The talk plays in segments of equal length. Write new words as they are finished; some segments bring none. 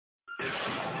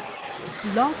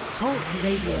Blog Talk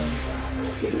Radio.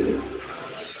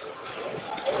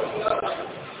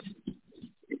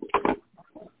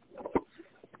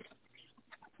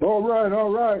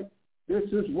 All right. This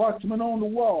is Watchman on the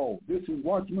Wall. This is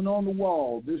Watchman on the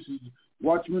Wall. This is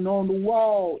Watchman on the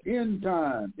Wall. End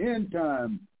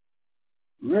time.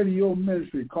 Radio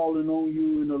ministry calling on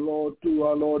you in the Lord through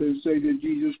our Lord and Savior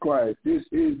Jesus Christ. This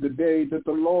is the day that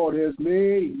the Lord has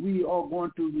made. We are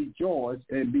going to rejoice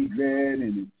and be glad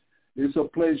in it. It's a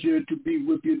pleasure to be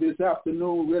with you this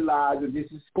afternoon, realizing this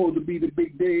is supposed to be the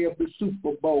big day of the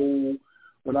Super Bowl.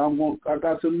 But I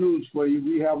got some news for you.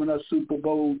 We having a Super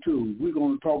Bowl too. We're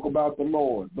going to talk about the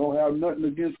Lord. Don't have nothing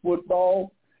against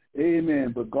football.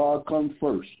 Amen. But God comes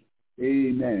first.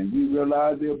 Amen. We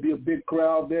realize there'll be a big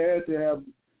crowd there to have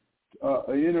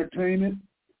entertainment,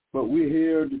 but we're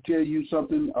here to tell you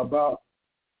something about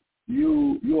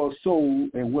your soul,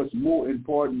 and what's more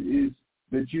important is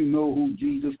that you know who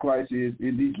Jesus Christ is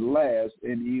in these last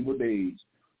and evil days,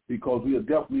 because we are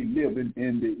definitely living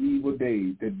in the evil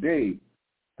days, the day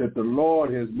that the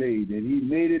Lord has made, and he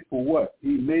made it for what?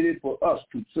 He made it for us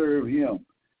to serve him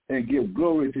and give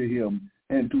glory to him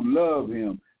and to love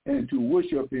him and to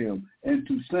worship him and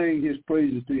to sing his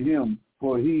praises to him,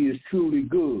 for he is truly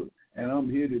good. And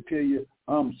I'm here to tell you,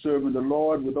 I'm serving the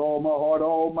Lord with all my heart,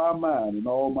 all my mind, and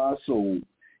all my soul.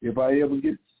 If I ever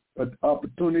get an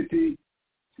opportunity,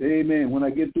 amen, when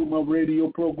I get through my radio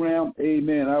program,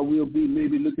 amen, I will be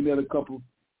maybe looking at a couple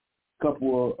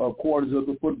of quarters of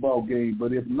the football game.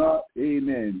 But if not,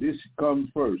 amen, this comes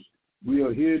first. We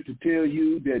are here to tell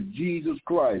you that Jesus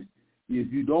Christ,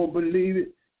 if you don't believe it,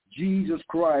 Jesus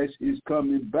Christ is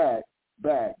coming back,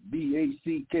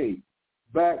 B-A-C-K,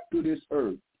 back to this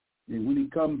earth. And when he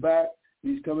comes back,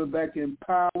 he's coming back in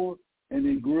power and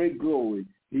in great glory.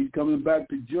 He's coming back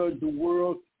to judge the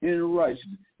world in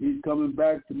righteousness. He's coming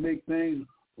back to make things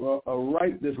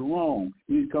right that's wrong.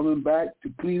 He's coming back to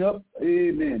clean up,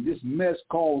 amen, this mess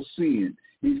called sin.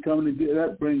 He's coming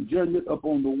to bring judgment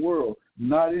upon the world,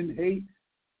 not in hate,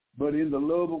 but in the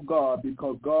love of God,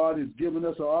 because God has given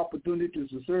us an opportunity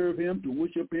to serve him, to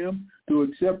worship him, to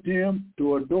accept him,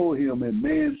 to adore him, and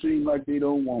man seems like they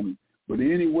don't want it. But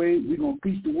anyway, we're going to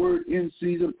preach the word in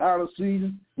season, out of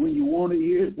season, when you want to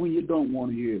hear it, when you don't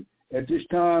want to hear it. At this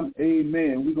time,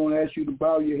 amen, we're going to ask you to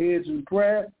bow your heads in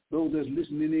prayer, those that's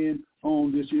listening in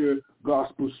on this here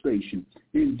gospel station.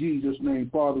 In Jesus' name,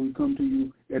 Father, we come to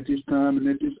you at this time and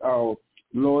at this hour.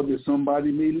 Lord, that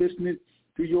somebody may listen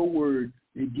to your word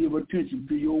and give attention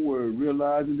to your word,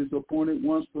 realizing it's appointed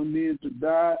once for men to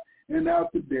die and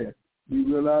after death. We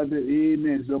realize that,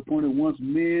 amen, it's appointed once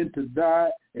men to die,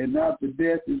 and after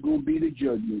death is going to be the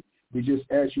judgment. We just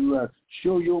ask you to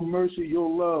show your mercy, your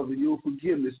love, and your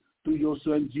forgiveness through your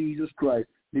son, Jesus Christ,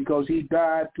 because he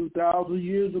died 2,000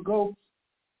 years ago,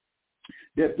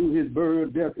 that through his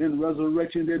birth, death, and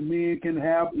resurrection, that men can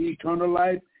have eternal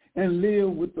life and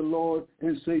live with the Lord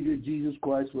and Savior Jesus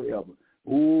Christ forever.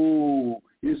 Oh,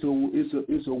 it's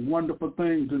a wonderful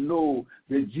thing to know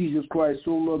that Jesus Christ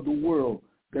so loved the world,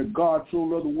 that God so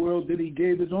loved the world that he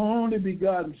gave his only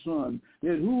begotten Son,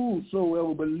 that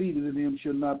whosoever believeth in him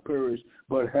shall not perish,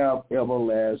 but have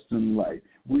everlasting life.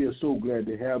 We are so glad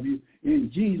to have you.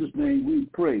 In Jesus' name we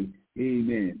pray.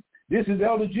 Amen. This is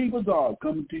Elder G. Bazar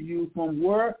coming to you from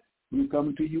where? We're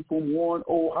coming to you from Warren,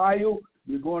 Ohio.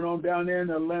 We're going on down there in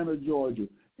Atlanta, Georgia.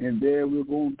 And there we're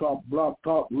going to talk Block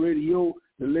Talk Radio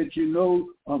to let you know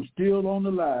I'm still on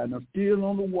the line. I'm still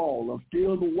on the wall. I'm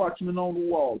still the watchman on the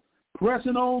wall.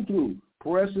 Pressing on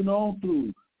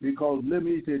through, because let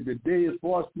me say, the day is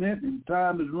far spent and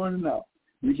time is running out.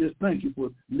 We just thank you for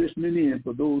listening in,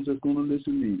 for those that's going to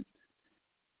listen in.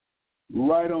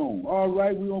 Right on. All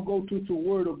right, we're going to go to the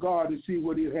Word of God and see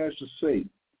what it has to say.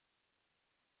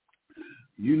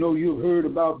 You know, you've heard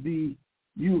about the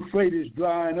Euphrates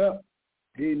drying up.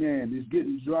 Amen. It's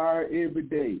getting drier every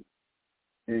day.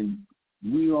 And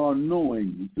we are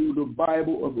knowing through the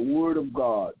Bible of the Word of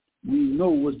God, we know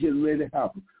what's getting ready to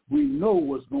happen. We know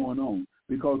what's going on,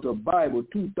 because the Bible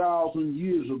 2,000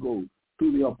 years ago,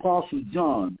 through the Apostle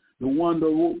John, the one that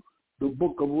wrote the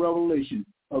book of Revelation,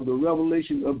 of the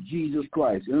revelation of Jesus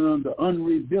Christ, and the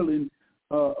unrevealing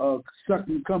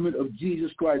second coming of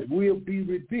Jesus Christ will be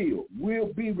revealed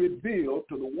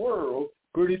to the world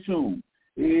pretty soon.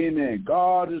 Amen.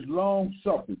 God is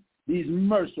long-suffering. He's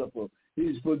merciful.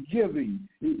 He's forgiving.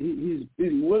 He's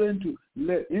willing to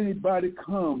let anybody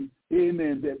come,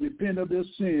 amen, that repent of their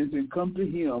sins and come to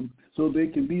him so they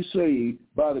can be saved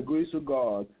by the grace of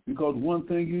God. Because one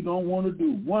thing you don't want to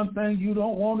do, you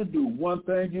don't want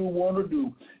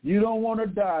to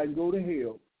die and go to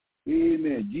hell.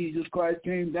 Amen. Jesus Christ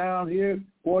came down here,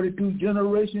 42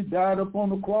 generations, died upon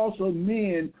the cross, so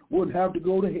men would have to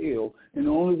go to hell. And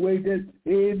the only way that,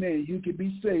 amen, you can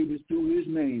be saved is through his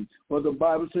name. For the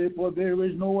Bible says, for there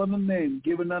is no other name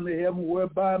given under heaven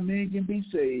whereby men can be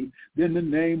saved than the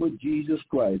name of Jesus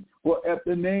Christ. For at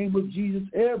the name of Jesus,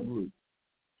 every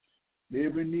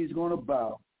knee is going to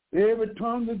bow. Every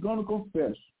tongue is going to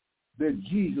confess that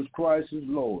Jesus Christ is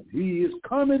Lord. He is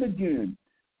coming again.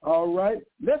 All right,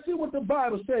 let's see what the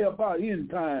Bible say about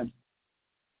end times.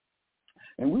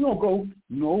 And we're going to go,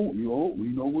 we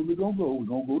know where we're going to go. We're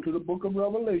going to go to the book of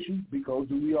Revelation because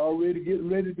we already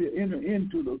getting ready to enter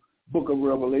into the book of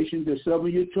Revelation. The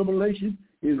 7-year tribulation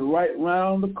is right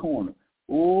round the corner.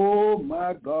 Oh,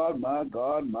 my God, my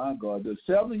God, my God. The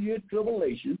 7-year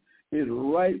tribulation is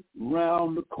right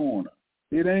round the corner.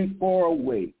 It ain't far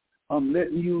away. I'm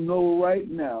letting you know right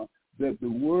now that the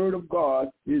word of God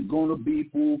is going to be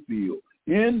fulfilled.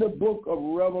 In the book of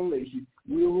Revelation,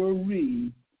 we will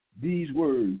read these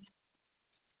words.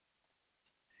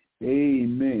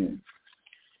 Amen.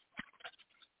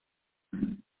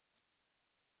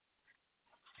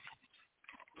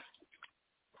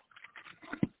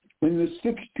 In the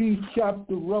 16th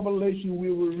chapter of Revelation,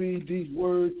 we will read these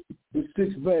words, the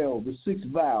sixth veil, the sixth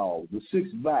vow, the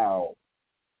sixth vow.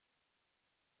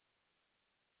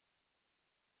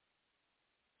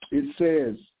 It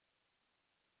says,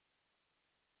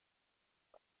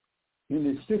 in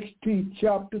the 16th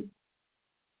chapter,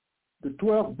 the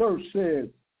 12th verse says,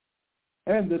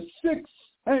 and the sixth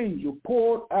angel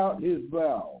poured out his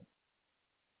veil,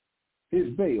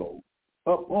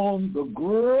 upon the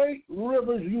great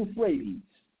rivers Euphrates,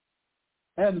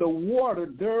 and the water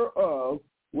thereof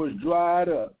was dried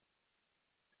up,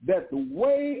 that the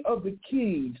way of the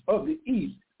kings of the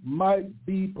east might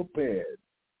be prepared.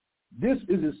 This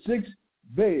is the sixth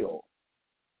veil.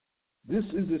 This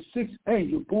is the sixth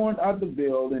angel pouring out the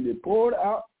veil, and it poured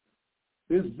out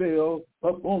this veil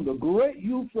upon the great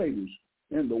Euphrates,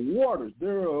 and the waters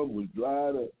thereof was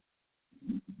dried up.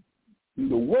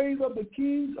 And the ways of the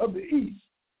kings of the east,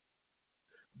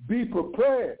 be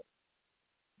prepared.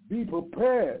 Be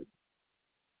prepared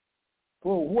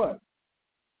for what?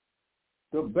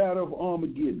 The battle of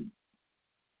Armageddon.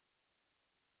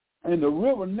 And the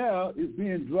river now is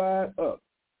being dried up.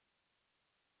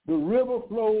 The river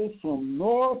flows from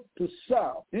north to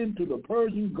south into the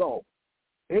Persian Gulf,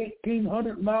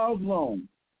 1,800 miles long,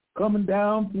 coming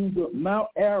down through the Mount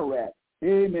Ararat,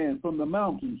 amen, from the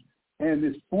mountains. And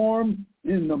it's formed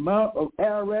in the Mount of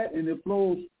Ararat, and it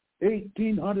flows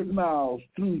 1,800 miles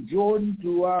through Jordan,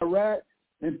 through Iraq,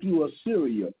 and through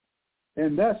Assyria.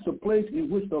 And that's the place in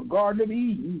which the Garden of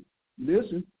Eden,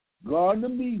 Garden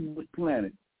of Eden was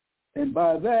planted. And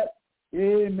by that,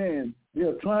 amen,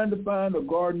 they're trying to find the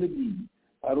Garden of Eden.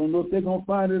 I don't know if they're going to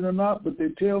find it or not, but they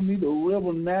tell me the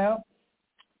river now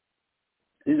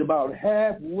is about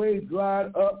halfway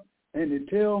dried up, and they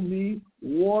tell me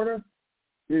water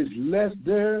is less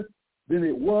there than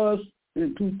it was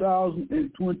in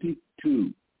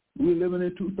 2022. We're living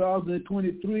in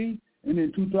 2023, and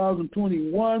in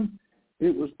 2021,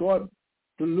 it will start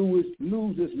to lose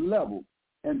its level.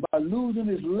 And by losing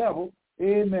its level,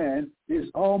 amen, it's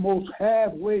almost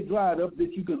halfway dried up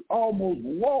that you can almost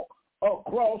walk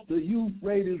across the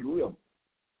Euphrates River.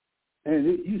 And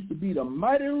it used to be the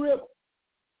mighty river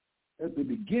at the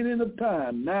beginning of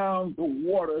time. Now the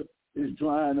water is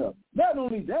drying up. Not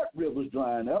only that river is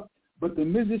drying up, but the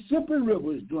Mississippi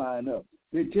River is drying up.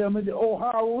 They tell me the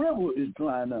Ohio River is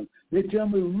drying up. They tell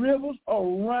me rivers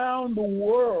around the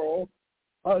world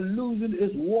are losing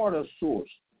its water source.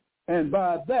 And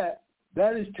by that,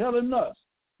 that is telling us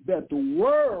that the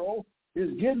world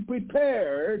is getting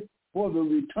prepared for the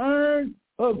return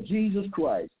of Jesus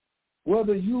Christ.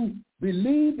 Whether you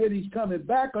believe that he's coming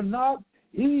back or not,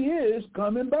 he is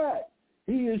coming back.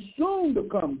 He is soon to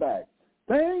come back.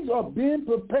 Things are being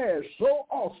prepared so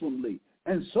awesomely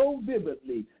and so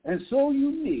vividly and so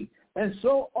unique and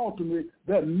so ultimate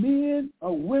that men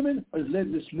or women are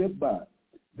letting it slip by.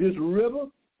 This river,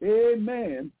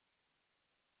 amen,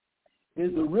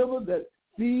 is the river that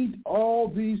feeds all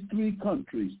these three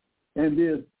countries, and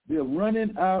they're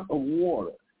running out of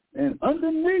water. And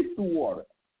underneath the water,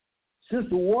 since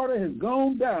the water has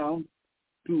gone down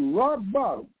to rock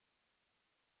bottom,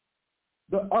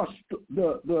 the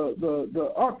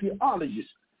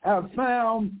archaeologists have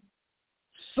found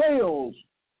cells,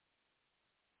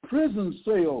 prison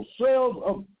cells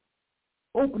of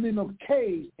opening of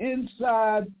caves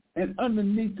inside and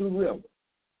underneath the river.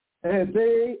 And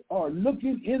they are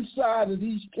looking inside of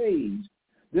these caves.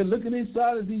 They're looking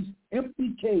inside of these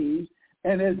empty caves,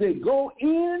 and as they go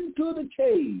into the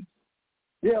caves,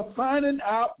 They're finding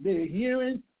out, they're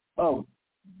hearing a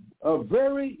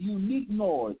very unique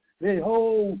noise. They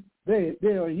are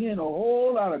hearing a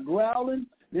whole lot of growling.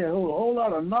 They hear a whole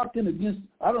lot of knocking against,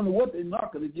 I don't know what they're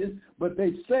knocking against, but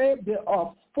they said there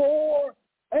are 4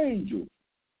 angels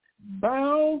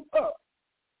bound up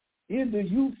in the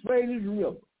Euphrates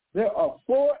River. There are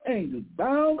 4 angels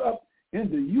bound up in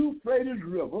the Euphrates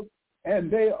River, and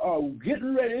they are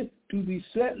getting ready to be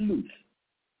set loose.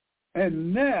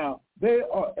 And now they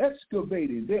are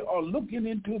excavating. They are looking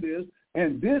into this,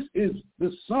 and this is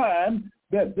the sign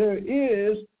that there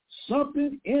is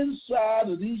something inside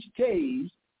of these caves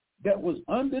that was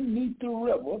underneath the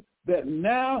river that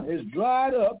now has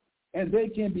dried up, and they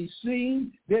can be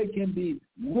seen, they can be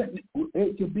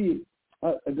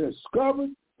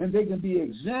discovered, and they can be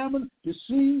examined to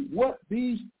see what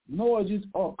these noises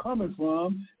are coming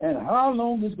from and how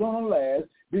long it's going to last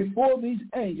before these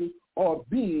angels are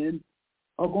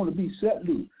going to be set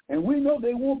loose. And we know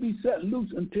they won't be set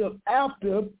loose until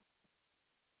after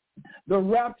the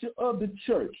rapture of the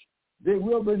church. They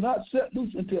will be not set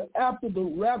loose until after the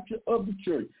rapture of the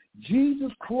church.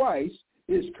 Jesus Christ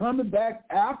is coming back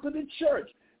after the church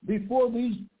before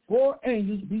these 4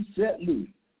 angels be set loose.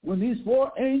 When these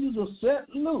 4 angels are set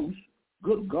loose,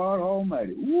 good God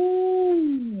Almighty,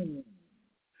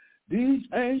 these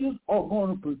angels are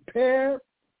going to prepare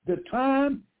the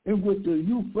time in which the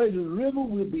Euphrates River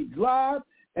will be dry,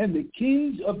 and the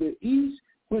kings of the east,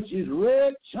 which is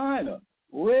Red China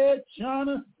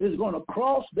is going to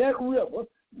cross that river.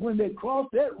 When they cross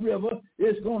that river,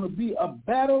 it's going to be a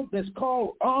battle that's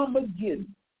called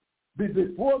Armageddon. But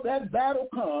before that battle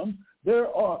comes, there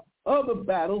are other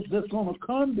battles that's going to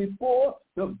come before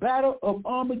the battle of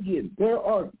Armageddon. There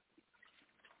are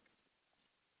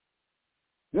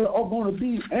going to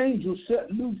be angels set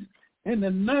loose in the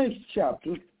 9th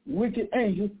chapter. Wicked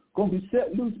angels going to be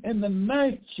set loose in the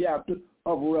 9th chapter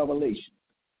of Revelation.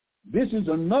 This is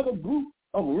another group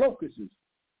of locusts.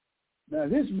 Now,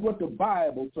 this is what the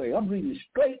Bible says. I'm reading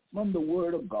straight from the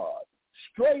Word of God.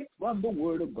 Straight from the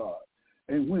Word of God.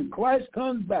 And when Christ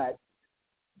comes back,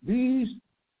 these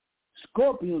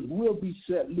scorpions will be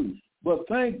set loose. But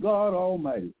thank God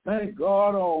Almighty. Thank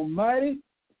God Almighty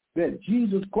that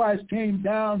Jesus Christ came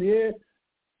down here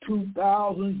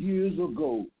 2,000 years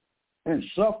ago and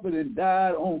suffered and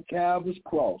died on Calvary's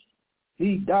cross.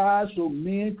 He died so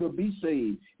men could be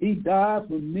saved. He died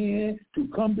for men to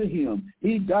come to him.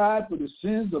 He died for the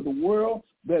sins of the world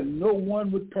that no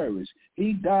one would perish.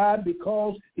 He died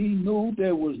because he knew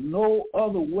there was no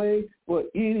other way for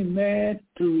any man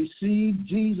to receive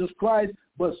Jesus Christ,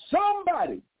 but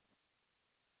somebody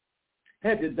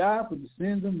had to die for the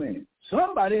sins of man.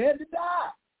 Somebody had to die.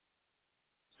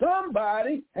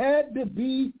 Somebody had to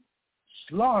be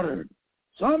slaughtered.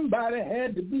 Somebody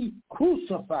had to be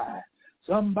crucified.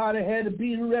 Somebody had to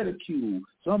be ridiculed.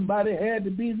 Somebody had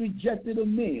to be rejected of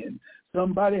men.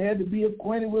 Somebody had to be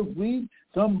acquainted with weed.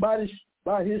 Somebody,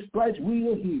 by his stripes, we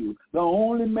are healed. The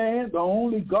only man, the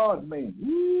only God-man.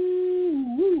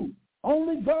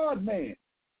 Only God-man.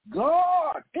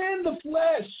 God in the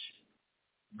flesh.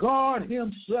 God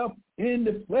himself in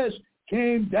the flesh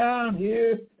came down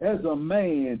here as a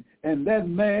man, and that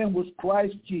man was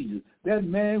Christ Jesus. That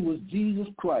man was Jesus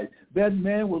Christ. That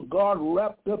man was God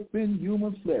wrapped up in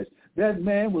human flesh. That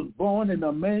man was born in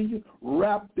a manger,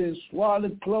 wrapped in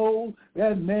swaddling clothes.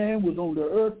 That man was on the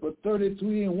earth for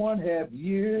 33½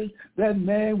 years. That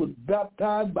man was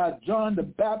baptized by John the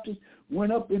Baptist,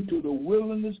 went up into the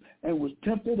wilderness and was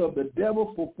tempted of the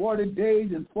devil for 40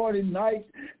 days and 40 nights.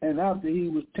 And after he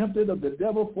was tempted of the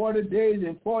devil 40 days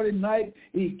and 40 nights,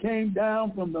 he came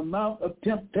down from the mount of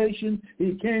temptation.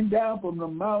 He came down from the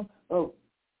mount of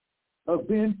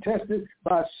being tested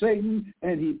by Satan,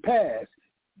 and he passed.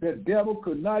 The devil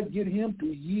could not get him to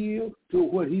yield to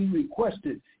what he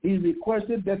requested. He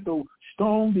requested that the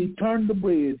stone be turned to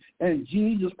bread. And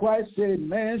Jesus Christ said,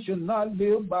 man shall not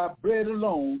live by bread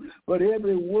alone, but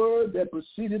every word that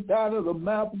proceedeth out of the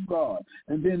mouth of God.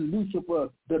 And then Lucifer,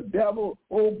 the devil,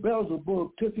 old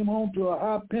Beelzebub, took him on to a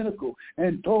high pinnacle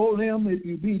and told him, if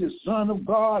you be the Son of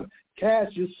God,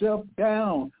 cast yourself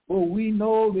down. For we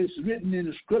know it's written in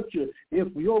the scripture,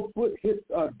 if your foot hits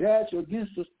a dash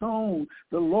against a stone,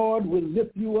 the Lord will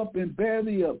lift you up and bear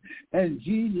thee up. And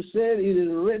Jesus said, it is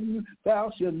written,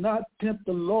 thou shalt not tempt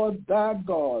the Lord thy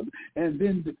God. And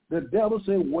then the devil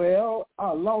said, well,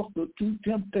 I lost the 2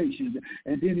 temptations.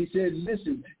 And then he said,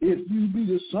 listen, if you be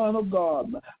the Son of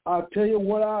God, I'll tell you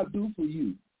what I'll do for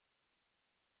you.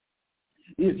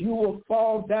 If you will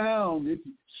fall down,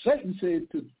 Satan said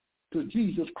to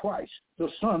Jesus Christ, the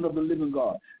Son of the living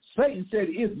God. Satan said,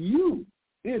 if you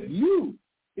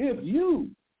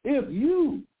if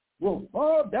you will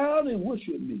fall down and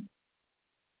worship me,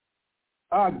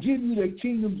 I'll give you the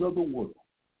kingdoms of the world.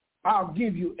 I'll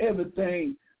give you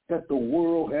everything that the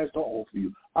world has to offer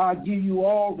you. I'll give you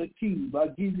all the kingdoms. I'll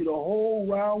give you the whole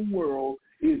round world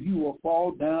if you will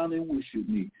fall down and worship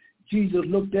me. Jesus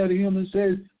looked at him and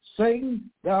said, Satan,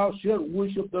 thou shalt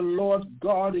worship the Lord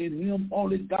God, in him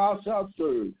only thou shalt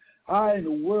serve. How in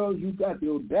the world you got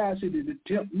the audacity to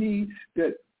tempt me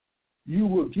that you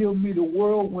will give me the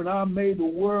world when I made the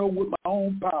world with my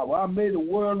own power? I made the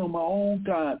world on my own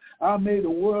time. I made the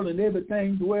world and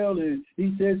everything dwell in.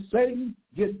 He said, Satan,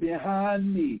 get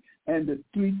behind me. And the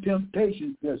three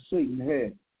temptations that Satan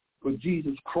had for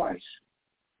Jesus Christ,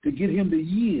 to get him to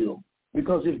yield.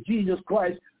 Because if Jesus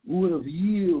Christ would have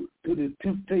yielded to the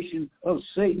temptation of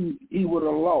Satan, he would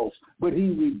have lost. But he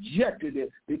rejected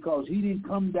it because he didn't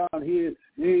come down here,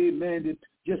 amen,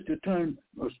 just to turn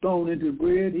a stone into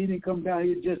bread. He didn't come down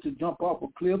here just to jump off a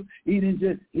cliff. He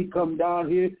come down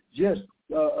here just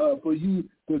for you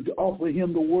to offer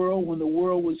him the world when the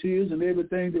world was his and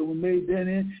everything that was made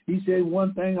therein. He said,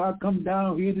 one thing I come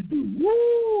down here to do.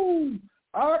 Woo!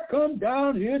 I come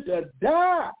down here to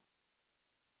die.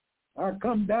 I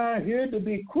come down here to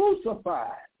be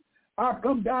crucified. I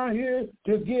come down here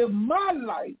to give my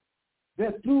life,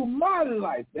 that through my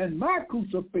life and my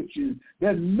crucifixion,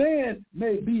 that man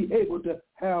may be able to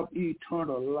have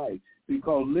eternal life.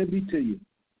 Because let me tell you,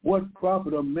 what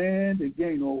profit a man to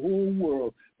gain the whole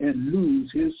world and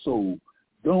lose his soul?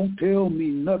 Don't tell me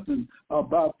nothing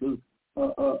about the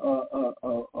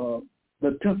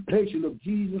temptation of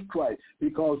Jesus Christ,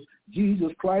 because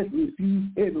Jesus Christ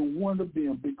refused every one of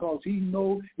them because he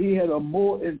knew he had a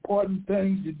more important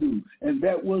thing to do, and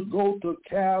that was go to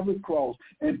Calvary cross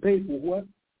and pay for what?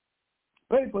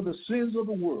 Pay for the sins of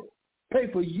the world.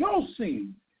 Pay for your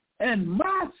sin and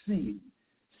my sin.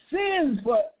 Sins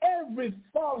for every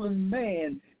fallen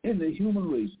man in the human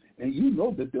race. And you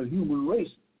know that the human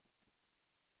race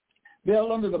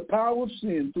fell under the power of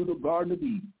sin through the Garden of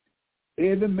Eden.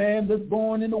 Every man that's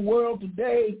born in the world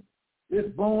today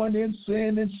is born in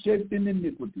sin and shaped in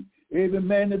iniquity. Every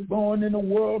man that's born in the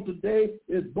world today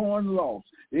is born lost.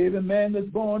 Every man that's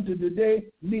born to today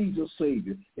needs a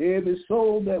Savior. Every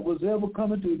soul that was ever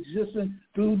come into existence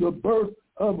through the birth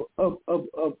of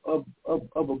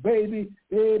a baby,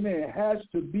 amen, has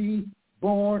to be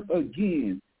born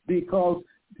again, because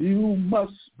you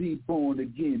must be born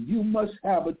again. You must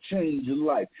have a change in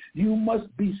life. You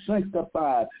must be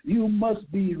sanctified. You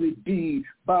must be redeemed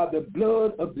by the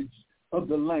blood of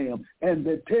the Lamb. And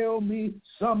they tell me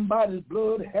somebody's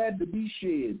blood had to be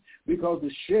shed, because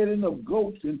the shedding of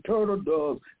goats and turtle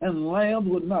doves and lambs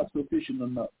was not sufficient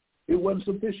enough. It wasn't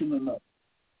sufficient enough.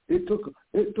 It took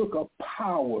a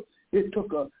power. It took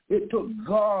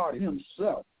God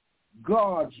himself,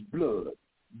 God's blood.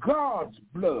 God's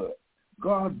blood.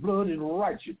 God's blood is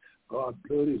righteous. God's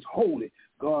blood is holy.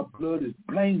 God's blood is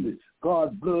blameless.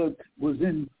 God's blood was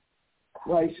in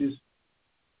Christ's,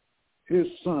 his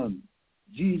son.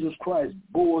 Jesus Christ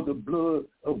bore the blood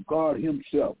of God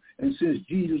himself. And since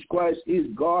Jesus Christ is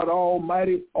God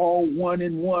Almighty, all one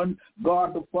in one,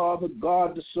 God the Father,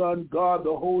 God the Son, God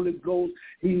the Holy Ghost,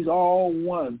 he's all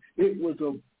one. It was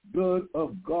the blood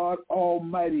of God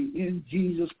Almighty in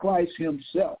Jesus Christ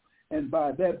himself. And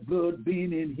by that blood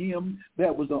being in him,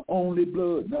 that was the only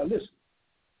blood. Now listen,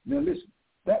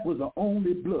 that was the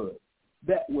only blood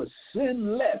that was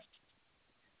sinless.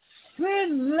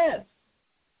 Sinless.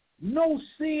 No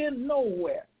sin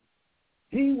nowhere.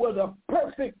 He was a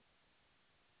perfect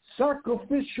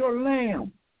sacrificial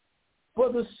lamb for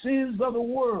the sins of the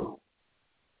world.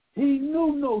 He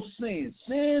knew no sin.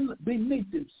 Sin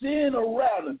beneath him, sin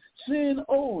around him, sin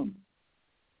on him,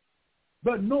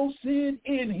 but no sin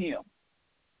in him.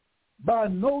 By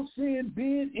no sin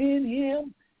being in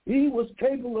him, he was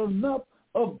capable enough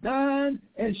of dying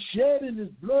and shedding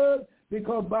his blood,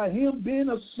 because by him being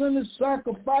a sinless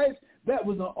sacrifice, that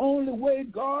was the only way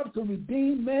God could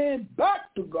redeem man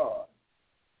back to God.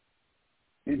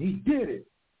 And he did it.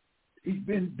 He's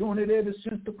been doing it ever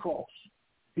since the cross.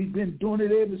 He's been doing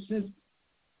it ever since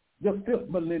the 5th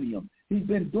millennium. He's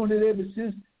been doing it ever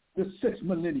since the 6th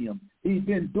millennium. He's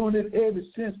been doing it ever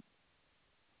since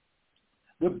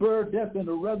the birth, death, and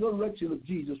the resurrection of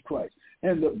Jesus Christ.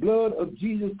 And the blood of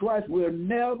Jesus Christ will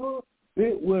never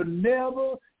lose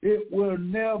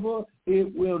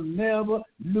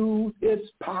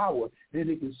its power. And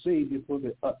it can save you for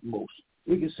the utmost.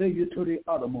 It can save you to the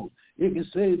uttermost. It can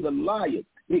save the liar.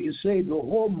 It can save the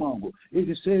whoremonger. It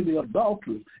can save the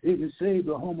adulteress. It can save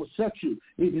the homosexual.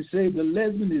 It can save the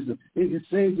lesbianism. It can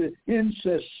save the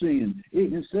incest sin. It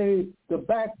can save the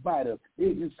backbiter.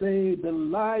 It can save the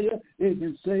liar. It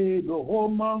can save the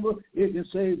whoremonger. It can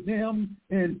save them.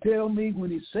 And tell me,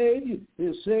 when he saves you,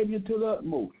 he'll save you to the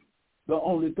utmost. The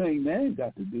only thing man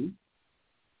got to do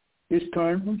is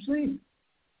turn from sin.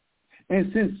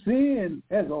 And since sin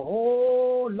has a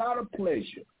whole lot of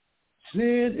pleasure,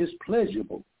 sin is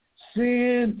pleasurable.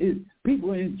 Sin is,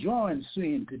 people are enjoying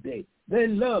sin today. They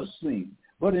love sin.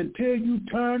 But until you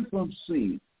turn from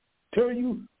sin, till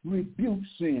you rebuke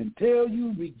sin, till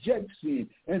you reject sin,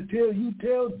 until you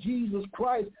tell Jesus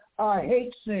Christ, I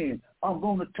hate sin, I'm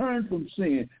going to turn from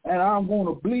sin, and I'm going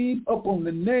to believe upon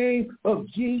the name of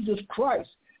Jesus Christ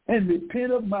and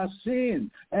repent of my sin,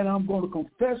 and I'm going to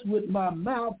confess with my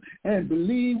mouth and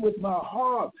believe with my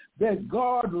heart that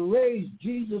God raised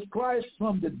Jesus Christ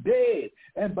from the dead,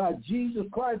 and by Jesus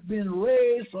Christ being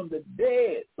raised from the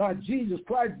dead, by Jesus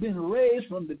Christ being raised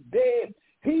from the dead,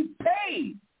 he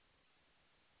paid.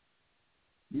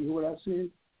 You hear what I said?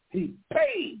 He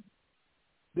paid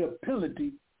the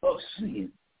penalty of sin.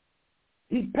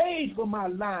 He paid for my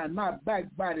lying, my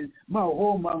backbiting, my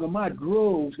whoremonger, my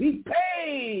drugs. He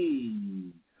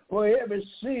paid for every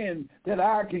sin that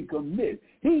I can commit.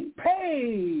 He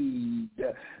paid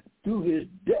through his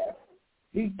death.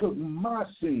 He took my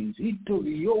sins. He took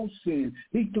your sins.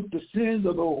 He took the sins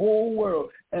of the whole world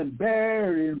and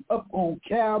buried him up on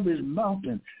Calvary's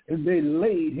mountain, and they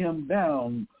laid him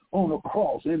down on a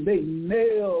cross, and they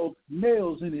nailed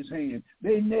nails in his hand.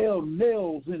 They nailed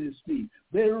nails in his feet.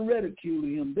 They ridiculed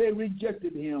him. They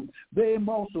rejected him. They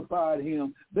emulsified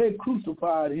him. They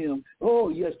crucified him. Oh,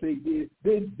 yes, they did.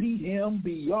 They beat him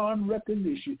beyond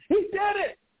recognition. He did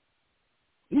it.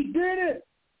 He did it.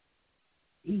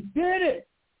 He did it.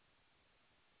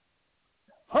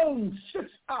 Hung 6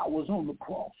 hours on the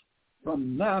cross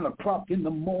from 9 o'clock in the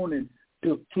morning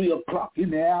to 3 o'clock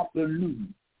in the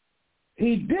afternoon.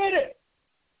 He did it.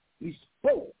 He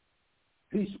spoke.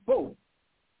 He spoke.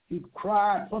 He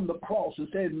cried from the cross and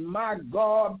said, my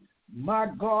God,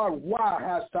 why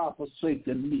hast thou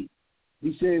forsaken me?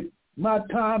 He said, my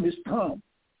time is come.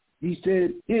 He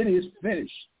said, it is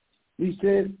finished. He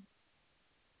said,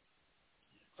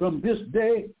 from this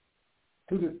day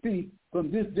to the thief,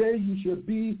 from this day you shall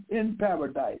be in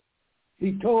paradise.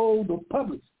 He told the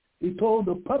public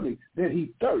that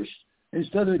he thirsts.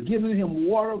 Instead of giving him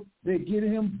water, they gave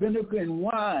him vinegar and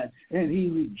wine, and he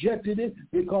rejected it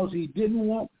because he didn't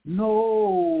want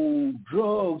no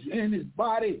drugs in his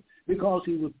body, because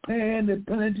he was paying the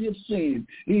penalty of sin.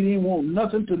 He didn't want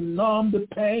nothing to numb the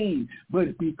pain,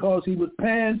 but because he was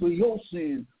paying for your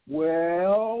sin.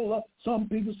 Well, some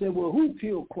people say, well, who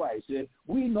killed Christ?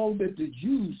 We know that the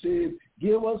Jews said,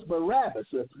 give us Barabbas,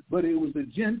 but it was the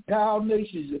Gentile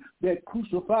nations that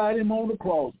crucified him on the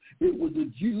cross. It was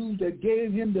the Jews that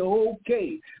gave him the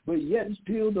okay, but yet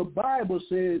still the Bible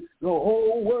says the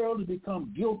whole world has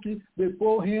become guilty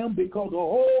before him because the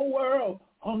whole world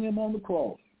hung him on the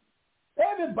cross.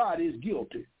 Everybody is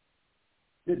guilty.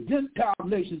 The Gentile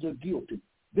nations are guilty.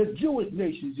 The Jewish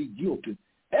nations are guilty.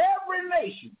 Every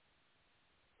nation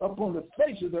upon the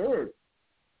face of the earth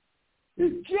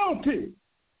is guilty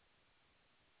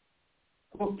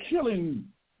for killing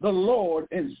the Lord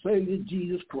and Savior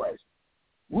Jesus Christ.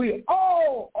 We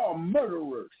all are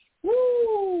murderers.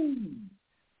 Woo!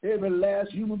 Every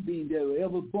last human being that was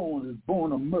ever born is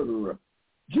born a murderer.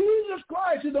 Jesus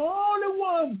Christ is the only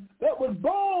one that was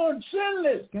born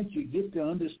sinless. Can't you get the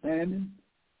understanding?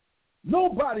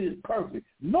 Nobody is perfect.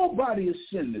 Nobody is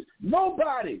sinless.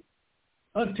 Nobody,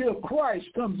 until Christ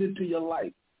comes into your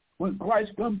life. When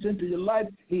Christ comes into your life,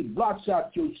 he blots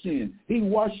out your sin. He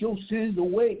washes your sins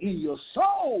away in your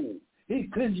soul. He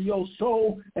cleanses your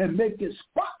soul and makes it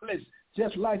spotless,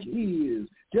 just like he is,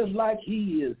 just like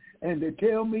he is. And they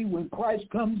tell me when Christ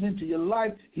comes into your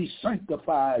life, he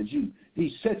sanctifies you.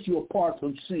 He sets you apart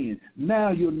from sin.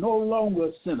 Now you're no longer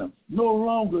a sinner. No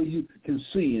longer you can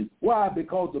sin. Why?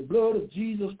 Because the blood of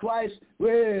Jesus Christ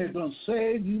is going to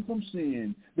save you from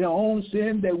sin. The only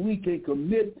sin that we can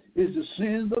commit is the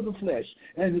sins of the flesh.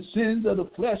 And the sins of the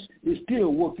flesh is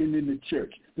still working in the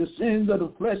church. The sins of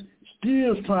the flesh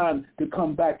still trying to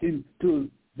come back into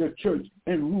the church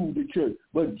and rule the church.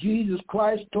 But Jesus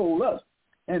Christ told us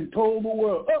and told the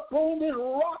world, up on this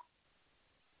rock,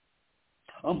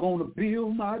 I'm going to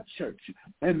build my church,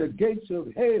 and the gates of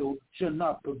hell shall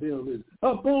not prevail.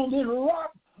 Up on this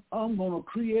rock, I'm going to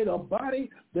create a body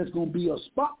that's going to be a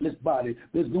spotless body,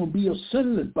 that's going to be a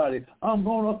sinless body. I'm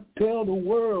going to tell the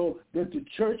world that the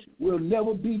church will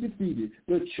never be defeated.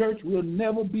 The church will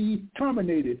never be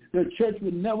terminated. The church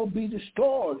will never be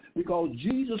destroyed because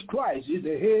Jesus Christ is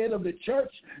the head of the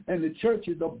church, and the church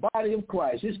is the body of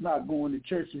Christ. It's not going to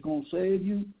church that's going to save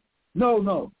you.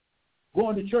 No.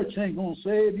 Going to church ain't going to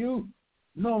save you.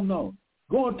 No.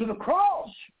 Going to the cross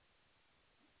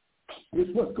is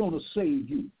what's going to save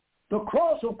you. The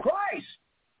cross of Christ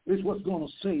is what's going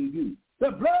to save you.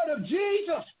 The blood of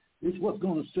Jesus is what's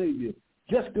going to save you.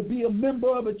 Just to be a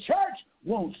member of a church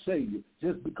won't save you.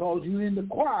 Just because you're in the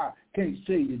choir can't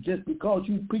save you. Just because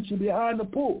you preaching behind the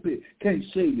pulpit can't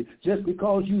save you. Just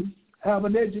because you have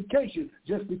an education,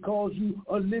 just because you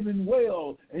are living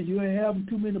well and you ain't having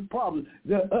too many problems,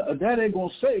 that ain't going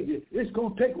to save you. It's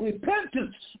going to take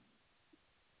repentance.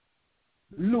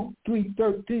 Luke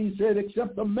 3:13 said,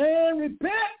 except a man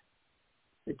repent,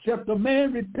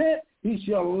 he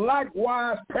shall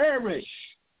likewise perish.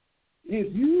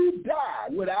 If you die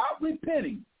without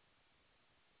repenting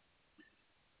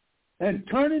and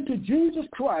turning to Jesus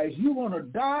Christ, you're going to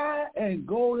die and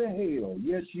go to hell.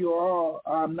 Yes, you are.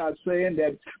 I'm not saying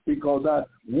that because I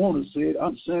want to say it.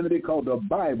 I'm saying it because the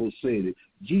Bible said it.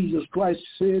 Jesus Christ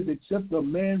says, except a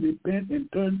man repent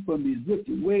and turn from his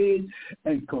wicked ways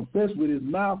and confess with his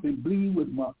mouth and believe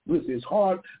with his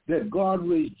heart that God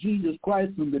raised Jesus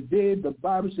Christ from the dead, the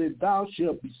Bible says, thou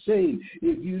shalt be saved.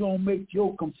 If you don't make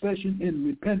your confession in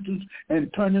repentance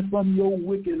and turning from your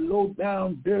wicked,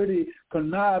 low-down, dirty,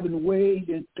 conniving ways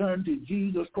and turn to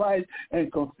Jesus Christ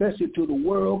and confess it to the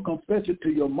world, confess it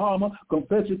to your mama,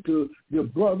 confess it to your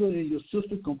brother and your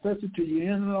sister, confess it to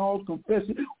your in-laws, confess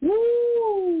it,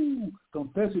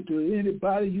 confess it to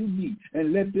anybody you meet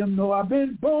and let them know I've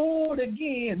been born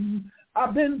again.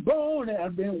 I've been born and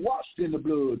I've been washed in the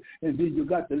blood. And then you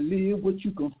got to live what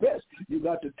you confess. You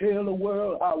got to tell the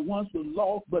world, I once was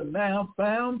lost, but now I'm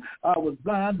found. I was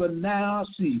blind, but now I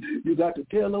see. You got to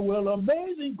tell the world,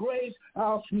 amazing grace,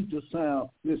 how sweet the sound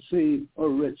that saved a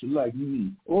wretch like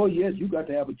me. Oh, yes, you got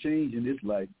to have a change in this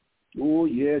life. Oh,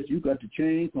 yes, you got to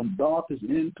change from darkness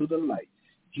into the light.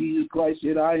 Jesus Christ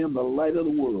said, I am the light of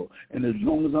the world. And as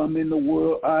long as I'm in the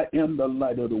world, I am the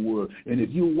light of the world. And if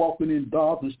you're walking in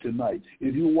darkness tonight,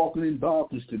 if you're walking in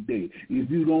darkness today, if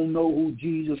you don't know who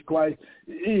Jesus Christ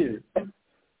is,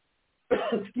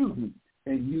 excuse me,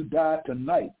 and you die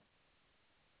tonight,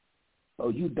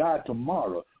 or you die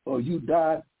tomorrow, or you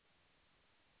die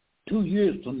 2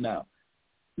 years from now,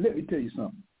 let me tell you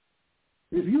something.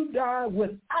 If you die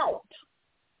without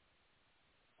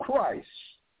Christ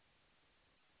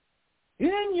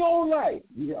in your life,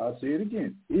 I'll say it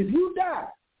again. If you die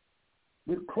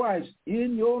with Christ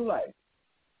in your life,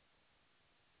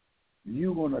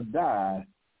 you're going to die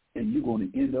and you're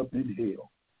going to end up in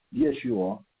hell. Yes, you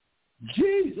are.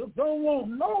 Jesus don't want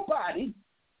nobody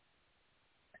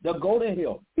to go to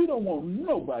hell. He don't want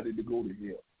nobody to go to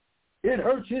hell. It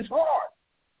hurts his heart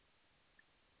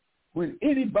when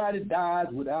anybody dies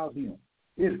without him.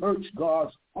 It hurts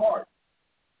God's heart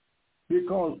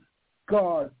because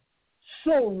God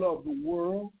so loved the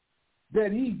world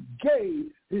that he gave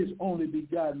his only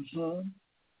begotten Son,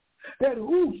 that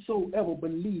whosoever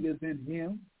believeth in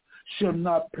him shall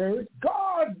not perish.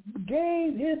 God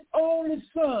gave his only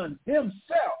Son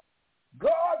himself.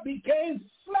 God became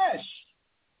flesh.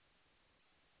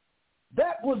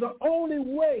 That was the only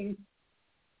way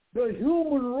the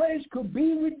human race could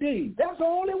be redeemed. That's the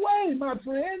only way, my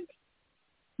friend.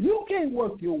 You can't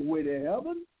work your way to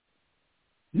heaven.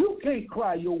 You can't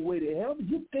cry your way to heaven.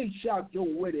 You can't shout your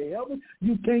way to heaven.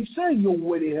 You can't sing your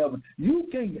way to heaven. You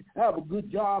can't have a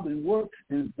good job and work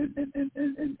and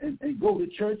go to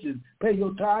church and pay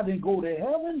your tithe and go to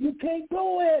heaven. You can't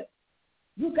do it.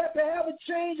 You got to have a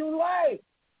change of life.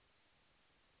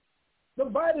 The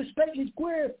Bible states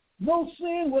clear, no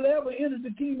sin will ever enter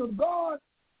the kingdom of God.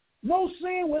 No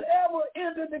sin will ever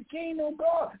enter the kingdom of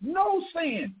God. No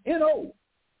sin, N-O.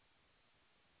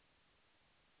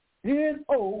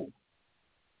 N-O,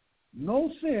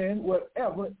 no sin will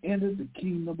ever enter the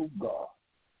kingdom of God.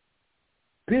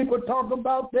 People talk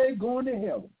about they going to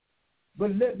heaven.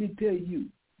 But let me tell you,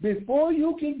 before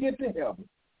you can get to heaven,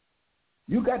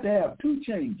 you got to have two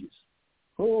changes.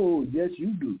 Oh, yes,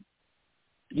 you do.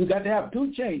 You got to have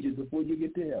two changes before you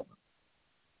get to heaven.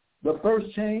 The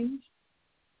first change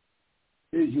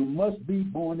is you must be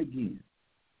born again.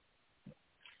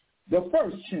 The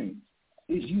first change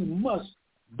is you must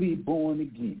be born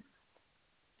again.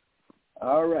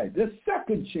 All right. The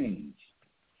second change.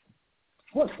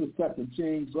 What's the second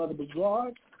change, Brother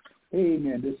Brazard?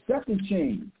 Amen. The second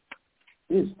change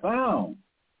is found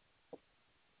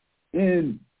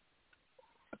in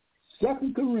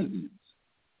 2 Corinthians.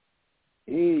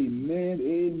 Amen,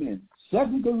 amen.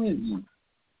 2 Corinthians,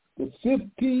 the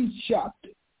 15th chapter.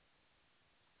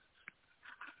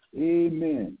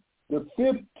 Amen. The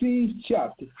 15th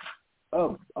chapter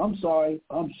of, I'm sorry,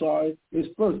 it's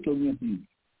 1 Corinthians.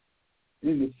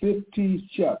 In the 15th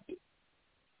chapter.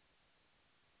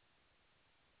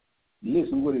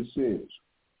 Listen what it says.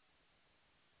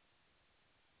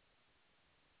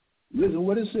 Listen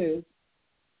what it says.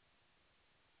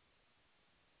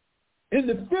 In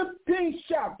the 15th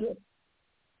chapter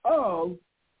of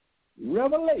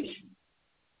Revelation,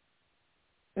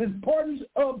 importance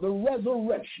of the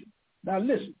resurrection. Now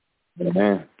listen.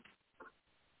 Amen.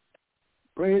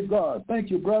 Praise God. Thank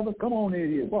you, brother. Come on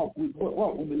in here. Walk with me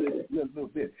a little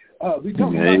bit. We're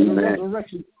talking about the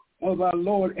resurrection of our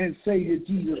Lord and Savior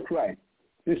Jesus Christ.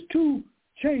 There's two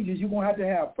changes you're going to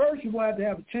have. First, you're going to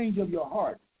have a change of your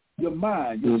heart, your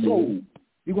mind, your soul.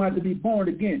 You're going to have to be born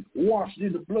again, washed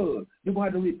in the blood. You're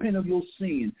going to have to repent of your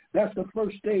sins. That's the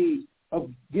first stage of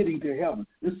getting to heaven.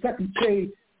 The second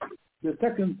stage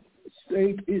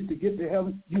is to get to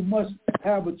heaven. You must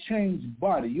have a changed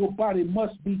body. Your body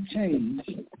must be changed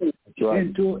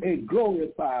into a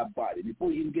glorified body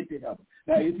before you can get to heaven.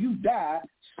 Now, if you die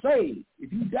saved,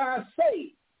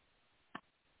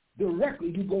 directly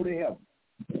you go to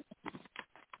heaven.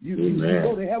 You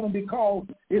go to heaven because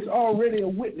it's already a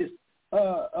witness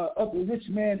of the rich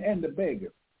man and the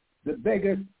beggar. The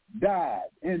beggar died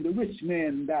and the rich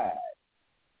man died.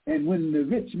 And when the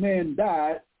rich man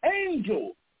died,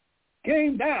 angels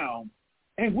came down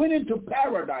and went into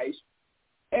paradise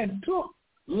and took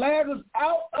Lazarus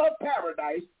out of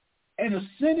paradise and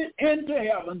ascended into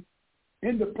heaven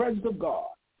in the presence of God.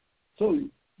 So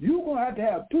you're going to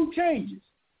have two changes.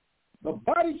 The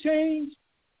body change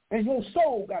and your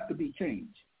soul got to be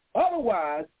changed.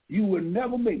 Otherwise, you will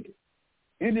never make it.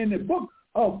 And in the book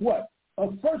of what?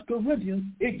 Of 1 Corinthians,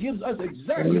 it gives us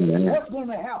exactly what's going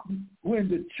to happen when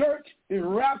the church is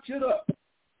raptured up.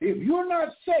 If you're not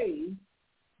saved,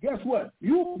 guess what?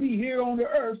 You'll be here on the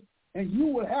earth, and you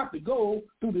will have to go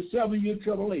through the 7-year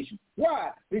tribulation.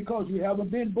 Why? Because you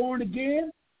haven't been born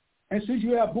again. And since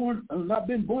you have not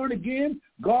been born again,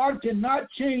 God cannot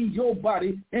change your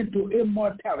body into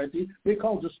immortality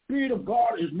because the Spirit of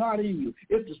God is not in you.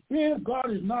 If the Spirit of God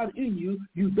is not in you,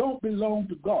 you don't belong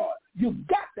to God. You've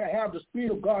got to have the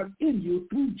Spirit of God in you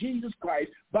through Jesus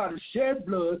Christ by the shed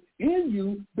blood in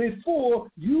you before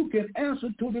you can answer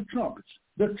to the trumpets.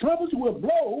 The trumpets will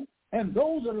blow, and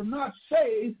those that are not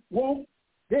saved won't.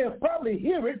 They'll probably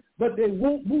hear it, but they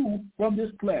won't move from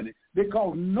this planet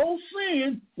because no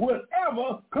sin will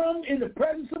ever come in the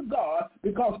presence of God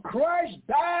because Christ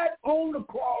died on the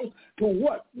cross to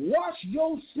what? Wash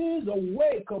your sins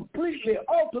away completely,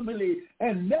 ultimately,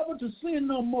 and never to sin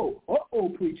no more. Uh-oh,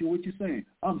 preacher, what you saying?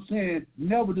 I'm saying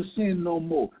never to sin no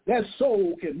more. That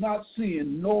soul cannot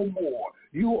sin no more.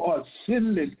 You are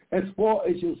sinless as far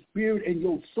as your spirit and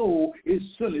your soul is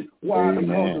sinless. Why?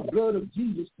 Because the blood of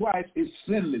Jesus Christ is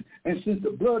sinless. And since the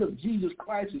blood of Jesus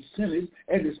Christ is sinless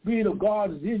and the Spirit of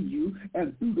God is in you,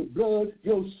 and through the blood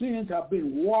your sins have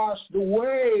been washed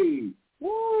away.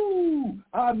 Woo!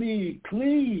 I mean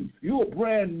clean. You're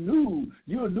brand new.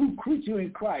 You're a new creature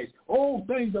in Christ. Old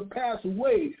things are passed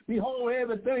away. Behold,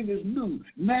 everything is new.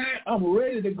 Now I'm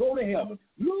ready to go to heaven.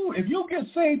 If you get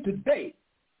saved today,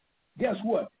 guess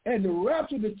what? And the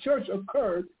rapture of the church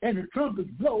occurs and the trumpets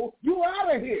blow, you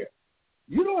out of here.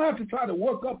 You don't have to try to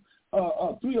work up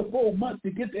 3 or 4 months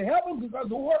to get to heaven because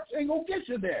the works ain't going to get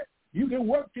you there. You can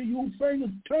work till your fingers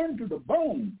turn to the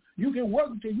bone. You can work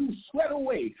until you sweat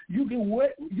away. You can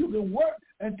work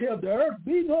until the earth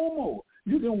be no more.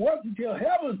 You can work until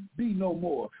heaven be no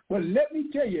more. But let me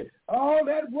tell you, all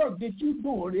that work that you're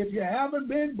doing, if you haven't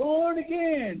been born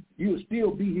again, you'll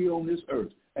still be here on this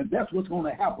earth. And that's what's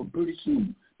going to happen pretty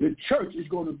soon. The church is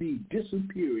going to be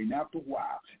disappearing after a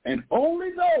while. And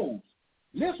only those,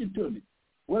 listen to me,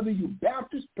 whether you're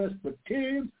Baptist,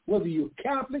 Presbyterian, whether you're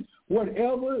Catholic,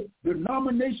 whatever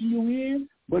denomination you're in,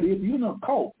 but if you're in a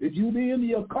cult, if you're in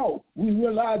the occult, we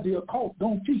realize the occult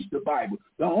don't teach the Bible.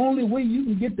 The only way you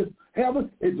can get to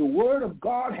heaven is the word of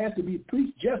God has to be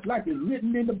preached just like it's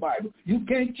written in the Bible. You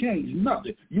can't change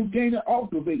nothing. You can't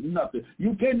alterate nothing.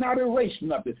 You cannot erase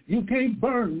nothing. You can't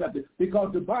burn nothing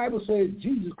because the Bible says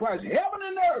Jesus Christ, heaven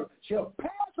and earth shall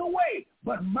pass away,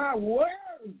 but my word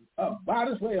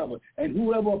abideth forever. And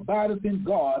whoever abideth in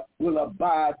God will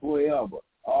abide forever.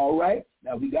 All right?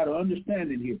 Now we got to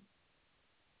understand it here.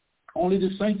 Only the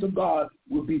saints of God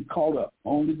will be caught up.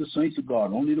 Only the saints of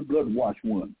God. Only the blood-washed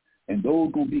ones. And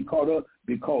those going to be caught up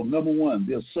because, number one,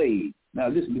 they're saved. Now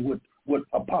listen to what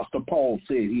Apostle Paul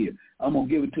said here. I'm going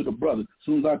to give it to the brother as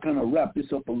soon as I kind of wrap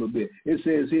this up a little bit. It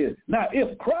says here, now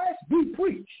if Christ be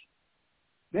preached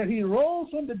that he rose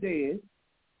from the dead,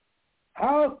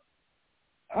 how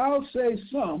say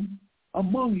some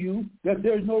among you that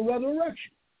there's no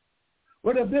resurrection?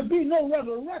 But if there be no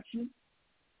resurrection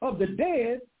of the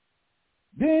dead,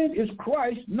 then is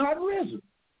Christ not risen?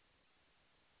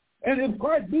 And if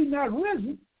Christ be not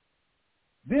risen,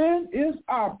 then is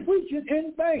our preaching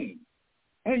in vain,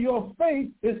 and your faith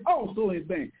is also in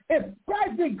vain. If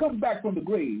Christ didn't come back from the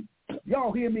grave,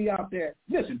 y'all hear me out there?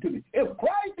 Listen to me. If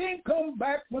Christ didn't come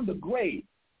back from the grave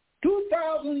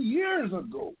 2,000 years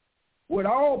ago with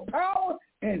all power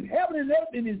and heaven and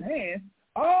earth in his hand,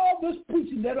 all this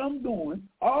preaching that I'm doing,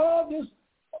 I don't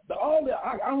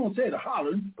want to say the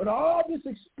hollering, but all this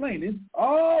explaining,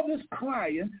 all this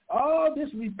crying, all this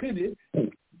repenting,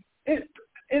 it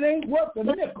ain't worth a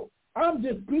nickel. I'm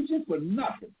just preaching for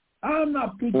nothing. I'm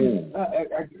not preaching.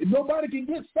 Nobody can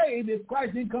get saved if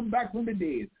Christ didn't come back from the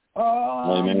dead.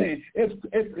 Oh, man.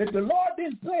 If the Lord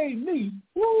didn't save me,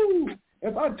 woo,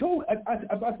 if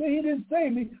I say he didn't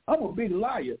save me, I'm a big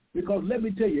liar, because let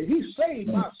me tell you, he saved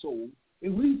my soul.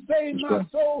 If he saved my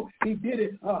soul, he did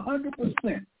it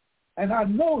 100%. And I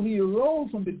know he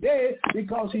arose from the dead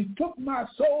because he took my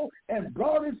soul and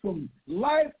brought it from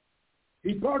life.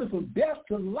 He brought it from death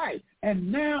to life.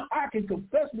 And now I can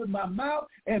confess with my mouth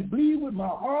and believe with my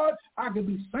heart. I can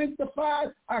be sanctified.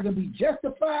 I can be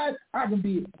justified. I can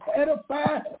be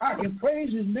edified. I can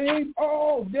praise his name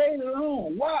all day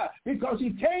long. Why? Because he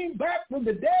came back from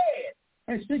the dead.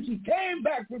 And since he came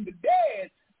back from the dead,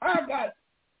 I got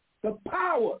the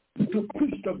power to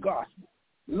preach the gospel.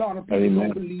 A lot of people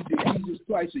don't believe that Jesus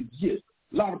Christ exists.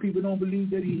 A lot of people don't believe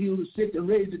that he healed the sick and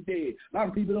raised the dead. A lot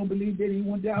of people don't believe that he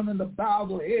went down in the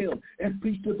bowels of hell and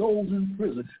preached to those in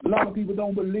prison. A lot of people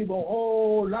don't believe a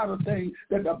whole lot of things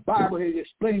that the Bible has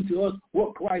explained to us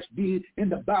what Christ did in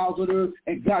the bowels of the earth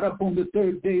and got up on the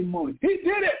third day morning. He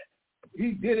did it.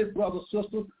 He did it, brother,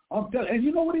 sister. I'm telling you. And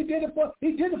you know what he did it for?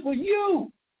 He did it for you.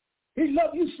 He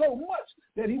loved you so much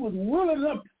that he was willing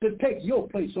enough to take your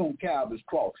place on Calvary's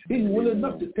cross. He was willing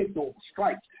enough to take those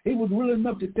stripes. He was willing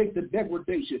enough to take the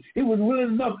degradation. He was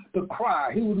willing enough to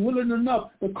cry. He was willing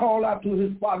enough to call out to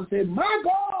his Father and say,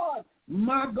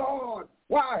 my God,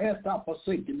 why hast thou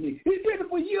forsaken me? He did it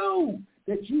for you,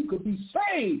 that you could be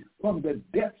saved from the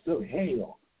depths of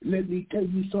hell. Let me tell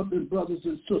you something, brothers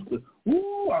and sisters.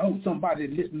 Ooh, I hope somebody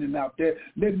listening out there.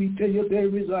 Let me tell you,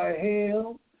 there is a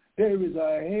hell. There is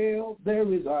a hell.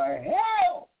 There is a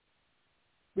hell.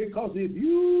 Because if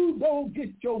you don't get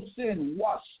your sin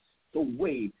washed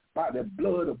away by the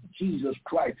blood of Jesus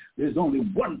Christ, there's only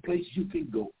one place you can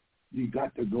go. You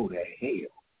got to go to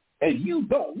hell. And you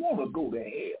don't want to go to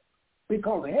hell.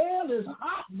 Because hell is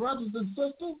hot, brothers and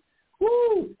sisters.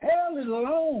 Woo! Hell is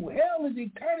alone. Hell is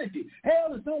eternity.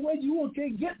 Hell is somewhere you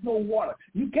can't get no water.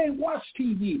 You can't watch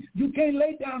TV. You can't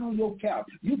lay down on your couch.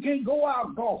 You can't go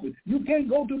out golfing. You can't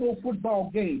go to no football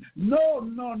game. No.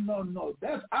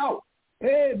 That's out.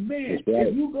 Amen. Right.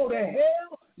 If you go to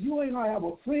hell, you ain't going to have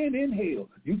a friend in hell.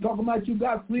 You talking about you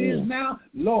got friends now?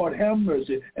 Lord have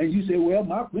mercy. And you say, well,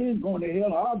 my friend's going to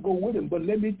hell. I'll go with him. But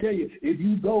let me tell you, if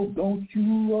you go, don't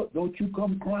you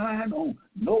come crying on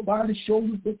nobody's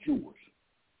shoulders but yours.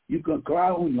 You can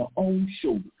cry on your own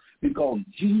shoulder, because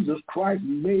Jesus Christ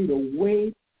made a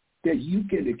way that you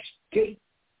can escape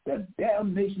the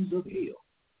damnations of hell.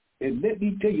 And let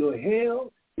me tell you,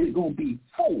 hell is going to be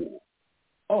full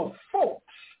of folks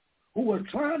who are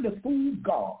trying to fool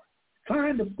God,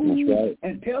 trying to fool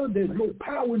and tell them there's no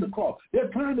power in the cross. They're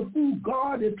trying to fool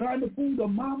God. They're trying to fool the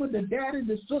mama, the daddy,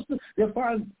 the sister. They're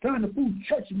trying to fool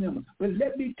church members. But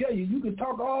let me tell you, you can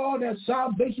talk all that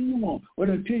salvation you want, but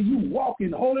until you walk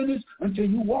in holiness, until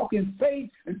you walk in faith,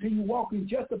 until you walk in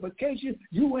justification,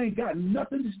 you ain't got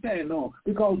nothing to stand on,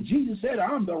 because Jesus said,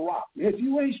 I'm the rock. If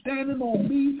you ain't standing on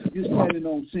me, you're standing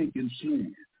on sinking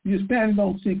sand. You're standing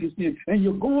on sinking sand, and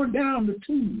you're going down the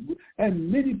tube,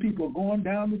 and many people are going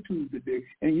down the tube today.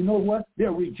 And you know what?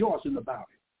 They're rejoicing about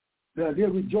it.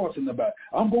 They're rejoicing about it.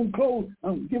 I'm going to close. I'm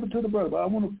going to give it to the brother, but I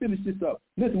want to finish this up.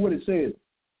 Listen what it says.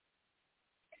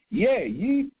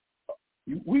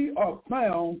 We are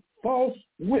found false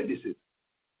witnesses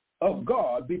of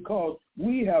God, because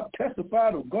we have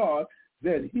testified of God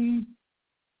that he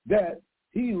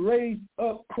raised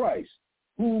up Christ,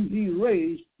 whom he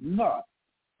raised not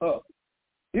up.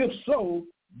 If so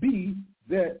be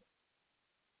that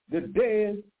the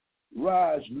dead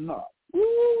rise not.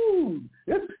 Ooh,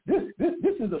 this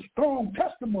is a strong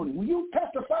testimony. When you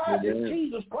testify that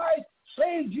Jesus Christ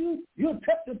saved you, you're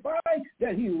testifying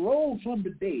that he rose from the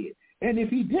dead. And if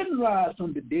he didn't rise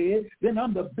from the dead, then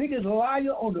I'm the biggest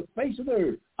liar on the face of the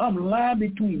earth. I'm lying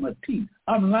between my teeth.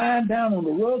 I'm lying down on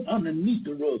the rug, underneath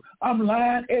the rug. I'm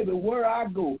lying everywhere I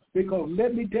go. Because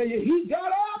let me tell you, he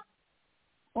got up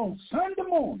on Sunday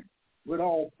morning with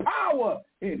all power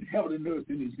in heaven and earth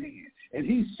in his hand. And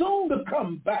he's soon to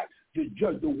come back to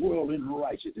judge the world in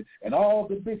righteousness. And all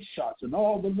the big shots and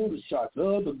all the little shots,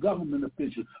 all the government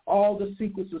officials, all the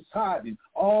secret society,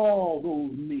 all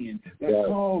those men that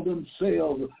call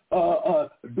themselves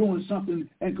doing something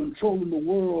and controlling the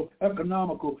world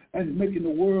economical and making the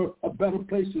world a better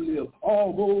place to live.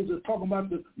 All those that are talking about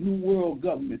the new world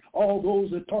government. All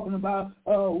those that are talking about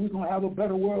we're going to have a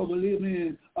better world to live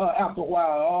in after a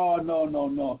while. Oh,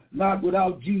 no. Not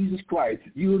without Jesus Christ.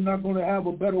 You're not going to have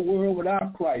a better world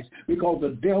without Christ, because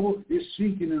the devil is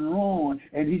seeking and wrong,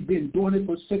 and he's been doing it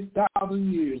for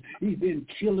 6,000 years. He's been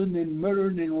killing and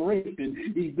murdering and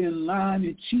raping. He's been lying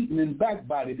and cheating and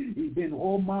backbiting. He's been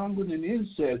whoremongering and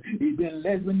incest. He's been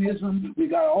lesbianism. We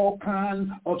got all kinds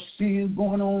of sins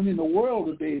going on in the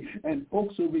world today, and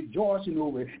folks are rejoicing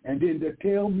over it. And then they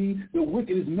tell me the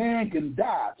wickedest man can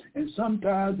die, and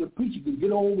sometimes the preacher can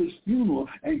get over his funeral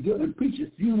and preach his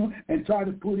funeral and try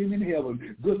to put him in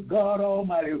heaven. Good God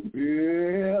Almighty,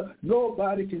 yeah,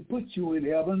 nobody can put you in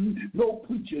heaven. No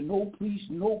preacher, no priest,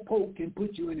 no pope can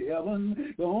put you in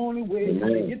heaven. The only way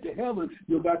to get to heaven,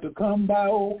 you got to come by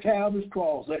old Calvary's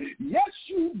cross. Yes,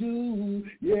 you do.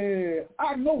 Yeah,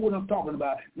 I know what I'm talking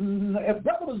about. If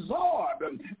Brother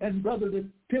Zard and Brother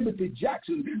Timothy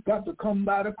Jackson got to come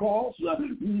by the cross,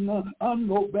 I'm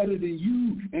no better than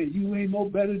you, and you ain't no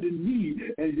better than me.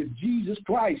 And if Jesus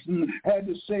Christ had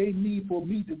to save me for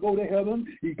me to go to heaven,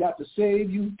 he got to save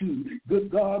you too.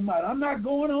 Good God Almighty. I'm not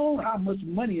going on how much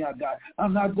money I got.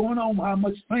 I'm not going on how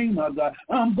much fame I got.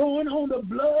 I'm going on the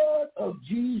blood of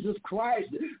Jesus Christ,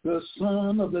 the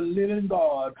Son of the living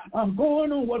God. I'm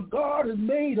going on what God has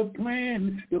made a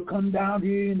plan to come down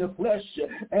here in the flesh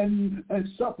and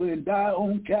suffer and die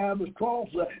on Calvary's cross.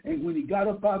 And when he got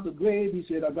up out the grave, he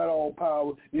said, I got all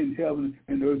power in heaven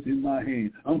and earth in my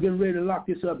hand. I'm getting ready to lock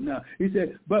this up now. He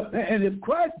said, and if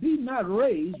Christ be not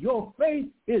raised, your faith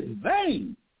is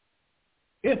vain.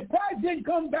 If Christ didn't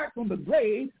come back from the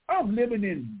grave, I'm living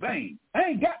in vain. I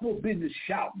ain't got no business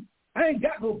shouting. I ain't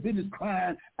got no business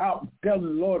crying out and telling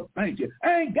the Lord, thank you.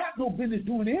 I ain't got no business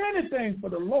doing anything for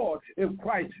the Lord if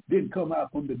Christ didn't come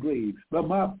out from the grave. But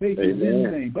my faith is in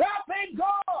vain. But I thank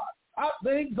God. I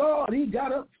thank God. He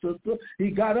got up, sister. He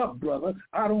got up, brother.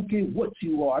 I don't care what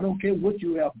you are. I don't care what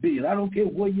you have been. I don't care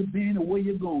where you've been or where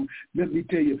you're going. Let me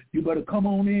tell you, you better come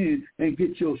on in and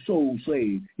get your soul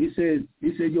saved. He said,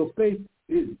 your faith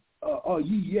is, are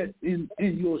ye yet in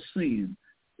your sin?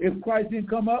 If Christ didn't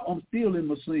come out, I'm still in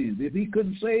my sins. If he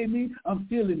couldn't save me, I'm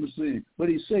still in my sins. But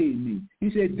he saved me.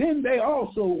 He said, then they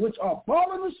also which are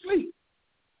fallen asleep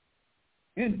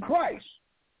in Christ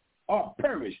are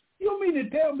perished. You mean to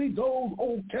tell me those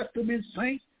Old Testament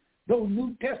saints, those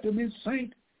New Testament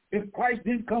saints, if Christ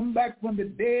didn't come back from the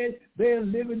dead, they're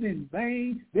living in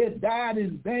vain, they died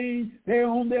in vain, they're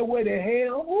on their way to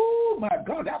hell? Oh, my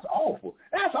God, that's awful.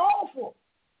 That's awful.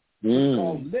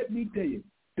 Because let me tell you,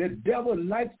 the devil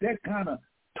likes that kind of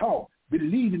talk,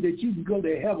 believing that you can go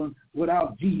to heaven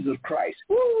without Jesus Christ.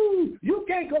 Woo! You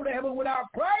can't go to heaven without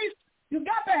Christ. You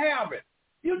got to have it.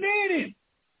 You need him.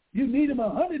 You need him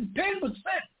 110%.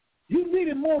 You need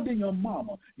it more than your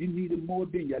mama. You need it more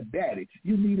than your daddy.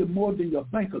 You need it more than your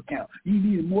bank account. You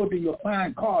need it more than your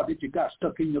fine car that you got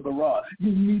stuck in your garage.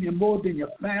 You need it more than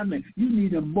your family. You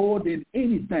need it more than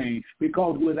anything,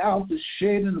 because without the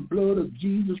shedding of the blood of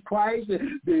Jesus Christ,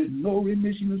 there is no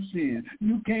remission of sin.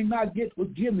 You cannot get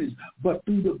forgiveness but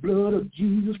through the blood of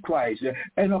Jesus Christ.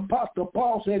 And Apostle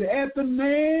Paul said, at the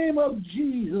name of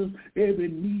Jesus, every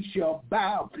knee shall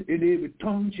bow and every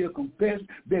tongue shall confess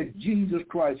that Jesus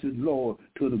Christ is Lord,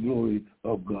 to the glory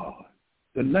of God.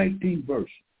 The 19th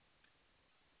verse.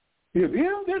 If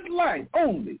in this life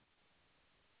only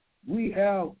we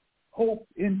have hope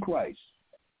in Christ,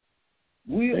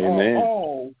 we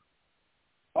are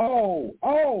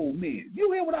all men.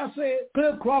 You hear what I said?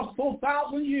 Clear across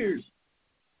 4,000 years.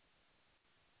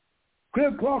 Clear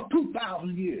across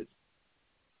 2,000 years.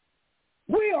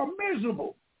 We are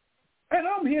miserable. And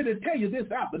I'm here to tell you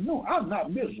this afternoon, I'm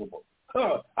not miserable.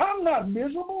 I'm not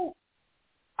miserable.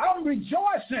 I'm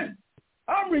rejoicing.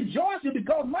 I'm rejoicing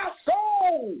because my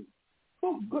soul,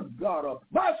 oh good God,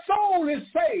 my soul is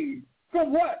saved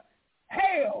from what?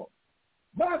 Hell.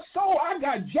 My soul, I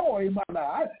got joy in my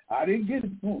life. I didn't get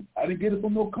it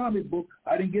from no comic book.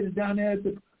 I didn't get it down there at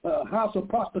the house of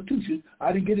prostitution.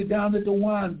 I didn't get it down at the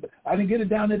wine. I didn't get it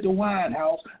down at the wine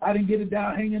house. I didn't get it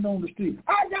down hanging on the street.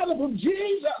 I got it from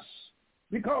Jesus.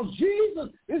 because Jesus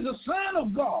is the Son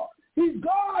of God. He's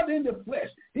God in the flesh.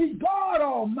 He's God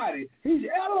Almighty. He's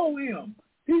Elohim.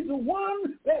 He's the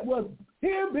one that was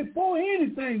here before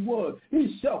anything was.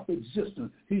 He's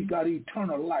self-existent. He's got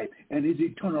eternal life, and his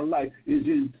eternal life is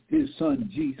in his Son,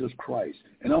 Jesus Christ.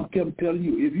 And I'm telling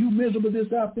you, if you're miserable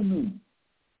this afternoon,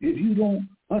 if you don't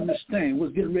understand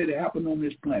what's getting ready to happen on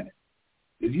this planet,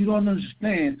 if you don't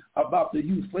understand about the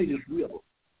Euphrates River,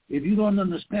 if you don't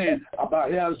understand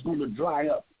about how it's going to dry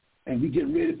up, and we get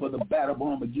ready for the battle of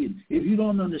Armageddon, if you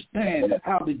don't understand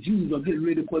how the Jews are getting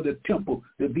ready for the temple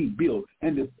to be built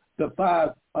and the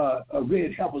five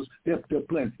red heifers that they're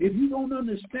planted, if you don't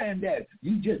understand that,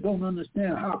 you just don't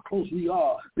understand how close we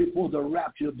are before the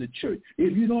rapture of the church.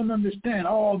 If you don't understand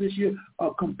all this here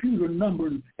computer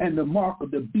numbering and the mark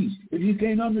of the beast, if you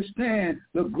can't understand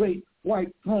the great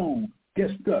white throne,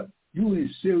 guess what? You're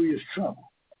in serious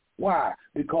trouble. Why?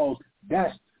 Because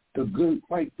that's the great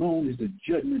white throne is the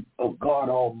judgment of God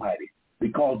Almighty.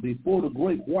 Because before the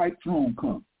great white throne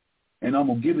comes, and I'm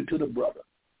going to give it to the brother,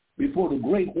 before the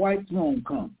great white throne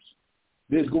comes,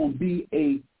 there's going to be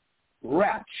a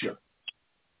rapture.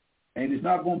 And it's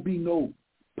not going to be no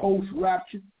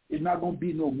post-rapture. It's not going to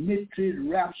be no mid-trib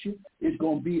rapture. It's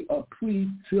going to be a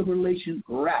pre-tribulation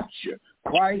rapture.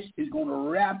 Christ is going to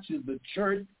rapture the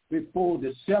church before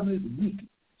the 7th week,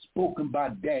 spoken by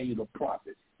Daniel the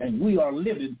prophet. And we are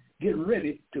getting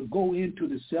ready to go into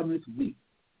the 7th week.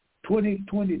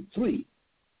 2023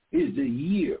 is the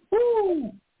year.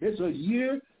 Woo! It's a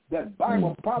year that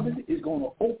Bible prophecy is going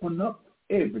to open up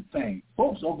everything.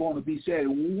 Folks are going to be saying,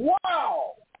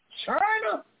 wow,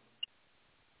 China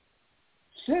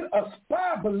sent a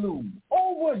spy balloon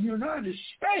over the United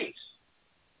States.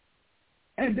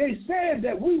 And they said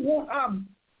that we want our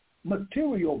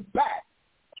material back.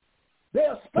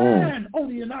 They're spying on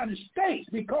the United States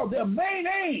because their main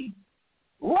aim,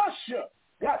 Russia,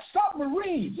 got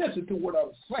submarines. Listen to what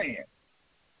I'm saying.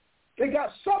 They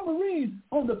got submarines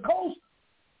on the coast,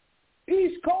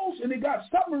 East Coast, and they got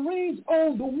submarines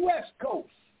on the West Coast.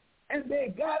 And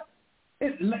they got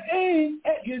it aimed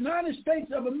at the United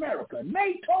States of America.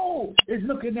 NATO is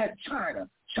looking at China.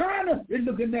 China is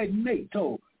looking at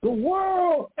NATO. The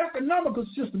world economical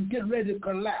system getting ready to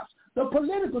collapse. The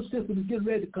political system is getting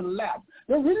ready to collapse.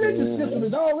 The religious system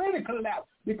is already collapsed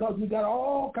because we got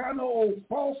all kind of old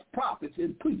false prophets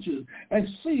and preachers and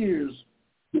seers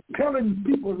telling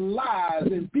people lies,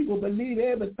 and people believe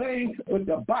everything but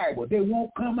the Bible. They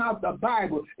won't come out the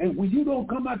Bible. And when you don't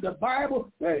come out the Bible,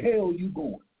 the hell you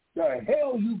going. The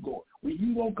hell you going. When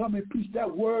you don't come and preach that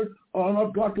word,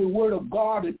 unadulterated word of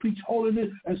God, and preach holiness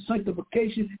and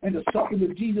sanctification and the suffering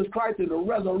of Jesus Christ and the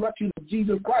resurrection of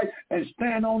Jesus Christ, and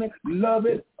stand on it, love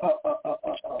it,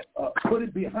 put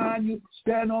it behind you,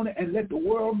 stand on it, and let the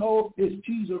world know it's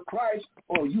Jesus Christ,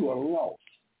 or you are lost.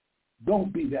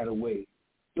 Don't be that way.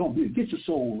 Don't be. Get your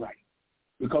soul right,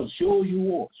 because sure you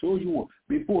will.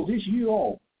 Before this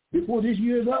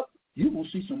year is up, you will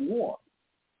see some war.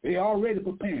 They already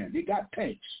preparing. They got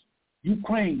tanks.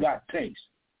 Ukraine got tanks.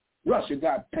 Russia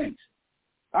got tanks.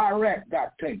 Iraq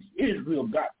got tanks. Israel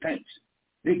got tanks.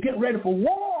 They get ready for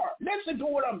war. Listen to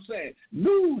what I'm saying.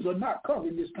 News are not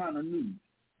covering this kind of news.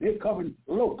 They're covering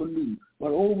local news. But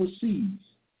overseas,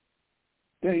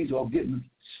 things are getting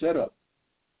set up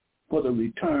for the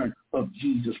return of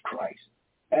Jesus Christ.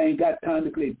 I ain't got time to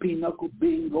play pinochle,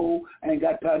 bingo. I ain't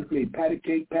got time to play patty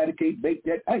cake, bake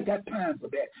that. I ain't got time for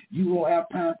that. You don't have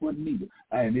time for it neither.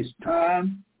 And it's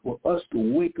time for us to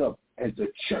wake up as a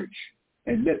church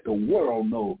and let the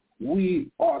world know we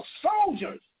are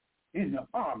soldiers in the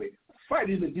army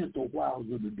fighting against the wiles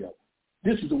of the devil.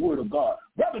 This is the word of God.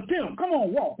 Brother Tim, come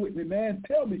on, walk with me, man.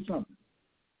 Tell me something.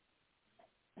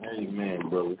 Amen,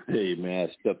 brother. Amen.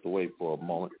 I stepped away for a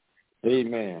moment.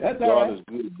 Amen. That's God all right. is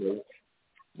good, brother.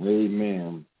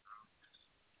 Amen.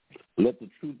 Let the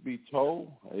truth be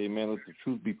told. Amen. Let the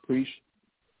truth be preached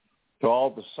to all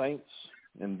the saints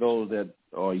and those that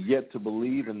are yet to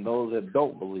believe and those that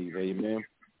don't believe. Amen.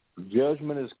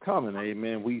 Judgment is coming.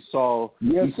 Amen. We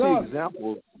see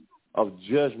examples of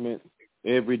judgment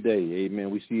every day.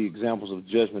 Amen. We see examples of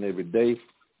judgment every day.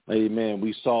 Amen.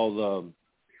 We saw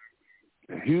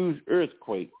the huge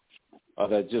earthquake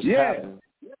that just happened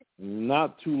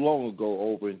not too long ago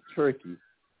over in Turkey.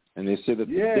 And they said that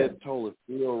the death toll is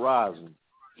still rising.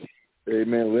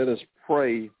 Amen. Let us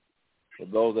pray for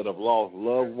those that have lost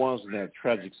loved ones in that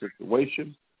tragic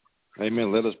situation.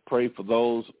 Amen. Let us pray for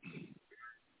those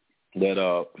that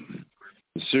are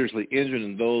seriously injured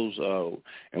and those,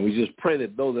 and we just pray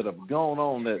that those that have gone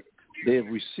on, that they have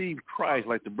received Christ,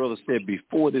 like the brother said,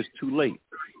 before it is too late.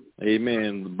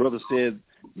 Amen. The brother said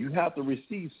you have to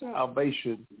receive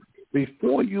salvation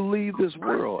before you leave this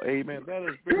world. Amen. That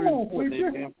is very important.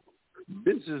 Amen.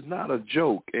 This is not a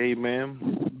joke.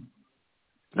 Amen.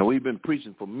 Now, we've been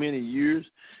preaching for many years.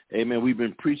 Amen. We've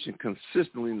been preaching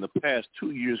consistently in the past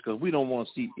 2 years because we don't want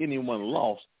to see anyone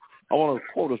lost. I want to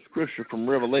quote a scripture from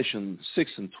Revelation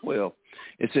 6:12.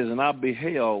 It says, and I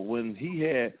beheld when he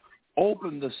had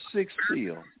opened the sixth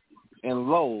seal, and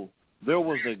lo, there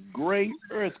was a great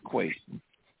earthquake,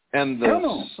 and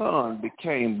the sun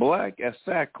became black as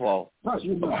sackcloth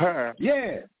of hair,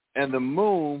 and the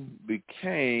moon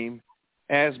became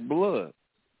as blood.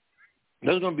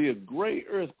 There's going to be a great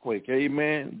earthquake,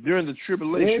 amen, during the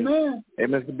tribulation. Amen.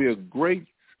 Amen. It's going to be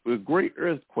a great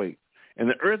earthquake. And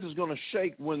the earth is going to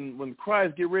shake when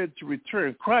Christ get ready to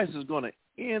return. Christ is going to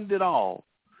end it all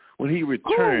when he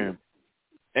returns.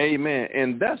 Amen.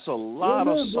 And that's a lot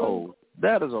of souls.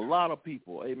 That is a lot of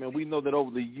people. Amen. We know that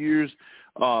over the years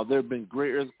there have been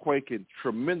great earthquake and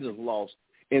tremendous loss.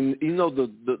 And, you know,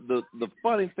 the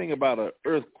funny thing about an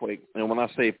earthquake, and when I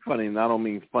say funny, I don't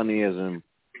mean funny as in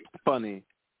funny.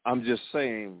 I'm just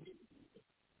saying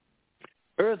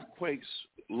earthquakes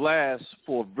last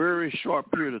for a very short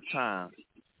period of time,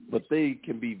 but they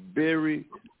can be very,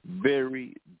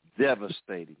 very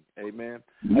devastating. Amen.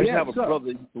 I used to have a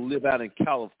brother who lived out in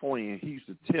California, and he used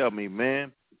to tell me,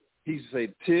 man, he used to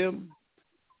say, Tim,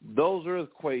 those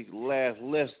earthquakes last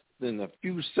less than a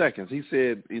few seconds. He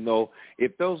said, you know,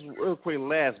 if those earthquakes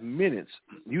last minutes,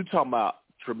 you talking about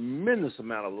tremendous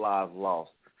amount of lives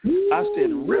lost. I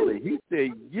said, really? He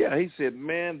said, yeah. He said,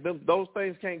 man, those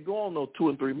things can't go on no 2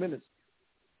 and 3 minutes.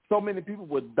 So many people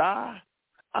would die.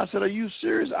 I said, are you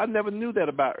serious? I never knew that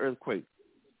about earthquakes.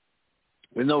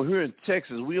 You know, here in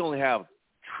Texas, we only have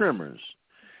tremors,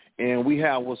 and we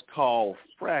have what's called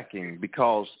fracking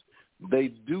because they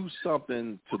do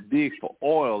something to dig for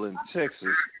oil in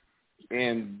Texas,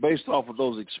 and based off of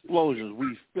those explosions,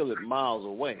 we feel it miles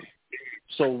away.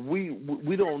 So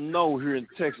we don't know here in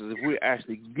Texas if we're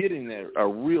actually getting a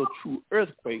real true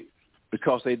earthquake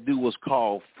because they do what's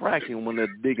called fracking when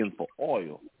they're digging for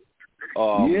oil.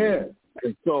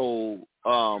 And so,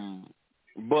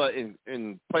 but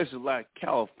in places like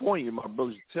California, my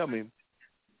brothers tell me,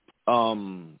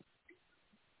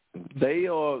 they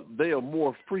are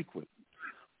more frequent.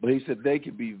 But he said they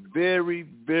can be very,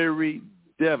 very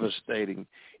devastating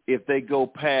if they go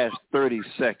past 30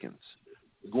 seconds,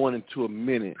 going into a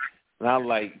minute. And I'm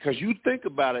like, because you think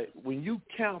about it, when you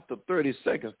count the 30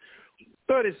 seconds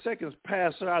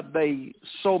pass our day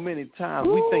so many times,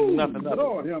 we think nothing of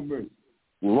it.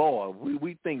 Lord,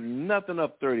 we think nothing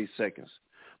of 30 seconds.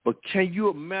 But can you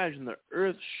imagine the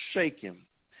earth shaking?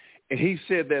 And he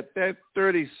said that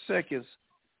 30 seconds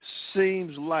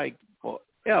seems like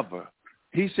forever.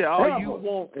 He said all you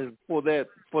want is for that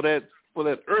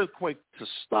earthquake to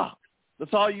stop.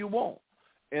 That's all you want.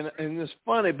 And it's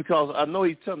funny because I know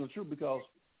he's telling the truth because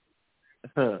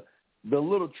the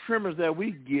little tremors that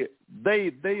we get,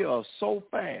 they are so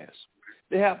fast.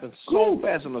 They happen so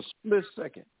fast in a split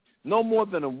second, no more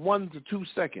than 1 to 2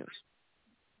 seconds.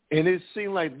 And it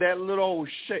seems like that little old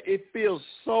shake, it feels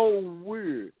so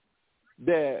weird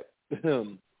that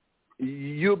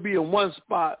you'll be in one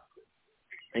spot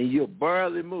and you'll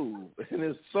barely move. And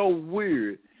it's so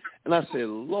weird. And I said,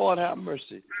 Lord have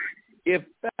mercy. If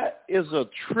that is a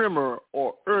tremor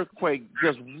or earthquake,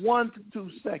 just 1 to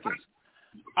 2 seconds,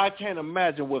 I can't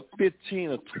imagine what 15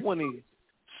 or 20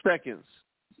 seconds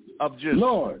of just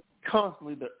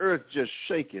constantly the earth just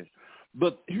shaking.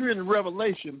 But here in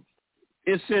Revelation,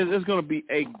 it says it's going to be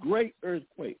a great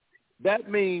earthquake. That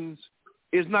means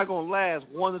it's not going to last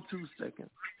 1 to 2 seconds.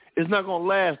 It's not going to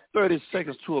last 30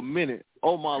 seconds to a minute.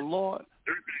 Oh, my Lord.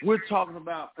 We're talking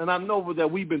about, and I know that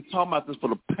we've been talking about this for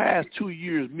the past 2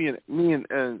 years, me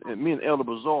and Elder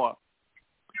Bazaar.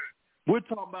 We're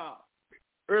talking about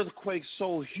earthquakes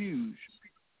so huge,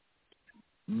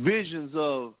 visions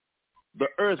of the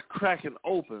earth cracking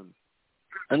open,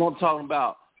 and I'm talking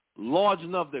about large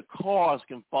enough that cars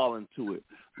can fall into it,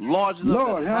 large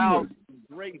enough that houses,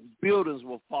 great buildings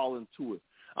will fall into it.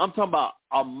 I'm talking about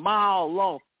a mile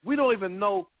long. We don't even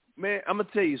know, man. I'm gonna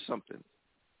tell you something.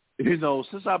 You know,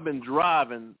 since I've been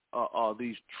driving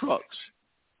these trucks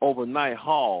overnight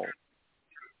haul,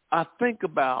 I think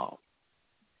about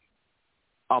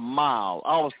a mile.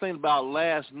 I was thinking about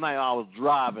last night I was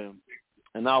driving,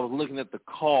 and I was looking at the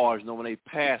cars, you know, when they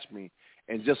passed me,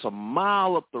 and just a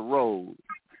mile up the road,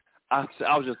 I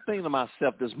was just thinking to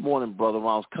myself this morning, brother, when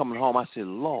I was coming home, I said,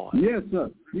 Lord. Yes, sir.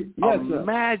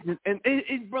 Imagine,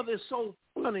 and brother, it's so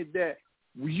funny that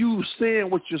you saying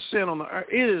what you're saying on the earth.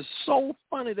 It is so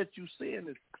funny that you're saying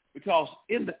this because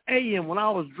in the AM when I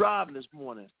was driving this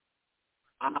morning,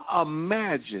 I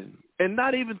imagine, and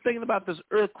not even thinking about this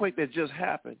earthquake that just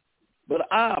happened. But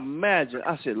I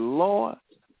said, Lord,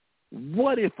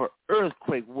 what if an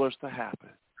earthquake was to happen?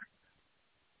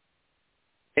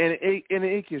 And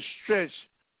it can stretch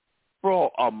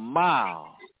for a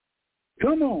mile.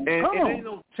 Come on, and come on. Ain't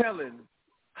no telling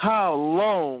how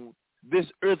long this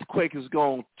earthquake is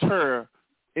going to tear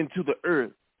into the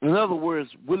earth. In other words,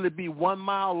 will it be 1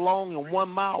 mile long and 1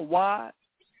 mile wide?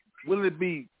 Will it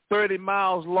be 30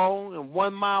 miles long and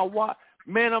 1 mile wide?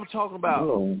 Man, I'm talking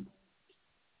about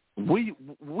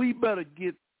we better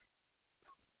get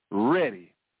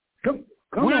ready. Come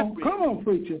on,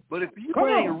 preacher. But if you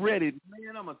ain't ready,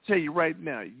 man, I'm going to tell you right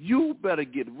now, you better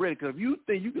get ready. Because if you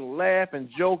think you can laugh and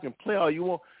joke and play all you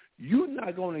want, you're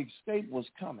not going to escape what's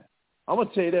coming. I'm going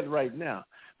to tell you that right now.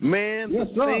 Man, the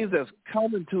things that's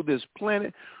coming to this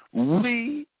planet,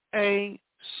 we ain't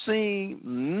seen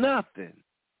nothing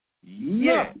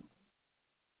yet.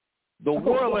 The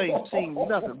world ain't seen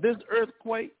nothing. This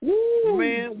earthquake,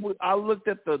 man, I looked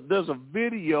at there's a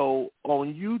video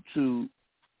on YouTube,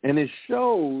 and it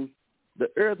shows the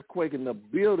earthquake and the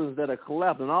buildings that are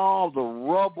collapsing, all the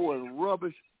rubble and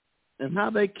rubbish, and how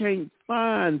they can't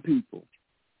find people.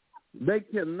 They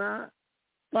cannot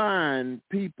find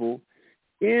people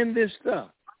in this stuff.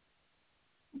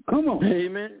 Come on.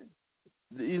 Amen.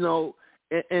 You know,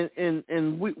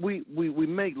 and we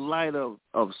make light of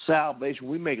salvation.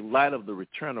 We make light of the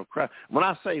return of Christ. When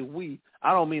I say we,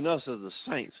 I don't mean us as the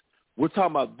saints. We're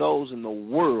talking about those in the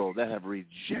world that have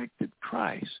rejected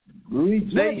Christ.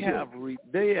 They have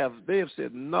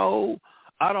said, no,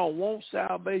 I don't want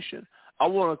salvation. I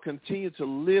want to continue to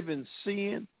live in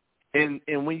sin.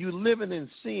 And when you living in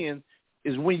sin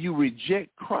is when you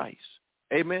reject Christ.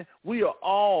 Amen. We are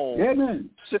all,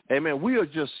 amen, we are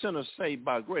just sinners saved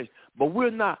by grace. But we're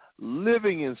not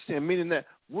living in sin, meaning that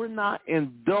we're not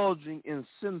indulging in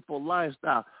sinful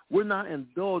lifestyle. We're not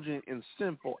indulging in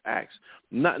sinful acts.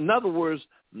 In other words,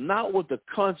 not with the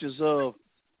conscience of,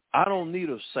 I don't need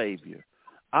a Savior.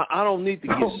 I don't need to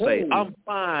get saved. I'm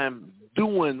fine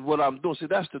doing what I'm doing. See,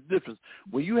 that's the difference.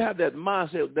 When you have that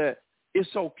mindset that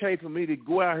it's okay for me to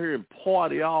go out here and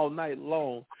party all night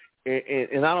long,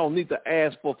 and I don't need to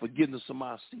ask for forgiveness of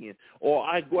my sin, or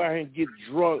I go out here and get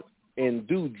drunk and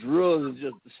do drugs and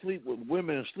just sleep with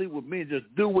women and sleep with men, just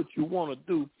do what you want to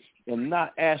do and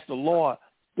not ask the Lord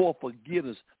for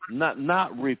forgiveness,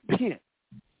 not repent.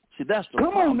 See, that's the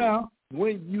problem. On now.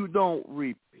 When you don't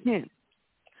repent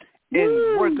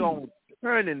and work on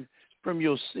turning from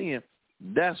your sin,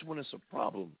 that's when it's a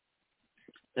problem.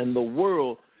 And the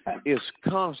world is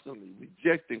constantly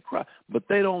rejecting Christ, but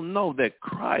they don't know that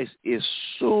Christ is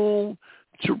soon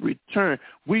to return.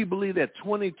 We believe that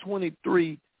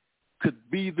 2023 could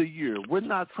be the year. We're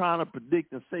not trying to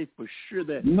predict and say for sure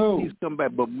that he's come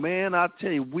back, but man, I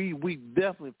tell you, we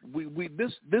definitely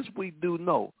this we do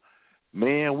know,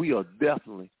 man, we are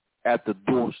definitely at the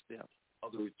doorstep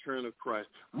of the return of Christ.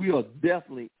 We are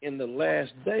definitely in the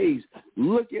last days.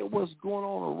 Look at what's going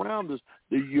on around us.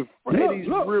 The Euphrates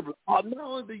River, not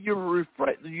only the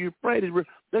Euphrates River,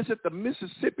 they said the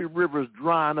Mississippi River is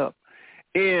drying up,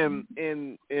 and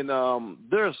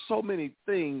there are so many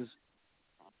things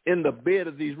in the bed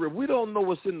of these rivers. We don't know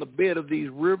what's in the bed of these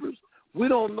rivers. We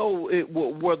don't know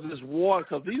whether this water,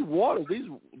 because these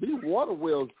water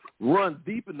wells run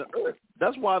deep in the earth.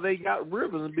 That's why they got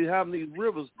rivers and been having these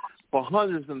rivers for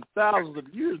hundreds and thousands of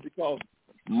years, because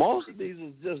most of these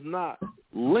is just not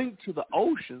linked to the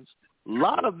oceans. A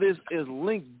lot of this is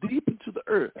linked deep into the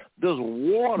earth. There's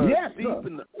water deep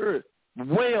in the earth,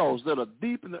 wells that are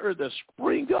deep in the earth that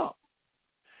spring up.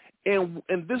 And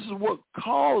this is what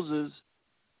causes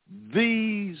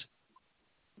these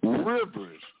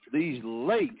rivers, these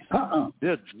lakes,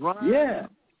 they're drying.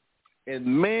 And,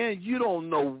 man, you don't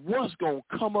know what's going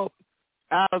to come up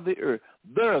out of the earth.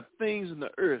 There are things in the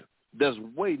earth that's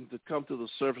waiting to come to the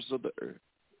surface of the earth.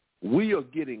 We are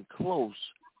getting close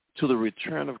to the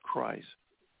return of Christ.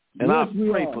 And I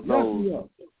pray for those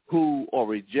who are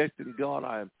rejecting God.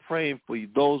 I am praying for you,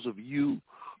 those of you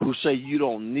who say you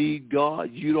don't need God,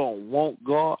 you don't want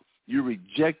God, you're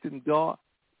rejecting God.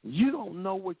 You don't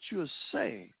know what you're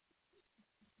saying.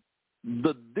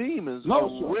 The demons are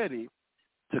ready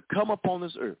to come up on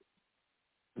this earth.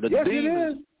 The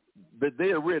demons,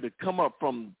 they are ready to come up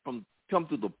come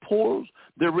through the portals.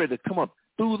 They're ready to come up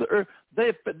through the earth. They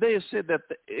have said that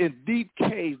in deep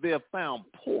caves they have found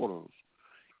portals.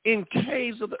 In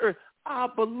caves of the earth. I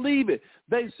believe it.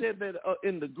 They said that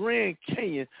in the Grand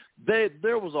Canyon,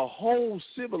 there was a whole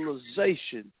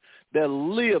civilization that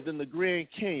lived in the Grand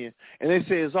Canyon, and they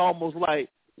say it's almost like,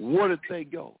 where did they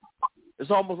go?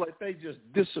 It's almost like they just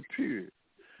disappeared.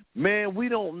 Man, we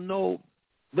don't know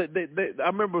I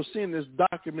remember seeing this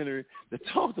documentary that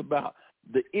talked about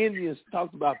the Indians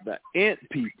talked about the ant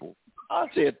people. I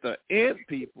said, the ant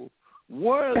people?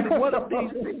 Where do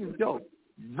these things go?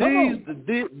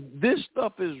 This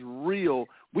stuff is real.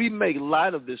 We make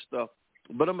light of this stuff,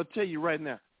 but I'm gonna tell you right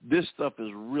now, this stuff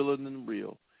is realer than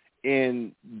real.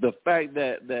 And the fact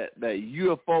that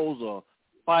UFOs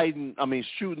are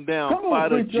shooting down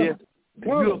fighter jets,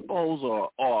 UFOs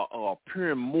are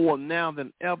appearing more now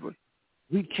than ever.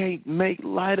 We can't make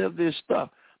light of this stuff.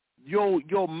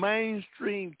 Your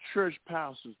mainstream church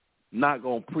pastors not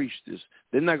going to preach this.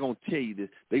 They're not going to tell you this.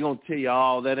 They're going to tell you,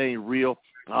 oh, that ain't real.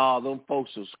 Oh, them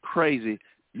folks is crazy.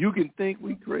 You can think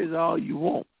we crazy all you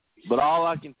want, but all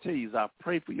I can tell you is I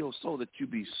pray for your soul that you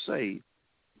be saved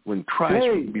when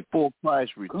before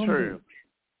Christ returns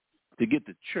to get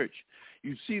the church.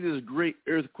 You see this great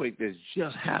earthquake that's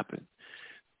just happened.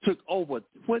 Took over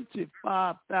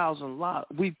 25,000 lives.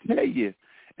 We tell you,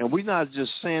 and we're not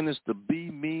just saying this to be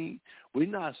mean. We're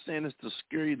not saying this to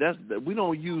scare you. We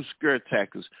don't use scare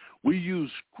tactics. We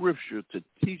use Scripture to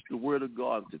teach the Word of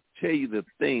God, to tell you the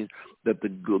things that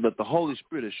the Holy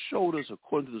Spirit has showed us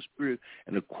according to the Spirit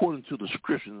and according to the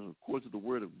Scripture and according to the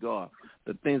Word of God,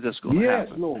 the things that's going to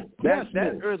happen. Lord.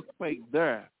 That earthquake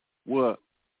there was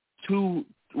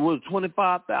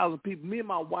 25,000 people. Me and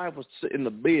my wife was sitting in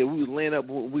the bed. We was laying up.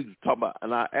 We was talking about,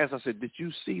 and I asked. I said, "Did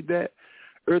you see that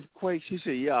earthquake?" She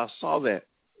said, "Yeah, I saw that."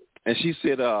 And she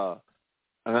said, because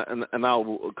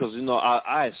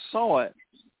I saw it,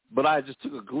 but I just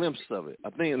took a glimpse of it. I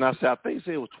think it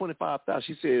was 25,000.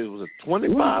 She said it was a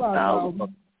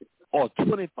 25,000 or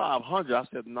 2,500. I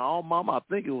said, "No, Mama, I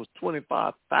think it was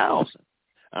 25,000."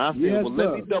 And I said,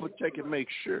 let me double check and make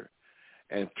sure.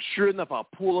 And sure enough, I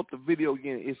pull up the video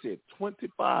again. It said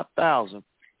 25,000.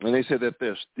 And they said that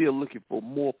they're still looking for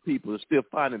more people. They're still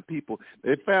finding people.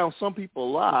 They found some people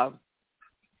alive,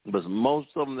 but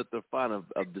most of them that they're finding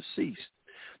are deceased.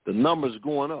 The number's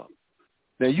going up.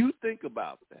 Now, you think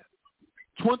about that.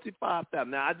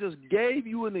 25,000. Now, I just gave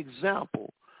you an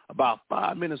example about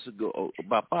 5 minutes ago,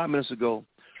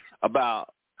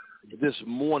 about this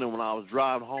morning when I was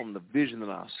driving home, the vision that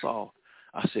I saw.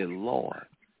 I said, Lord,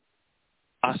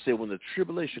 I said, when the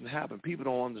tribulation happened, people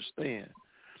don't understand.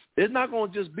 It's not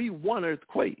going to just be one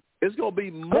earthquake. It's going to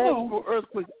be multiple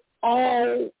earthquakes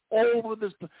all over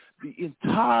this. The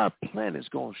entire planet's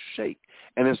going to shake,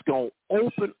 and it's going to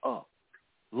open up.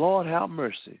 Lord, have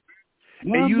mercy.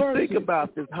 Think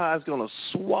about this, how it's going to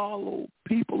swallow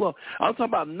people up. I'm talking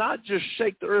about not just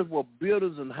shake the earth where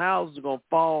buildings and houses are going to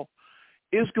fall.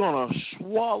 It's going to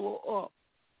swallow up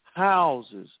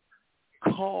houses,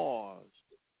 cars,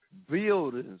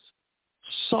 buildings,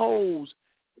 souls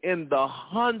in the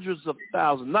hundreds of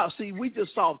thousands. Now, see, we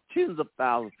just saw tens of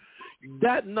thousands.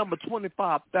 That number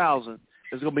 25,000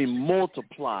 is going to be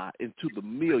multiplied into the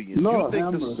millions. Lord, you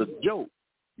think this is a joke,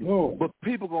 but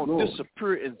people are going to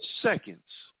disappear in seconds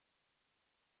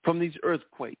from these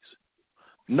earthquakes.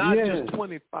 Not just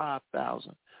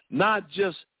 25,000, not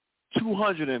just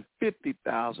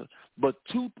 250,000, but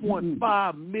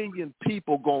 2.5 million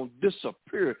people going to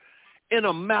disappear in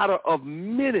a matter of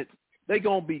minutes. They're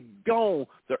going to be gone.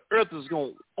 The earth is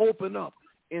going to open up,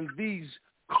 and these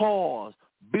cars,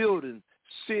 buildings,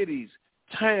 cities,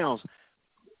 towns,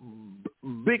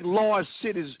 big, large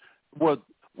cities where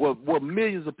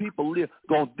millions of people live,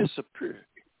 going to disappear.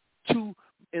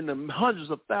 In the hundreds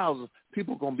of thousands,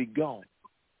 people are going to be gone.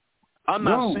 I'm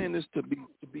not saying this to be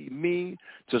mean,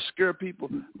 to scare people.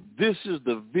 This is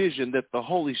the vision that the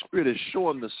Holy Spirit is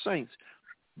showing the saints.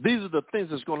 These are the things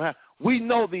that's going to happen. We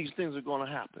know these things are going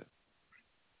to happen.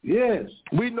 Yes.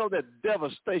 We know that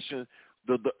devastation,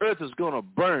 the earth is going to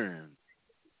burn.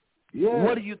 Yes.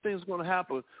 What do you think is going to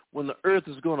happen when the earth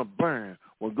is going to burn?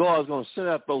 When God is going to send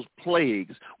out those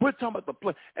plagues? We're talking about the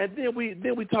plague. And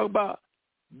then we talk about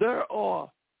there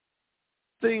are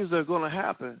things that are going to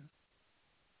happen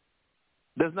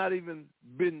that's not even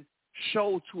been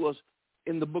shown to us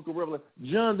in the book of Revelation.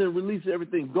 John didn't release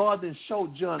everything. God didn't show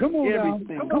John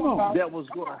everything that was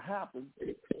going to happen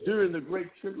during the Great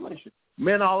Tribulation.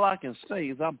 Man, all I can say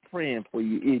is I'm praying for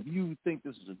you. If you think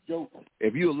this is a joke,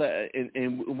 if you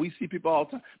and we see people all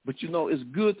the time, but it's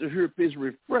good to hear. It's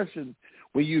refreshing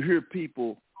when you hear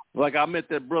people. Like I met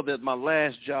that brother at my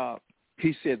last job.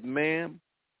 He said, "Ma'am,"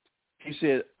 he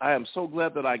said, "I am so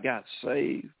glad that I got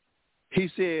saved." He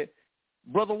said,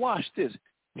 "Brother, watch this."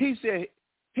 He said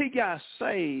he got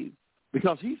saved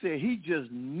because he said he just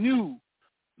knew.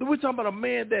 We're talking about a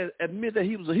man that admitted that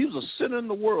he was a sinner in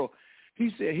the world. He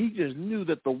said he just knew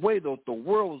that the way that the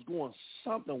world was going,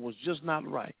 something was just not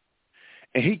right.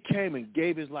 And he came and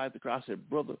gave his life to Christ. I said,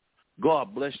 "Brother,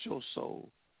 God bless your soul."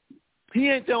 He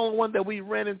ain't the only one that we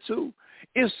ran into.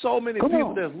 It's so many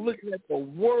people that's looking at the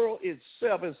world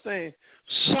itself and saying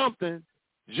something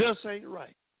just ain't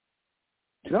right.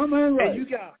 Something ain't right. And you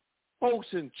got folks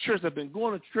in church that have been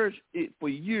going to church for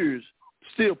years,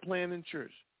 still playing in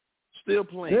church, still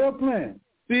playing,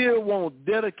 still won't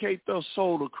dedicate their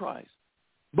soul to Christ.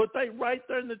 But they right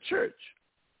there in the church,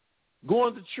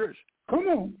 going to church,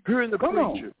 hearing the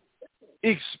preacher,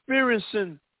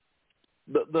 experiencing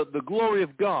the glory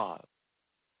of God,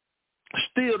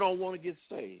 still don't want to get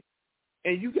saved.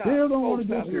 And you got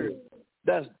folks out here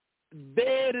that's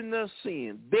dead in their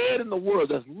sin, dead in the world,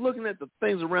 that's looking at the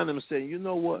things around them and saying, you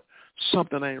know what,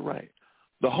 something ain't right.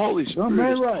 The Holy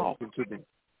Spirit is talking to them.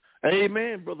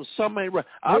 Amen, brother, something ain't right.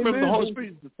 I remember the Holy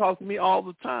Spirit used to talk to me all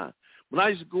the time. When I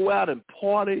used to go out and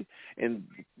party and,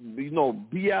 be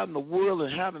out in the world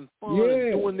and having fun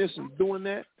and doing this and doing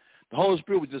that, the Holy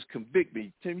Spirit would just convict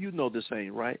me. Tim, you know this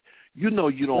ain't right. You know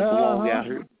you don't belong out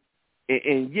here.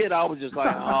 And yet I was just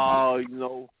like, I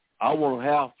want to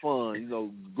have fun.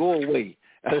 Go away.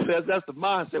 That's the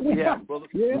mindset we have, brother.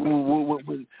 Yeah.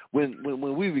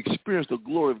 When we've experienced the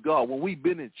glory of God, when we've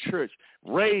been in church,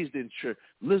 raised in church.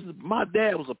 Listen, my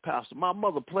dad was a pastor. My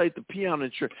mother played the piano in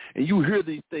church. And you hear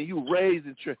these things. You raised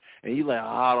in church. And you're like,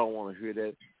 I don't want to hear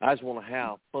that. I just want to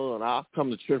have fun. I'll come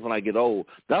to church when I get old.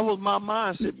 That was my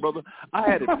mindset, brother. I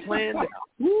had it planned out.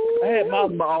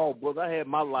 I had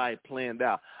my life planned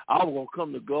out. I was going to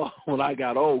come to God when I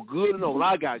got old. Good enough. When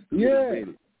I got good,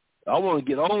 baby. I want to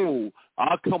get old.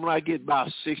 I'll come when I get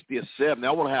about 60 or 70.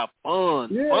 I want to have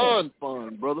fun,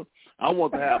 fun, brother. I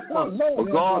want to have fun.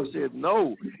 But God said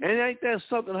no. And ain't that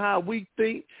something how we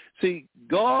think? See,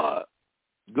 God's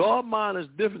mind is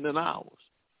different than ours.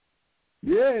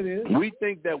 Yeah, it is. We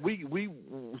think that we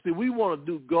want to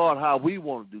do God how we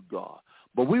want to do God.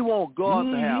 But we want God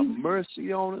to have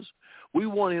mercy on us. We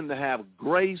want him to have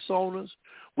grace on us.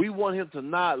 We want him to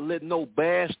not let no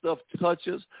bad stuff touch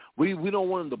us. We don't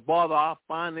want him to bother our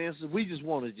finances. We just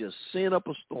want to just send up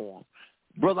a storm.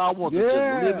 Brother, I want to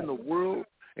just live in the world.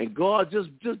 And God,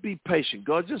 just be patient.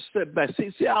 God, just sit back.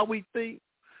 See how we think?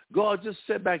 God, just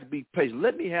sit back and be patient.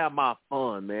 Let me have my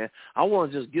fun, man. I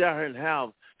want to just get out here and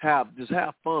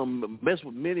have fun, mess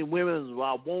with many women as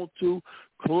I want to,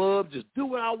 club, just do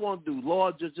what I want to do.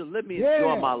 Lord, just let me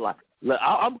enjoy my life.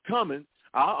 I'm coming.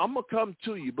 I'm gonna come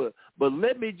to you, but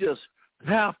let me just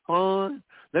have fun.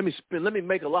 Let me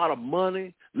make a lot of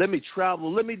money. Let me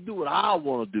travel. Let me do what I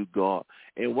want to do, God.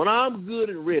 And when I'm good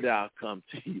and ready, I'll come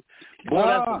to you.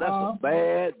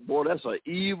 Boy, that's an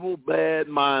evil, bad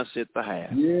mindset to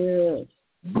have. Yeah.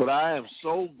 But I am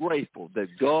so grateful that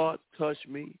God touched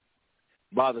me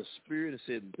by the Spirit and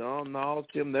said, no,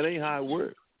 Tim, that ain't how it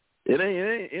works. It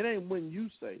ain't when you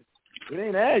say. It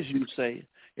ain't as you say.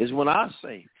 It's when I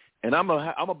say. And I'm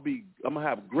gonna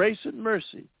have grace and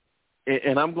mercy,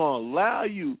 and I'm gonna allow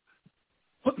you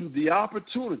the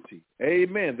opportunity,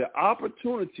 amen, the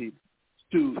opportunity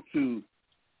to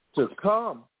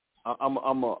come. I'm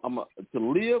to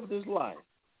live this life.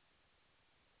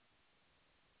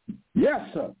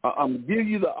 Yes, sir. I'm gonna give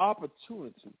you the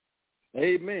opportunity,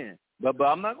 amen. But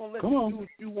I'm not gonna let you do what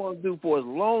you want to do for as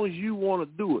long as you want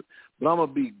to do it. But I'm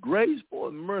gonna be graceful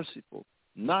and merciful,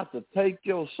 not to take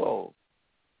your soul.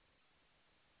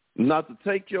 Not to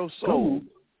take your soul.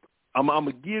 I'm going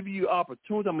to give you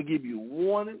opportunity. I'm going to give you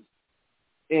warning.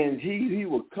 And he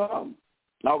will come.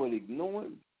 I will ignore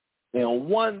him. And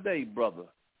one day, brother,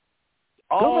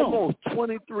 almost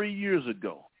 23 years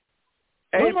ago,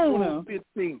 April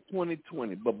 15,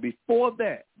 2020. But before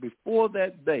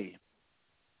that day,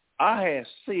 I had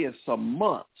said some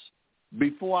months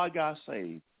before I got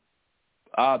saved.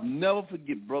 I'll never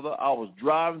forget, brother, I was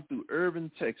driving through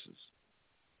Irving, Texas.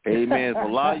 Amen. For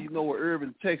a lot of you know where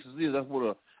Irving, Texas is. That's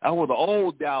where the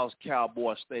old Dallas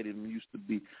Cowboy Stadium used to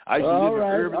be. I used to live in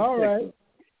Irving, Texas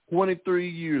 23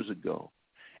 years ago.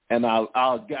 And I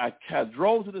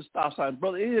drove to the stop sign.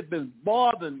 Brother, it had been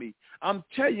bothering me. I'm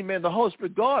telling you, man, the Holy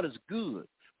Spirit, God is good.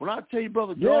 When I tell you,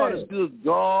 brother, God is good,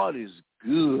 God is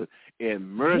good and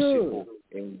merciful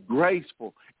and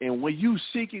graceful. And when you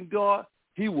seeking God,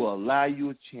 he will allow you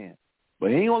a chance. But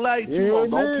he ain't going to allow you too long.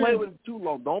 Don't play with it too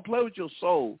long. Don't play with your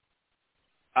soul.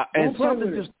 And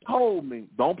something just told me,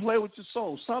 don't play with your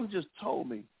soul. Something just told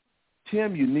me,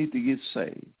 Tim, you need to get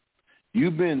saved.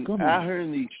 You've been out here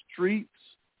in these streets.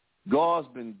 God's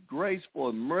been graceful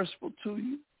and merciful to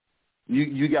you.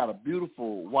 You got a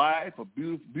beautiful wife, a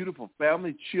beautiful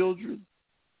family, children.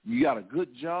 You got a good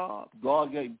job.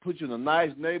 God put you in a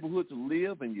nice neighborhood to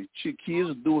live, and your kids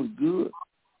are doing good.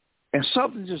 And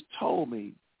something just told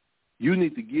me, you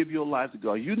need to give your life to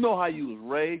God. You know how you was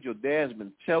raised. Your dad's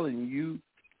been telling you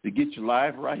to get your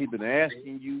life right. He's been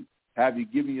asking you, have you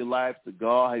given your life to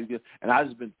God? And I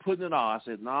just been putting it on. I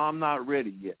said, no, I'm not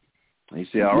ready yet. And he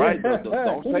said, all right,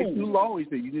 don't take too long. He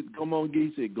said, you need to come on and get.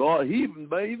 He said, God, even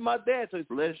my dad said,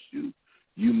 bless you.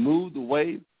 You moved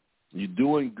away. You're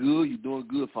doing good. You're doing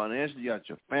good financially. You got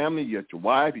your family. You got your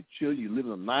wife, your children. You live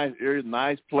in a nice area,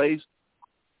 nice place.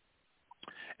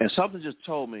 And something just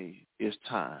told me it's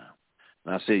time.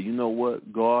 And I said, you know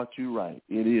what, God, you're right.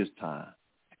 It is time.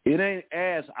 It ain't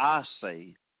as I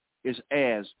say. It's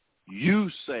as you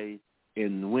say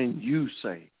and when you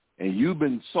say. And you've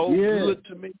been so good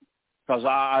to me because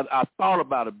I thought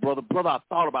about it, brother. I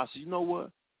thought about it. I said, you know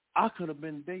what? I could have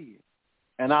been dead.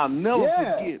 And I'll never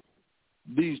forget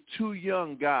these two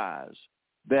young guys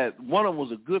that one of them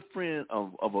was a good friend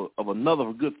of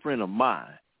another good friend of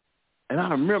mine. And I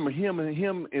remember him,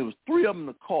 it was three of them in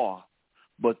the car,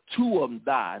 but two of them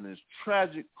died in this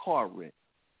tragic car wreck.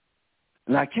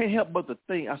 And I can't help but to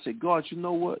think, I said, God, you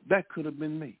know what? That could have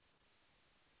been me.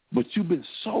 But you've been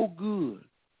so good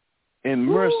and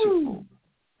merciful.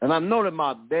 And I know that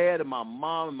my dad and my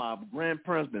mom and my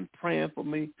grandparents have been praying for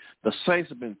me. The saints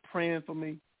have been praying for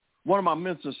me. One of my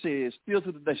mentors said, still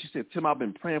to the day, she said, Tim, I've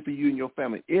been praying for you and your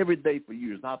family every day for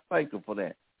years, and I thank her for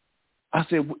that. I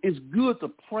said, well, it's good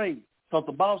to pray, because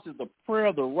the Bible says the prayer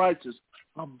of the righteous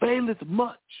availeth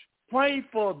much. Pray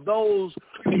for those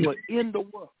who are in the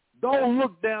world. Don't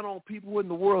look down on people in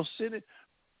the world sinning.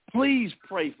 Please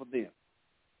pray for them.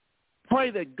 Pray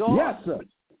that God,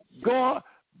 God,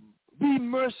 be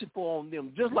merciful on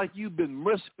them, just like you've been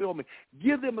merciful on me.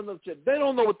 Give them another chance. They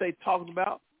don't know what they're talking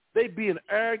about. They being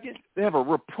arrogant. They have a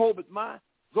reprobate mind.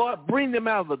 God, bring them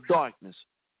out of the darkness.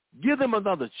 Give them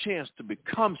another chance to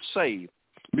become saved.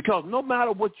 Because no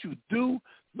matter what you do,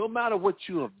 no matter what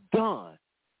you have done,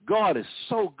 God is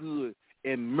so good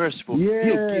and merciful.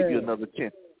 He'll give you another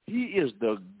chance. He is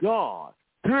the God.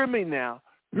 Hear me now.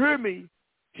 Hear me.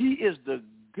 He is the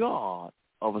God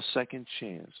of a second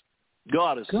chance.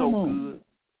 God is so good.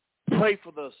 Pray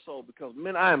for the soul because,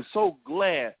 man, I am so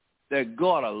glad that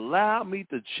God allowed me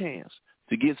the chance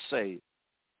to get saved.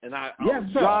 And I was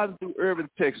driving through Irving,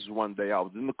 Texas one day. I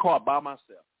was in the car by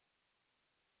myself.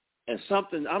 And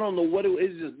something, I don't know what it was.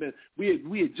 It's just been,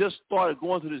 we had just started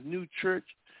going to this new church,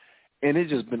 and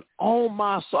it's just been on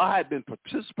my soul. I had been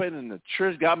participating in the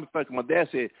church. Got me back. My dad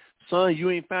said, son, you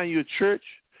ain't found your church.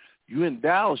 You in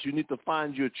Dallas, you need to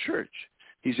find your church.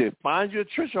 He said, find your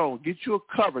church home, get you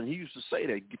a covering. He used to say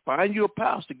that. Find you a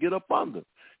pastor to get up under.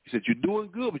 He said, you're doing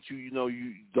good, but you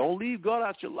don't leave God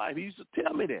out your life. He used to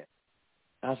tell me that.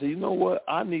 I said, you know what?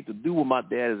 I need to do what my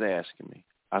dad is asking me.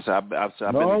 I said, I've been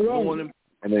ignoring him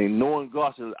and then ignoring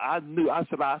God. I said, I do.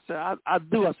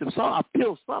 I said, son, I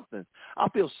feel something. I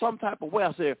feel some type of way.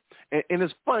 I said, and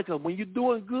it's funny because when you're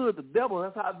doing good, the devil,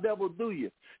 that's how the devil do you.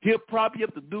 He'll prop you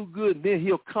up to do good, and then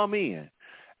he'll come in.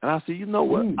 And I said, you know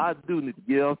what? I do need to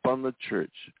get up from the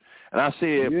church. And I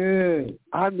said,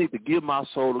 I need to give my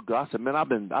soul to God. I said, man,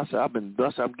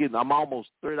 I'm almost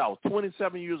 30. I was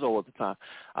 27 years old at the time.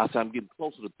 I said, I'm getting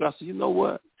closer to 30. I said, you know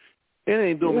what? It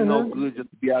ain't doing me no good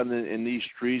just to be out in these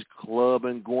streets,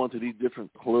 clubbing, going to these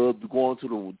different clubs, going to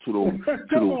the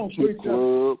strip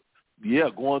club. Yeah,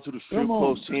 going to the strip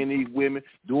club, seeing these women,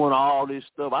 doing all this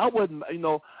stuff. I wasn't, I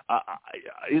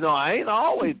ain't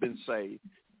always been saved.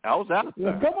 I was out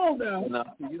there. Come on now. And I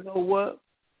said, you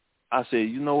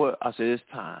know what? I said, it's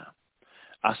time.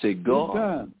 I said,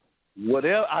 God,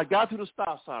 whatever. I got to the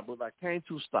stop sign, but I came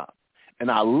to a stop.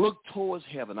 And I looked towards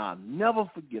heaven. I'll never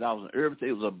forget. I was in Irving.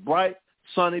 It was a bright,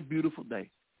 sunny, beautiful day.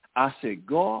 I said,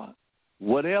 God,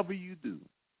 whatever you do,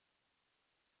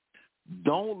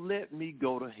 don't let me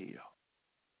go to hell.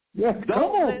 Yes,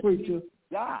 don't let preacher. me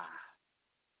die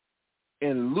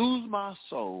and lose my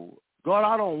soul. God,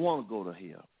 I don't want to go to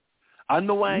hell. I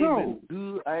know I ain't been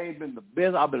good. I ain't been the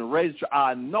best. I've been raised.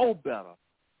 I know better.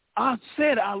 I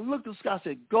said, I looked at the sky. I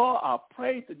said, God, I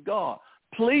prayed to God,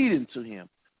 pleading to him.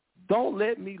 Don't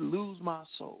let me lose my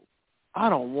soul. I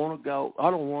don't want to go.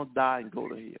 I don't want to die and go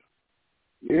to hell.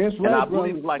 Yes, and I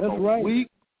believe it was a week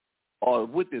or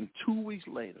within 2 weeks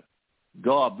later,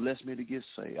 God blessed me to get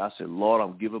saved. I said, Lord,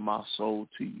 I'm giving my soul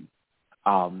to you.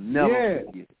 I'll never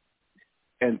forget it.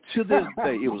 And to this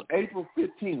day, it was April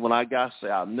 15th when I got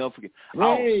saved. I'll never forget. I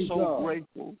was so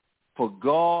grateful for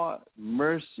God's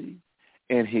mercy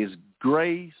and his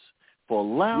grace for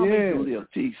allowing me to live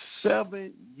these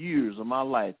 7 years of my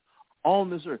life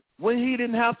on this earth when he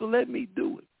didn't have to let me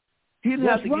do it. He didn't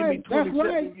have to give me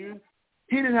 27 years.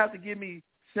 He didn't have to give me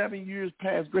 7 years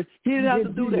past grace. He didn't have to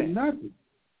do that. Nothing.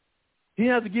 He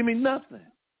didn't have to give me nothing.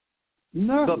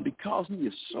 Nothing. But because he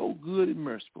is so good and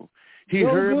merciful, he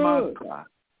heard my cry.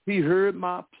 He heard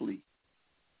my plea.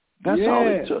 That's all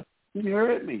it took. He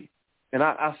heard me. And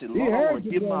I said, Lord, I want to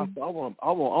give brother.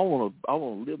 I want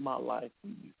to live my life for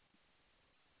you.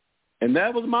 And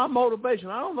that was my motivation.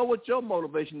 I don't know what your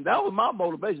motivation. That was my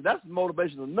motivation. That's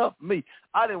motivation enough for me.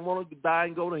 I didn't want to die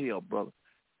and go to hell, brother.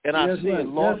 And I said,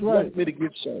 Lord, bless me to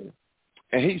get saved.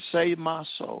 And he saved my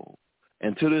soul.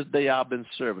 And to this day, I've been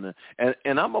serving him.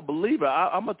 And I'm a believer.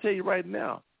 I'm going to tell you right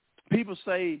now. People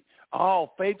say,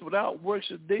 oh, faith without works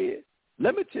is dead.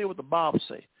 Let me tell you what the Bible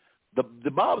says.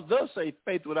 The Bible does say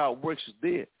faith without works is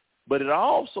dead. But it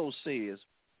also says,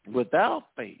 without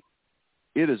faith,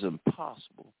 it is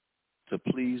impossible to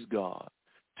please God.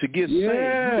 To get saved,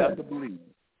 you got to believe.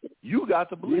 You got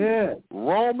to believe. Yeah.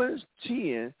 Romans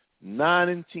 10, 9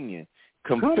 and 10.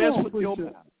 Confess with your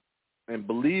mouth and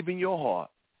believe in your heart.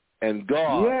 And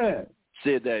God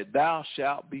said that thou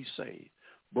shalt be saved.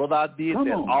 Brother, I did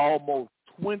that almost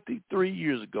 23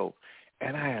 years ago.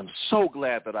 And I am so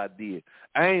glad that I did.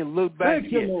 I ain't looked back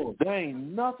yet. There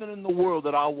ain't nothing in the world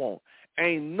that I want.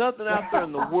 Ain't nothing out there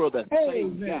in the world that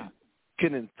Satan got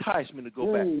can entice me to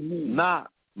go back.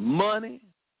 Not money,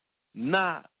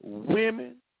 not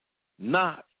women,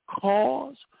 not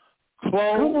cars,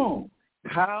 clothes,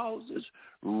 houses,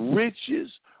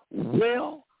 riches,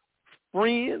 wealth,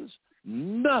 friends,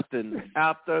 nothing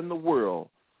out there in the world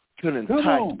can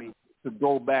entice me to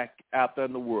go back out there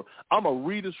in the world. I'm going to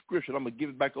read a scripture. I'm going to give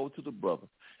it back over to the brother.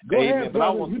 Go ahead, but brother.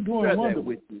 I want to share that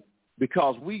with you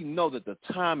because we know that the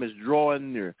time is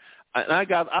drawing near. And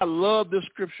I love this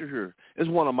scripture here. It's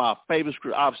one of my favorite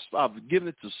scriptures. I've given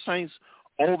it to saints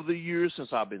over the years since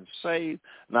I've been saved.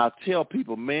 And I tell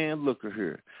people, man, look at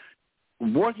here.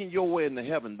 Working your way into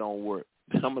heaven don't work.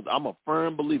 I'm a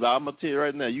firm believer. I'm going to tell you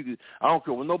right now, I don't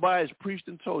care what nobody has preached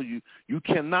and told you, you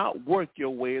cannot work your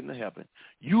way into heaven.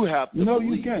 You have to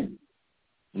believe. You can't.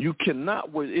 You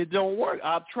cannot work. It don't work.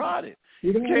 I've tried it.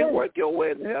 You can't work your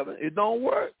way into heaven. It don't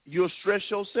work. You'll stress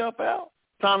yourself out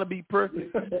trying to be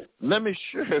perfect. Let me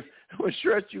share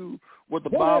you what the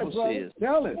Bible says.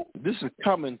 Tell it. This is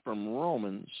coming from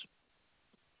Romans,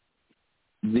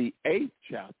 the 8th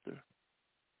chapter.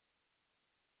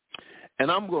 And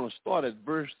I'm going to start at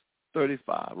verse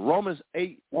 35. Romans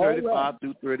 8, 35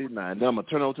 through 39. Then I'm going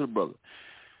to turn over to the brother.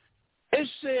 It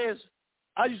says,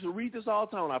 I used to read this all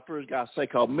the time when I first got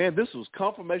saved. Man, this was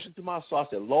confirmation to my soul. I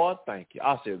said, Lord, thank you.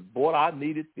 I said, boy, I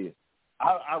needed this.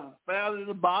 I found it in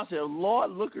the Bible. I said,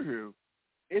 Lord, look at here.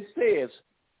 It says,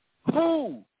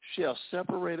 who shall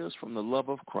separate us from the love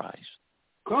of Christ?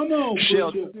 Come on,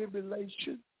 Shall preacher.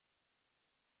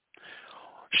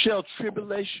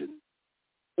 tribulation,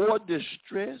 or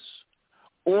distress,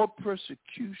 or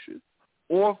persecution,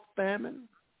 or famine,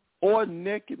 or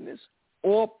nakedness,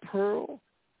 or peril,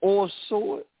 or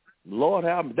sword. Lord,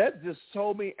 that just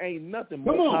told me ain't nothing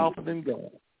more powerful than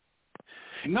God.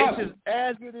 It says,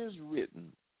 as it is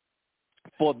written,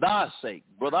 for thy sake.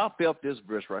 Brother, I felt this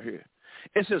verse right here.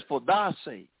 It says, for thy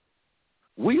sake,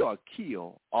 we are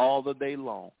killed all the day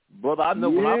long. Brother, I know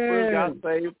when I first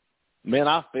got saved, man,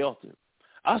 I felt it.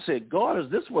 I said, God, is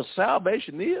this what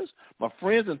salvation is? My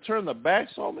friends have turned their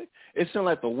backs on me. It seemed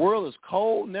like the world is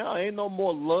cold now. Ain't no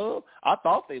more love. I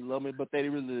thought they loved me, but they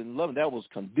really didn't love me. That was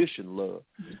conditioned love.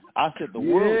 I said, the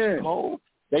world is cold.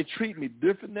 They treat me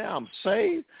different now. I'm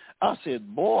saved. I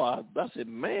said, boy, I said,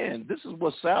 man, this is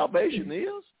what salvation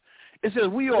is. It says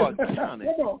we are counted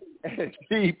as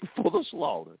sheep for the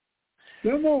slaughter.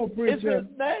 Come on, preacher. It says,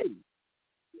 nay,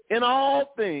 in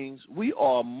all things we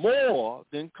are more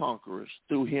than conquerors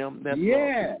through him that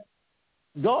loves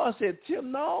us. God said,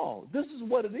 Tim, no, this is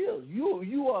what it is.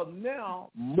 You are now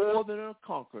more than a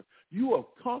conqueror. You have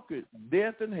conquered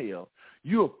death and hell.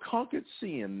 You have conquered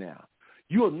sin now.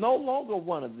 You are no longer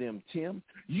one of them, Tim.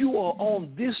 You are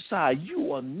on this side.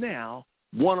 You are now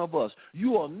one of us.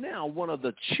 You are now one of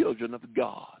the children of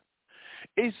God.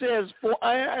 It says, for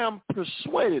I am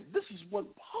persuaded. This is what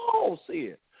Paul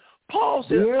said. Paul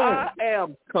said, I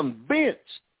am convinced.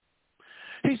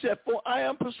 He said, for I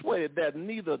am persuaded that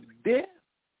neither death,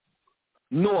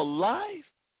 nor life,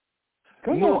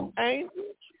 nor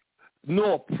angels,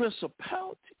 nor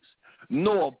principalities,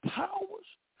 nor powers,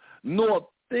 nor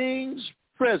things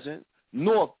present,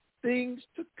 nor things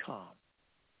to come.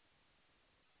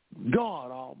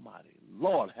 God Almighty,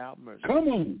 Lord have mercy. Come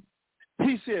on.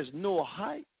 He says, nor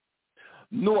height,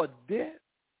 nor depth,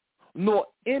 nor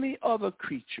any other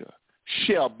creature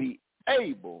shall be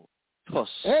able to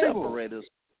separate us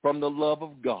from the love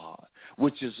of God,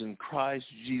 which is in Christ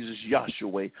Jesus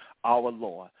Yahshua, our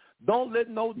Lord. Don't let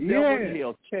no devil in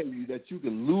hell tell you that you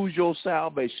can lose your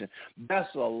salvation.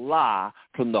 That's a lie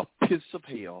from the pits of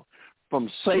hell, from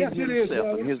Satan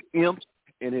himself and his imps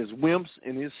and his wimps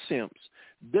and his simps.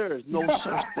 There is no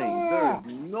such thing. There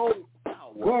is no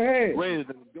power greater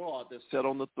than God that sat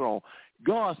on the throne.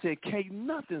 God said, can't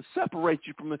nothing separate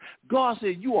you from it. God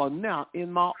said, you are now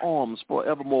in my arms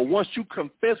forevermore. Once you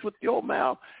confess with your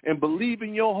mouth and believe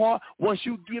in your heart, once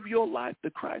you give your life to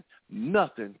Christ,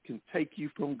 nothing can take you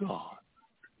from God.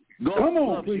 God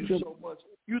loves you so much.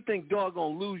 You think God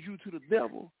going to lose you to the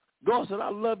devil? God said, I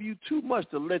love you too much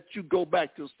to let you go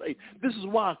back to Satan. This is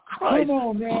why Christ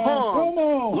bled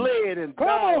and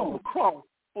died on the cross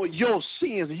for your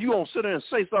sins. And you don't sit there and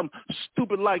say something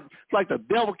stupid like the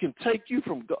devil can take you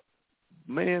from God.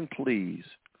 Man, please.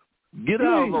 Get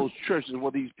out of those churches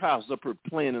where these pastors are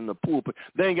playing in the pulpit.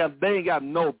 They ain't got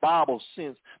no Bible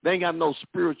sense. They ain't got no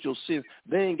spiritual sense.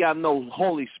 They ain't got no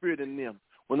Holy Spirit in them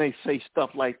when they say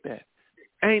stuff like that.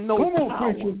 Ain't no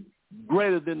power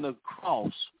greater than the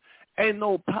cross. Ain't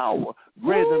no power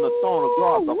greater than the throne of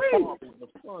God, the Father, the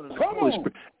Son, and the Holy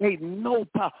Spirit. Ain't no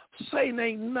power. Satan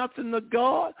ain't nothing to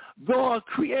God. God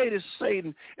created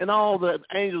Satan and all the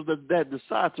angels that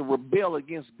decide to rebel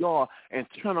against God and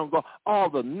turn on God. All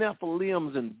the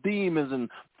Nephilims and demons and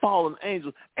fallen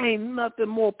angels. Ain't nothing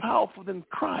more powerful than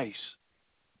Christ.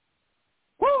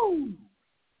 Woo!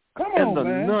 Come and on,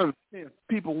 man. nonsense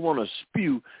people want to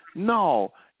spew.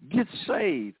 No, get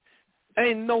saved.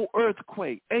 Ain't no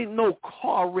earthquake. Ain't no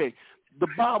car wreck. The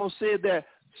Bible said that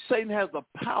Satan has the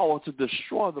power to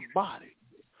destroy the body,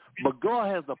 but God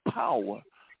has the power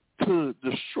to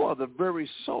destroy the very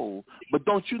soul. But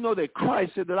don't you know that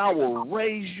Christ said that I will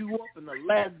raise you up in the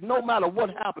last, no matter what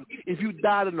happened, if you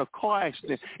died in a car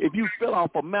accident, if you fell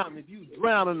off a mountain, if you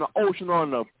drowned in the ocean or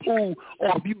in a pool,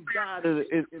 or if you died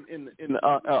in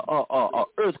an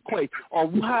earthquake, or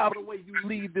however the way you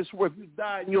leave this world, if you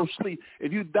died in your sleep,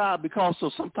 if you died because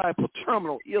of some type of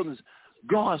terminal illness,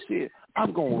 God said,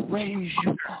 I'm going to raise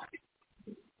you up.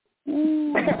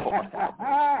 Ooh.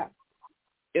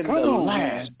 In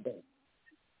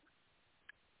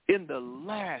the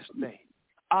last day,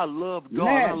 I love God.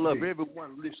 I love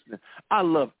everyone listening. I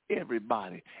love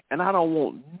everybody. And I don't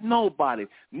want nobody,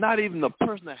 not even the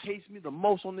person that hates me the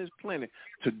most on this planet,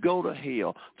 to go to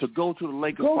hell, to go to the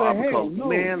lake of fire. Because,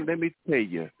 man, let me tell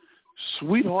you,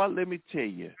 sweetheart, let me tell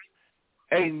you,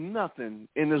 ain't nothing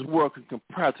in this world can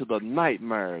compare to the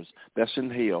nightmares that's in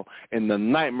hell and the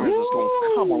nightmares that's going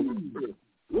to come on the earth.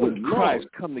 When Christ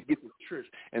come to get the church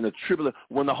and the tribulation,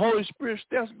 when the Holy Spirit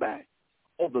steps back,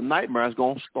 the nightmare is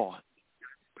going to start.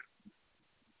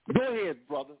 Go ahead,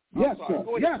 brother. Yes, sir.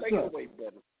 Go ahead. Take it away,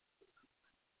 brother.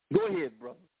 Go ahead,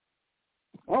 brother.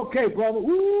 Okay, brother.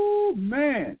 Ooh,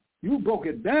 man, you broke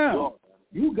it down.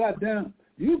 You got down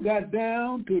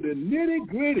to the nitty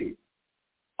gritty.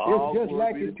 It's just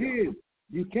like it is.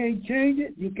 You can't change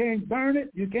it. You can't burn it.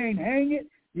 You can't hang it.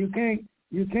 You can't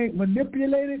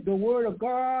manipulate it. The word of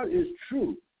God is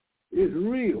true. It's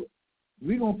real.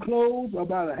 We're going to close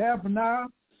about a half an hour,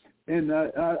 and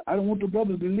I don't want the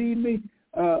brother to leave me.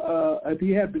 If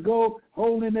he has to go,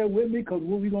 hold in there with me, because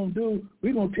what we're going to do,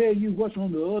 we're going to tell you what's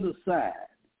on the other side.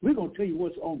 We're going to tell you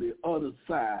what's on the other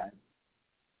side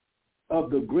of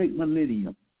the great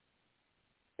millennium.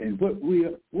 And where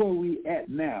we at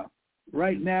now.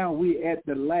 Right now, we're at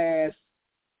the last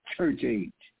church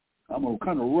age. I'm going to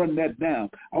kind of run that down.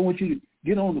 I want you to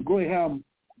get on the Greyhound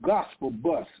Gospel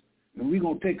bus, and we're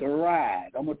going to take a ride.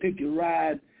 I'm going to take you a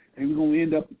ride, and we're going to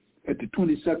end up at the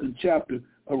 22nd chapter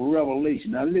of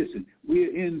Revelation. Now, listen,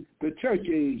 we're in the church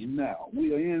age now.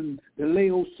 We are in the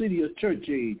Laodicea church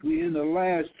age. We're in the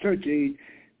last church age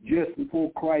just before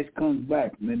Christ comes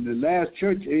back. And the last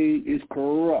church age is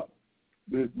corrupt.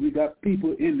 We got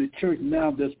people in the church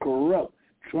now that's corrupt,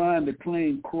 trying to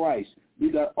claim Christ. We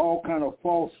got all kind of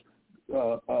false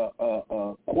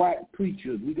quack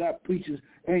preachers. We got preachers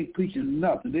ain't preaching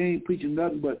nothing. They ain't preaching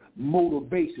nothing but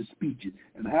motivation speeches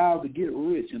and how to get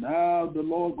rich and how the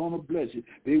Lord gonna bless you.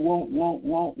 They want,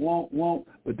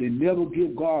 but they never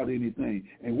give God anything.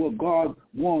 And what God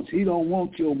wants, He don't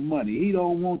want your money. He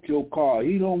don't want your car.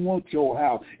 He don't want your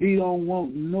house. He don't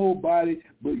want nobody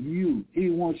but you. He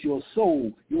wants your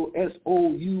soul, your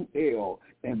soul.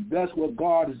 And that's what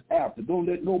God is after. Don't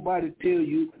let nobody tell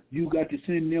you you got to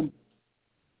send them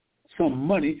some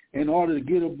money in order to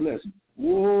get a blessing.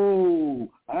 Whoa,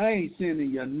 I ain't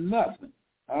sending you nothing.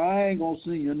 I ain't going to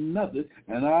send you nothing.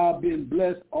 And I've been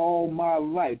blessed all my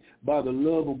life by the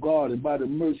love of God and by the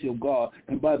mercy of God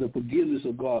and by the forgiveness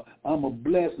of God. I'm a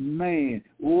blessed man.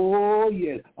 Oh,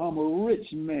 yes, I'm a rich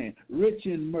man, rich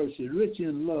in mercy, rich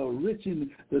in love, rich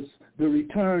in the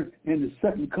return and the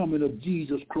second coming of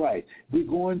Jesus Christ. We're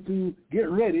going to get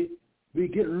ready We're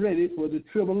getting ready for the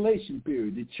tribulation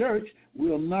period. The church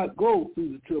will not go through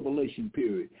the tribulation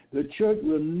period. The church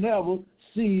will never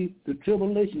see the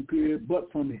tribulation period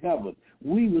but from heaven.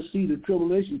 We will see the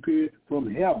tribulation period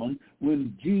from heaven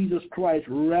when Jesus Christ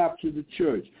raptures the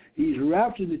church. He's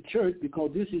raptured the church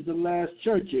because this is the last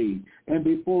church age. And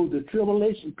before the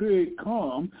tribulation period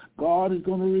comes, God is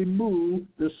going to remove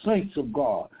the saints of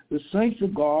God. The saints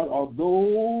of God are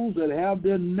those that have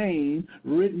their name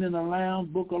written in the Lamb's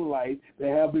Book of Life, that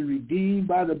have been redeemed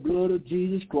by the blood of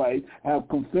Jesus Christ, have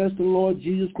confessed the Lord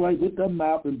Jesus Christ with their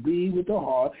mouth and believed with their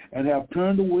heart, and have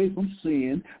turned away from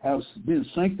sin, have been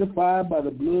sanctified by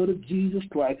the blood of Jesus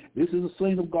Christ. This is a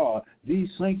saint of God. These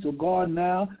saints of God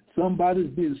now,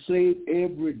 somebody's being saved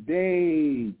every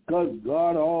day.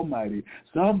 God Almighty.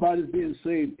 Somebody's being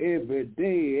saved every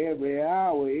day, every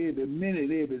hour, every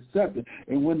minute, every second.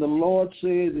 And when the Lord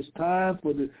says it's time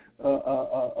for the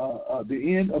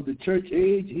end of the church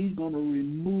age, he's going to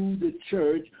remove the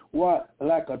church,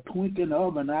 like a twinkling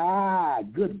of an eye.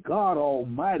 Good God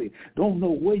Almighty. Don't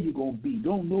know where you're going to be.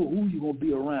 Don't know who you're going to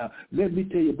be around. Let me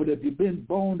tell you, but if you've been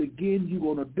born again, you're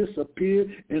going to disappear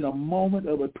in a moment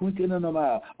of a twinkling of an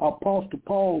eye. Apostle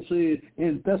Paul said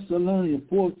in Thessalonians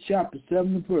 4th chapter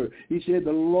 7th verse, he said,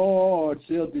 the Lord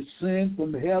shall descend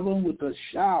from heaven with a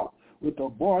shout, with the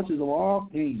voices of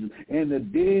archangels, and the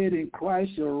dead in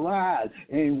Christ shall rise,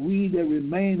 and we that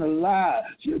remain alive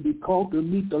shall be called to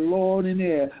meet the Lord in the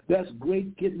air. That's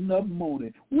great getting up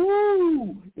morning.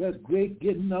 Woo! That's great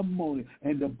getting up morning.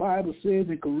 And the Bible says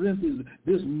in Corinthians,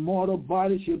 this mortal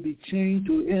body shall be changed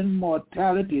to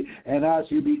immortality, and I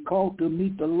shall be called to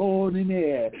meet the Lord in the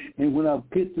air. And when I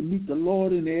get to meet the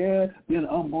Lord in the air, then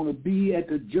I'm going to be at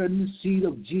the judgment seat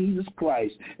of Jesus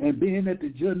Christ. And being at the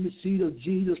judgment seat of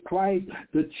Jesus Christ,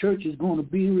 the church is going to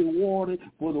be rewarded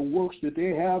for the works that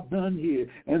they have done here.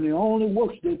 And the only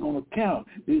works they're going to count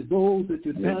is those that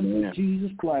you've done for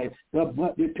Jesus Christ. But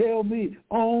they tell me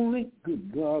only,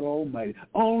 good God Almighty,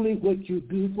 only what you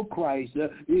do for Christ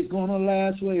is going to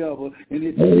last forever. And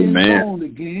if you're born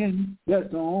again,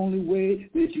 that's the only way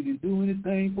that you can do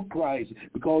anything for Christ.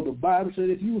 Because the Bible said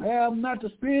if you have not the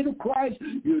Spirit of Christ,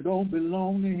 you don't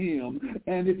belong to him.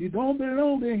 And if you don't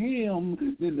belong to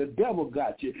him, then the devil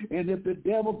got you. And if the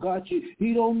devil got you,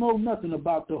 he don't know nothing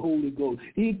about the Holy Ghost.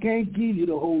 He can't give you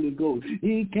the Holy Ghost.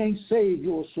 He can't save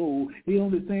your soul. The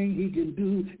only thing he can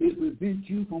do is prevent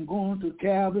you from going to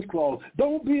Calvary's cross.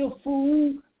 Don't be a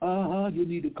fool. You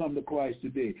need to come to Christ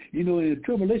today. You know, the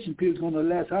tribulation period is going to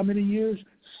last how many years?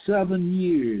 7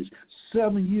 years.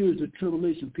 7 years the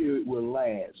tribulation period will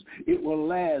last. It will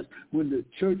last when the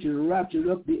church is raptured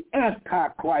up. The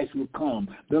Antichrist will come.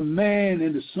 The man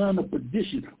and the son of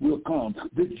perdition will come.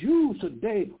 The Jews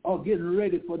today are getting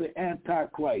ready for the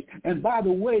Antichrist. And by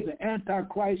the way, the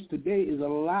Antichrist today is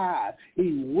alive.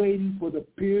 He's waiting for the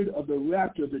period of the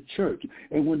rapture of the church.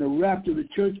 And when the rapture of the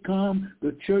church comes,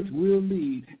 the church will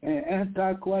leave. And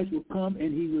Antichrist will come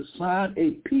and he will sign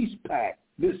a peace pact.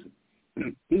 Listen.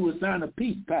 He will sign a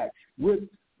peace pact with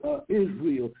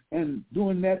Israel, and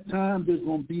during that time there's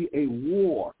going to be a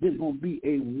war. There's going to be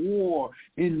a war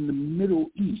in the Middle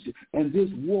East, and this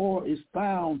war is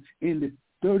found in the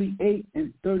 38th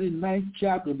and 39th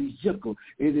chapter of Ezekiel.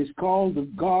 It is called the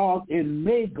Gog and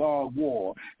Magog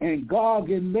War, and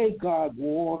Gog and Magog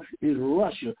War is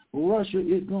Russia. Russia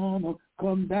is going to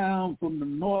come down from the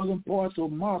northern parts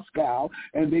of Moscow,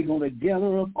 and they're going to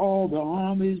gather up all the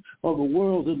armies of the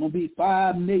world. There's going to be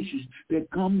 5 nations that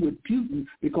come with Putin,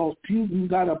 because Putin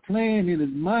got a plan in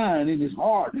his mind, in his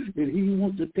heart, that he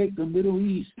wants to take the Middle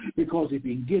East, because if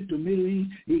he can get the Middle East,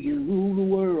 he can rule the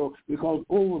world, because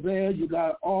over there you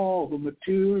got all the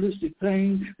materialistic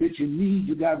things that you need.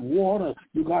 You got water,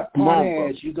 you got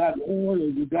potash, you got oil,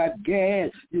 you got gas,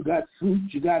 you got fruit,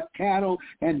 you got cattle,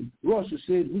 and Russia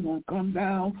said we're going to come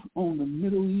down on the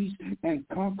Middle East and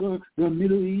conquer the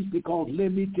Middle East, because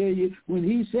let me tell you, when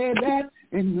he said that,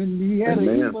 and when he had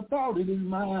a evil thought in his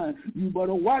mind, you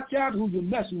better watch out who you're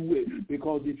messing with,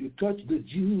 because if you touch the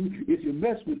Jew, if you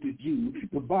mess with the Jew,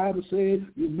 the Bible says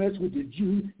you mess with the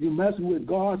Jew, you're messing with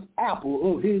God's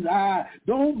apple of his eye.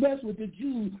 Don't mess with the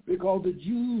Jews, because the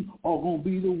Jews are going to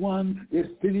be the one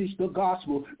that finish the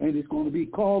gospel, and it's going to be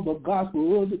called the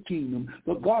gospel of the kingdom.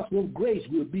 The gospel of grace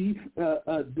will be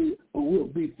the will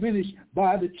be finished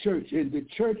by the church, and the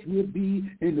church will be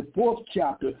in the 4th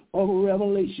chapter of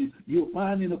Revelation. You'll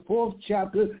find in the 4th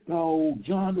chapter,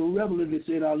 John the Revelator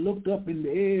said, I looked up in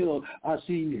the hell, I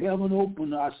seen heaven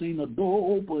open, I seen a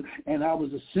door open, and I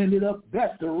was ascended up.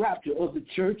 That's the rapture of the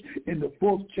church in the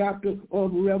 4th chapter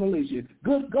of Revelation.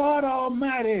 Good God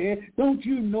Almighty, don't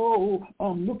you know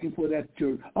I'm looking for that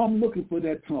church. I'm looking for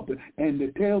that trumpet. And they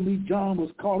tell me John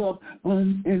was caught up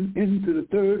into the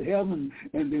 3rd heaven.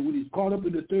 And then when he's caught up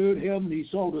in the 3rd heaven, he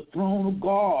saw the throne of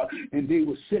God. And they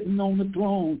were sitting on the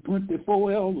throne.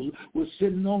 24 elders were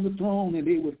sitting on the throne, and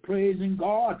they were praising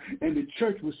God. And the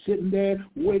church was sitting there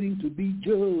waiting to be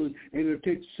judged. And it'll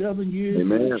take 7 years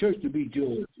for the church to be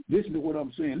judged. Listen to what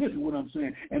I'm saying. Listen to what I'm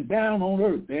saying. And down on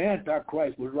earth, the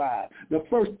Antichrist will rise. The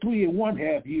first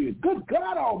 3.5 years. Good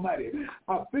God Almighty,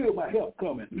 I feel my help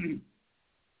coming.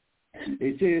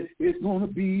 It says it's going to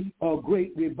be a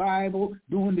great revival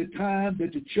during the time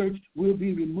that the church will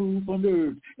be removed from the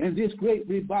earth. And this great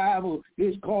revival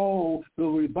is called the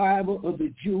revival of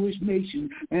the Jewish nation.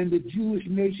 And the Jewish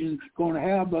nation is going to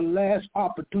have the last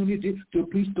opportunity to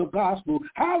preach the gospel.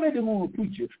 How are they going to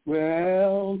preach it?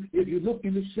 Well, if you look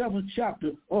in the 7th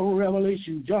chapter of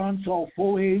Revelation, John saw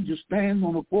 4 angels stand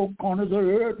on the 4 corners of the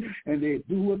earth, and they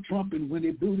blew a trumpet. When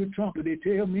they blew the trumpet, they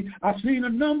tell me, I seen a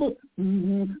number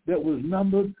that was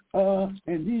numbered,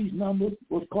 and these numbers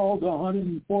was called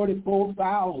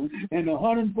 144,000, and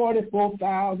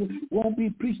 144,000 won't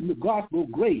be preaching the gospel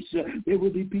of grace. They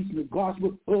will be preaching the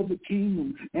gospel of the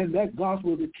kingdom, and that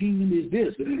gospel of the kingdom is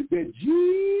this, that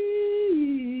Jesus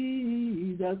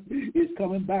is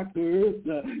coming back to earth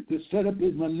to set up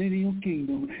his millennial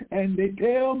kingdom. And they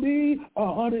tell me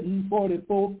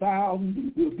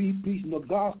 144,000 will be preaching the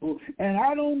gospel, and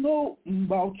I don't know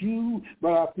about you,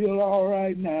 but I feel all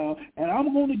right now. And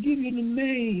I'm going to give you the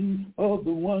name of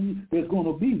the one that's going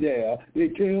to be there. They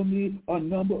tell me a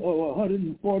number of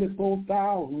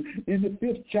 144,000. In the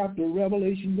 5th chapter of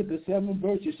Revelation with the 7th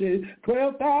verse, it says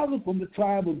 12,000 from the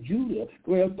tribe of Judah,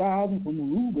 12,000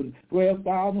 from Reuben,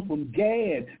 12,000 from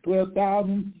Gad,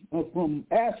 12,000 from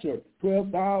Asher,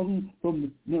 12,000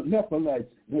 from the Nephilites,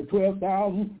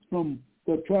 12,000 from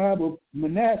the tribe of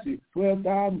Manasseh,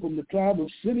 12,000 from the tribe of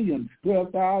Simeon,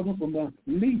 12,000 from the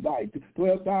Levite,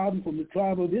 12,000 from the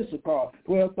tribe of Issachar,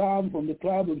 12,000 from the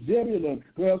tribe of Zebulun,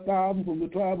 12,000 from the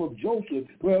tribe of Joseph,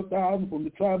 12,000 from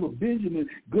the tribe of Benjamin.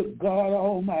 Good God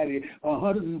Almighty,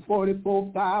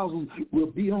 144,000 will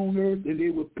be on earth, and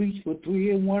they will preach for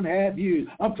 3.5 years.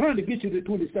 I'm trying to get you to the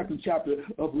 22nd chapter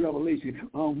of Revelation.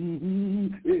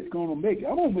 It's going to make it.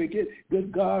 I'm going to make it.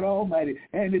 Good God Almighty.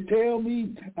 And they tell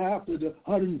me after the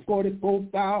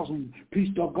 144,000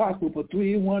 preached the gospel for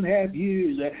 3.5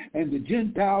 years, and the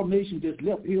Gentile nation just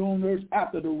left here on earth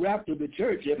after the rapture of the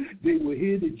church. They will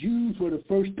hear the Jews for the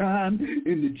first time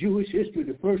in the Jewish history,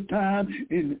 the first time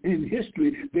in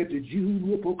history that the Jews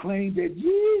will proclaim that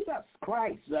Jesus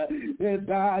Christ that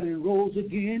died and rose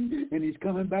again, and he's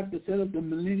coming back to set up the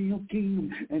millennial kingdom,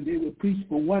 and they will preach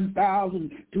for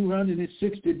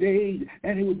 1,260 days,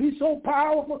 and it will be so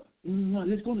powerful.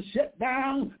 It's going to shut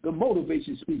down the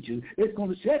motivation speeches. It's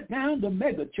going to shut down the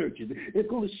mega churches. It's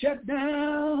going to shut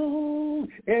down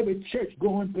every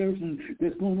church-going person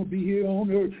that's going to be here on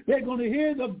earth. They're going to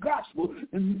hear the gospel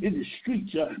in the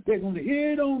streets. They're going to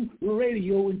hear it on the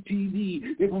radio and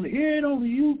TV. They're going to hear it on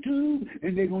YouTube,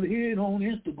 and they're going to hear it on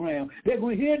Instagram. They're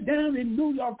going to hear it down in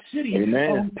New York City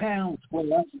on Town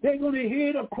Square. They're going to hear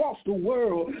it across the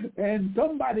world, and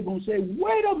somebody's going to say,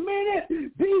 wait a minute,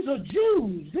 these are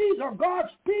Jews. These are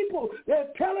God's people. They're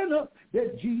telling us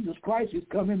that Jesus Christ is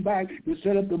coming back to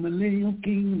set up the millennial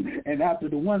kingdom. And after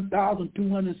the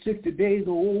 1,260 days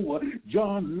are over,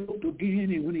 John looked again,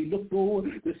 and when he looked over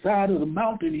the side of the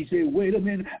mountain, he said, wait a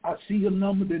minute, I see a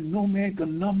number that no man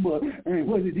can number. And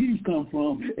where did these come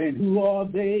from? And who are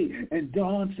they? And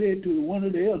John said to one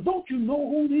of the elders, don't you know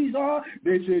who these are?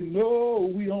 They said,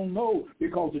 no, we don't know,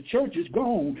 because the church is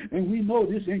gone, and we know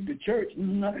this ain't the church.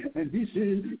 And this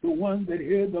is the one that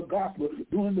heard the gospel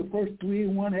during the first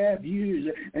 3.5 years,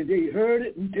 and they heard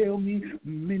it and tell me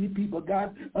many people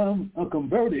got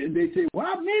converted, and they say, well,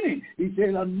 how many? He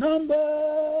said, a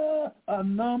number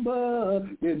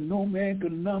that no man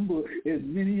can number, as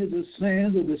many as the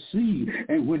sands of the sea.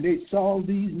 And when they saw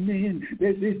these men,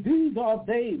 they said, these are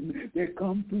they that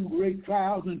come through great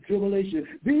trials and tribulation.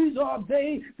 These are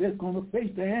they that's going to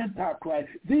face the Antichrist.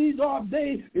 These are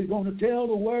they that's going to tell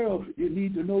the world you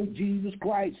need to know Jesus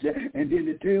Christ. And then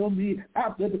they tell me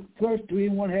after the first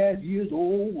 3.5 years are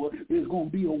over, there's going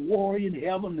to be a war in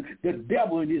heaven. The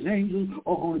devil and his angels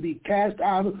are going to be cast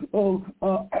out of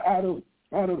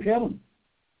heaven.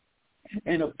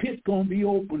 And a pit's going to be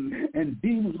open, and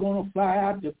demons going to fly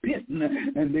out the pit,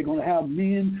 and they're going to have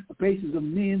faces of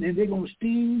men, and they're going to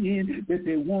steam in that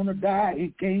they want to die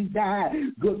and can't die.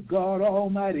 Good God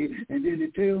Almighty. And then they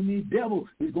tell me devil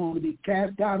is going to be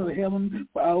cast out of heaven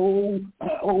by old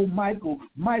Michael.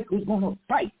 Michael's going to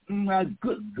fight. My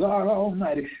good God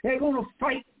Almighty. They're going to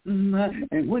fight.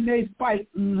 And when they fight,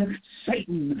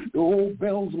 Satan, the old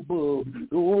Beelzebub,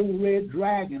 the old red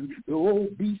dragon, the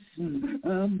old beast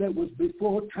that was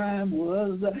before time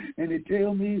was, and they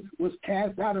tell me was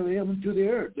cast out of heaven to the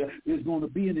earth. There's going to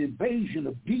be an invasion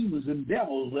of demons and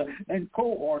devils and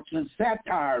cohorts and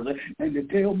satires, and they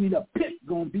tell me the pit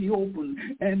going to be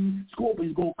open and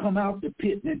scorpions going to come out the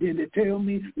pit, and then they tell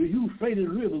me the Euphrates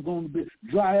River is going to be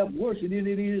dry up worse than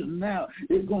it is now.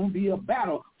 It's going to be a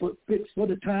battle for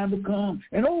the time to come.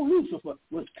 And old Lucifer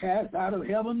was cast out of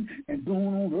heaven and going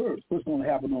on earth. What's going to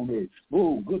happen on earth?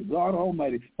 Oh, good God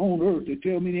Almighty. On earth, they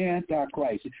tell me the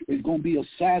Antichrist is going to be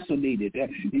assassinated.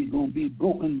 He's going to be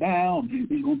broken down.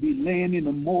 He's going to be laying in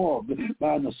the morgue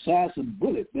by an assassin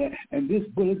bullet. And this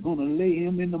bullet's going to lay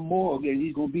him in the morgue, and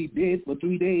he's going to be dead for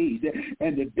 3 days.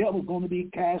 And the devil's going to be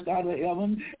cast out of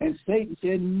heaven. And Satan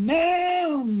said,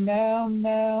 now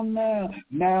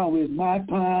is my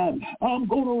time. I'm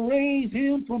going to raise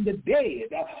him from the dead.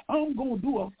 I'm going to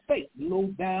do a fake,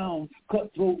 low-down,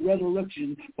 cutthroat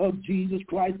resurrection of Jesus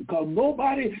Christ, because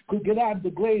nobody could get out of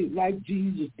the grave like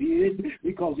Jesus did,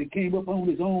 because he came up on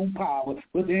his own power.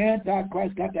 But the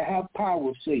Antichrist got to have power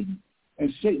of Satan.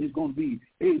 And Satan is going to be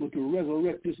able to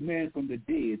resurrect this man from the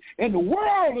dead. And the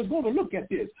world is going to look at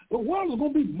this. The world is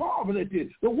going to be marveling at this.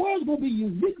 The world is going to be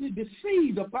uniquely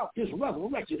deceived about this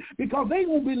resurrection, because they're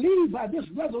going to believe by this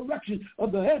resurrection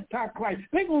of the Antichrist.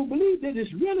 They're going to believe that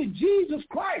it's really Jesus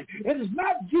Christ. And it's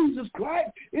not Jesus Christ.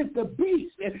 It's the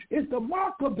beast. It's the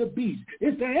mark of the beast.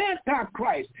 It's the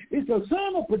Antichrist. It's the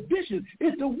son of perdition.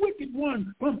 It's the wicked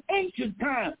one from ancient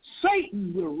times.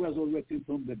 Satan will resurrect him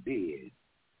from the dead.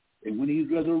 And when he's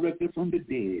resurrected from the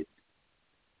dead,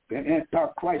 the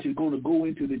Antichrist is going to go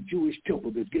into the Jewish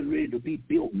temple that's getting ready to be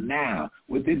built now,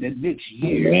 within the next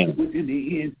year, within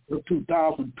the end of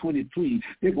 2023.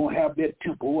 They're going to have that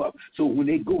temple up. So when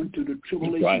they go into the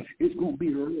tribulation, it's going to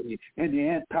be ready. And the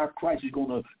Antichrist is going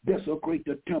to desecrate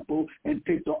the temple and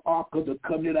take the Ark of the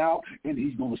Covenant out, and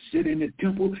he's going to sit in the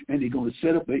temple, and he's going to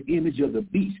set up an image of the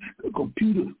beast. The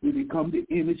computer will become the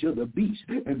image of the beast,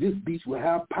 and this beast will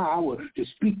have power to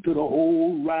speak to the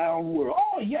whole round world.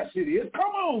 Oh, yes, it is.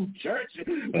 Come on, church.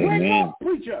 Wake up,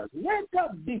 preachers. Wake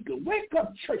up, deacons. Wake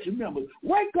up, church members.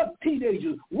 Wake up,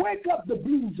 teenagers. Wake up, the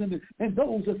blues and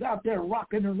those that's out there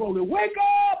rocking and rolling. Wake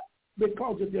up!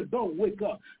 Because if you don't wake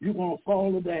up, you're going to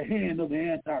fall in the hand of the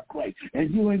Antichrist,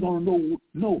 and you ain't going to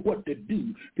know what to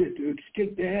do to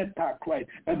escape the Antichrist.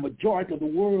 And majority of the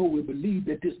world will believe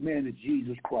that this man is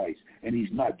Jesus Christ, and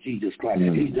he's not Jesus Christ.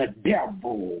 He's a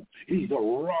devil. He's a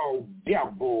raw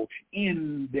devil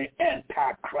in the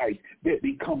Antichrist that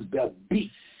becomes the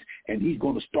beast. And he's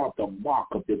going to start the mark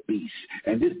of the beast.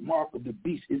 And this mark of the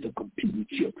beast is a computer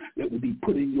chip that will be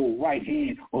put in your right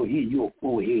hand or in your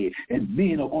forehead. And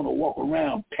men are going to walk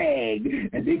around tagged,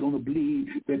 and they're going to believe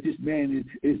that this man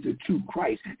is the true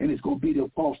Christ, and it's going to be the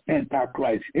false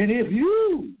Antichrist. And if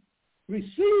you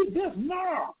receive this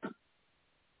mark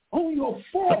on your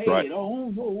forehead or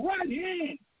on your right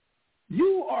hand,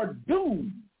 you are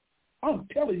doomed. I'm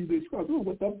telling you this because this is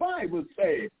what the Bible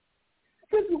says.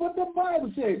 This is what the Bible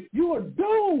says. You are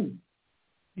doomed.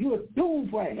 You are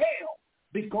doomed for hell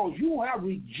because you have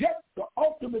rejected the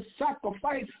ultimate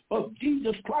sacrifice of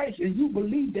Jesus Christ, and you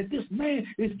believe that this man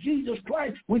is Jesus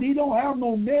Christ when he don't have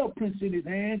no nail prints in his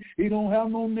hand, he don't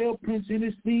have no nail prints in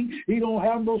his feet, he don't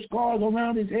have no scars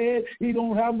around his head, he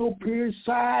don't have no pierced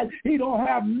side, he don't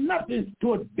have nothing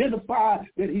to identify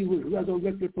that he was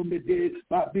resurrected from the dead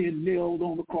by being nailed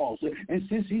on the cross. And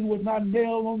since he was not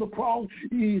nailed on the cross,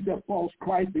 he's a false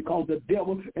Christ, because the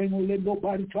devil ain't going to let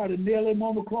nobody try to nail him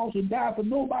on the cross and die for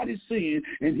nobody's sin.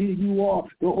 And here you are,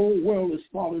 the whole world is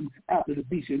falling after the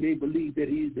beast, and they believe that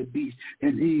he is the beast,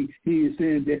 and he is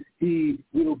saying that he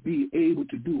will be able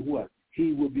to do what?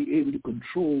 He will be able to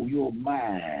control your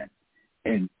mind.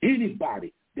 And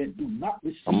anybody that do not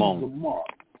receive the mark,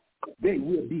 they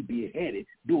will be beheaded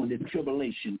during the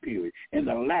tribulation period. In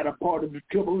the latter part of the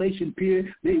tribulation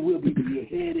period, they will be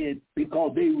beheaded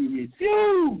because they will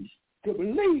refuse to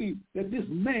believe that this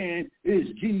man is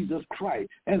Jesus Christ.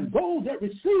 And those that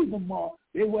receive the mark,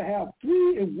 they will have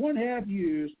 3.5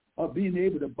 years of being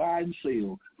able to buy and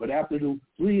sell. But after the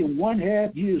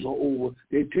 3.5 years are over,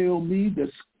 they tell me the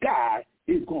sky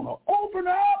is going to open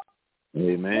up.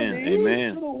 Amen. From the Amen.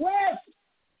 east to the west.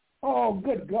 Oh,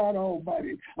 good God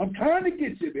Almighty. I'm trying to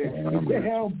get you there. The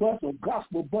hell bus or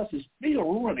gospel bus is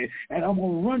still running, and I'm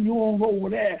going to run you on over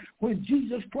there when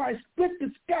Jesus Christ split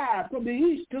the sky from the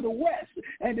east to the west,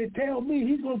 and they tell me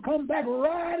he's going to come back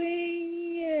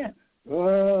riding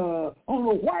on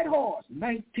the white horse.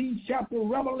 19th chapter of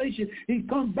Revelation, he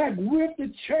comes back with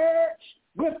the church.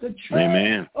 With the church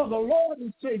Amen. Of the Lord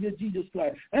and Savior Jesus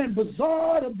Christ. And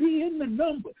Bazaar to be in the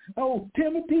number. Oh,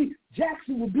 Timothy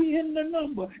Jackson will be in the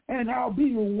number. And I'll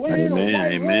be wearing a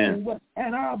white robe.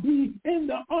 And I'll be in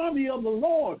the army of the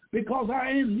Lord because I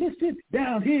enlisted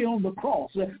down here on the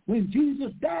cross. When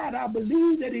Jesus died, I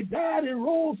believe that he died and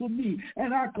rose for me.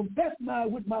 And I confess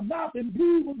with my mouth and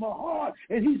believe with my heart.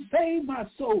 And he saved my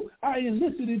soul. I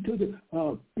enlisted into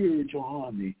the spiritual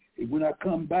army. And when I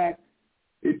come back,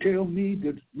 they tell me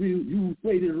that the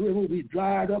Euphrates River will be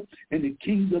dried up, and the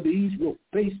kings of the east will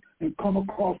face and come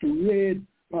across the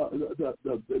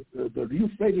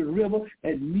Euphrates River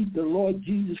and meet the Lord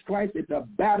Jesus Christ at the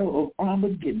Battle of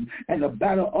Armageddon. And the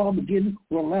Battle of Armageddon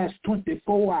will last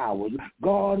 24 hours.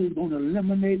 God is going to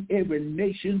eliminate every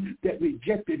nation that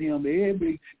rejected him,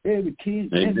 every king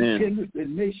and kindred that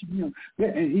nation him.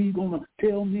 And he's going to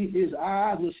tell me his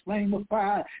eyes were flame of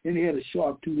fire, and he had a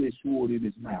sharp two-edged sword in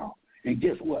his mouth. And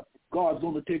guess what? God's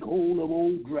going to take hold of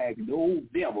old dragon, the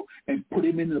old devil, and put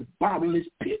him in the bottomless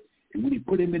pit. And when he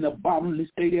put him in the bottomless,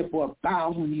 stay there for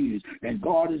 1,000 years. And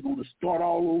God is going to start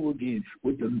all over again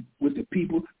with the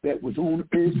people that was on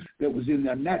the earth, that was in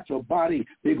their natural body.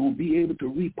 They're going to be able to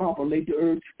repopulate the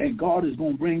earth, and God is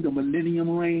going to bring the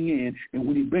millennium reign in. And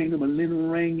when he brings the millennium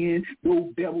reign in,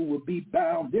 no devil will be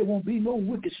bound. There won't be no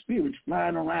wicked spirits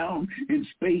flying around in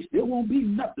space. There won't be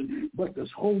nothing but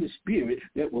this Holy Spirit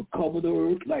that will cover the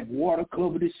earth like water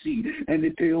covered the sea. And they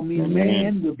tell me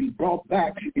man will be brought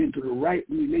back into the right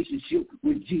relationship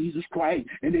with Jesus Christ.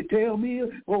 And they tell me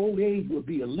old age will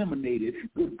be eliminated.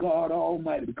 Good God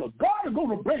Almighty, because God is going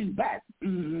to bring back.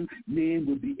 Men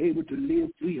will be able to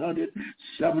live 300,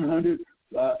 700,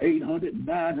 800,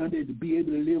 900, to be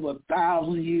able to live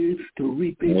 1,000 years to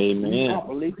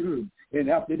repopulate the earth. And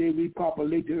after they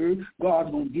repopulate the earth,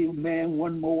 God's going to give man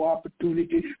one more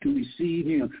opportunity to receive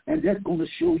him. And that's going to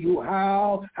show you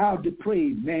how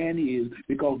depraved man is,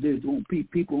 because there's going to be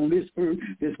people on this earth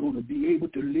that's going to be able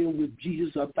to live with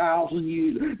Jesus 1,000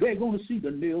 years. They're going to see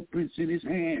the nail prints in his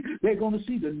hand. They're going to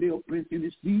see the nail prints in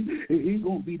his feet. And he's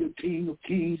going to be the King of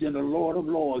kings and the Lord of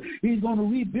lords. He's going to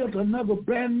rebuild another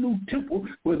brand new temple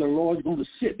where the Lord's going to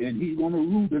sit, and he's going to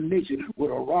rule the nation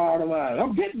with a rod of iron.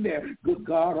 I'm getting there. Good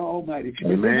God Almighty.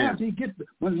 And then after he gets the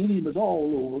millennium is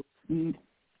all over.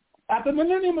 After the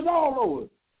millennium is all over,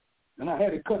 and I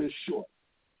had to cut it short.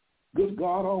 Good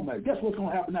God Almighty. Guess what's going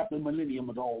to happen after the millennium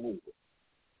is all over?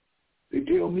 They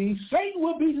tell me Satan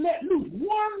will be let loose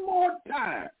one more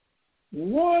time.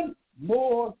 One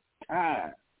more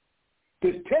time.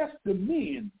 To test the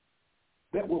men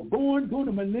that were born during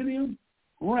the millennium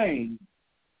reign,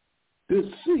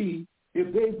 to see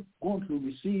if they're going to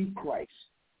receive Christ.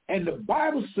 And the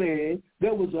Bible said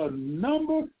there was a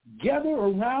number gathered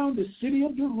around the city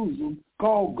of Jerusalem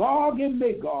called Gog and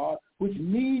Magog, which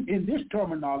means, in this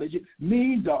terminology,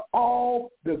 means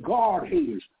all the God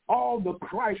haters, all the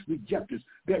Christ rejectors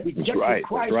that rejected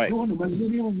Christ during the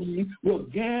millennium reign will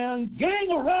gang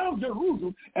around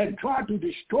Jerusalem and try to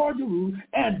destroy Jerusalem.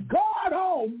 And God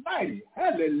Almighty,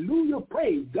 hallelujah,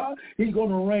 praise God, he's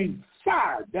going to rain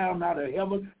fire down out of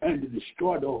heaven and to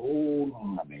destroy the whole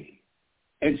army.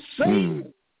 And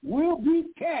Satan will be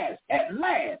cast at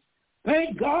last.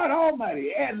 Thank God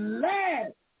Almighty. At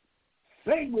last,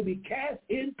 Satan will be cast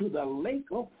into the lake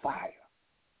of fire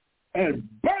and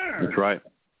burn. That's right.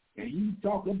 And you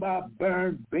talk about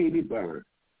burn, baby, burn.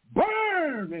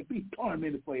 Burn and be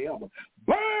tormented forever.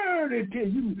 Burn until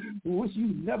you wish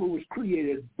you never was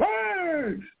created.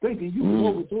 Burn, thinking you can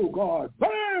overthrow God.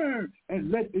 Burn, and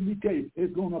let me tell you,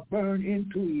 it's going to burn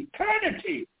into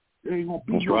eternity. There ain't going to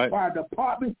be no fire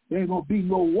department. There ain't going to be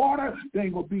no water. There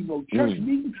ain't going to be no church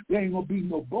meeting. There ain't going to be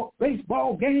no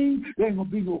baseball game. There ain't going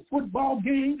to be no football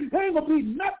game. There ain't going to be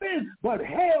nothing but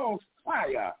hell's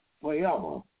fire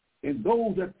forever. And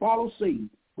those that follow Satan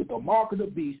with the mark of the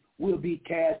beast will be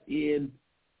cast in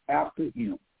after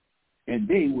him. And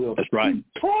they will be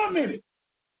tormented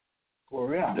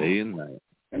forever. Day and night.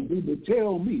 And they will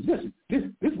tell me, listen, this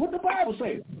is what the Bible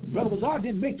says. Brother Bazaar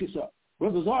didn't make this up.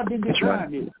 Brother Zard didn't get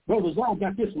behind this. Brother Zard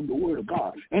got this from the Word of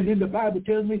God. And then the Bible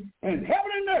tells me, and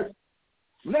heaven and earth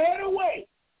fled away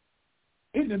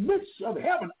in the midst of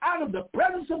heaven out of the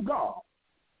presence of God.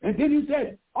 And then he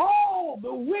said, all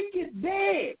the wicked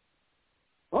dead.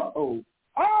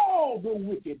 All the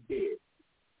wicked dead.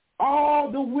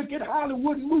 all the wicked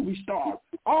Hollywood movie stars,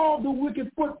 all the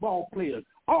wicked football players,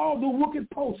 all the wicked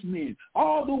postmen,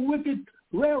 all the wicked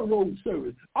railroad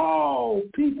service, all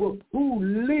people who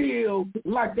live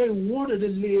like they wanted to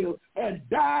live and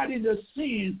died in their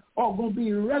sins are going to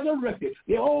be resurrected.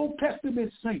 The Old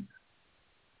Testament saints,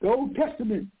 the Old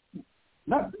Testament,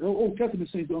 not the Old Testament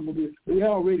saints are going to be, they're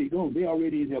already gone, they're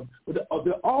already in heaven, but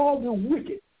all the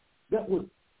wicked that was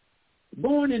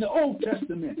born in the Old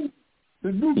Testament,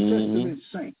 the New Testament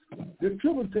saints, the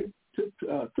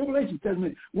tribulation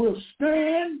testament will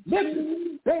stand,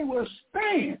 listen, they will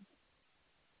stand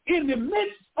in the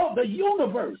midst of the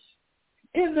universe,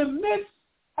 in the midst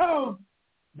of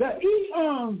the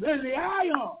eons and the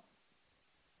ions.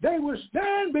 They will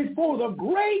stand before the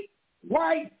great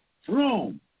white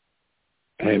throne.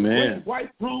 And Amen. The great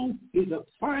white throne is the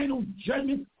final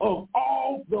judgment of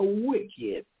all the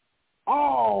wicked,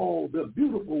 all the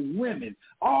beautiful women,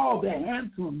 all the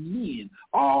handsome men,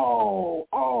 all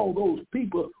those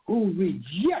people who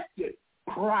rejected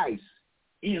Christ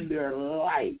in their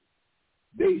life.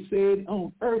 They said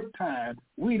on earth time,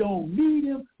 we don't need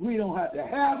him, we don't have to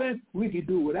have him, we can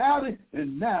do without it,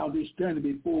 and now they're standing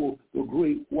before the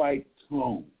great white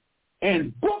throne.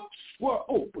 And books were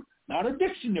opened, not a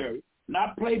dictionary,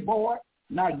 not Playboy,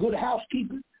 not Good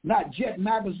Housekeeping, not Jet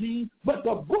Magazine, but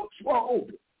the books were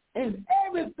open. And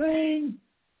everything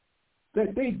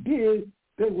that they did,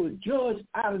 they were judged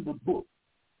out of the book.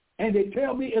 And they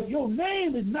tell me if your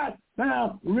name is not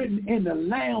found written in the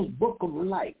Lamb's book of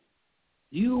life,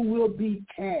 you will be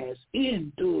cast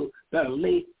into the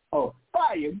lake of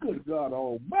fire. Good God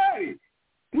Almighty.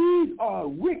 These are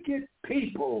wicked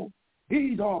people.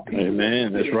 These are people.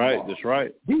 Amen. That's right. That's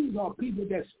right. These are people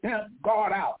that stamped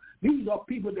God out. These are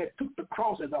people that took the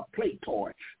cross as a play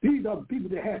toy. These are people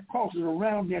that had crosses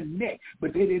around their neck,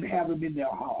 but they didn't have them in their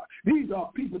heart. These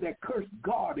are people that cursed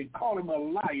God and call him a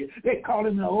liar. They call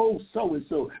him an old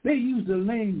so-and-so. They use the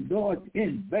name God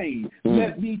in vain.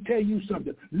 Let me tell you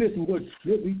something. Listen,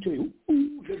 let me tell you.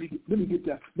 Let me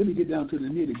get down to the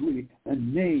nitty-gritty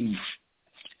and name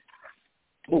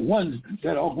the ones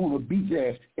that are going to be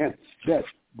there at that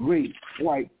great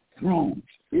white throne.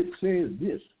 It says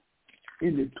this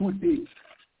in the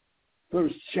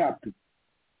 21st chapter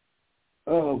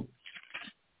of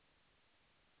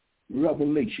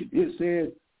Revelation. It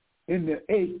says in the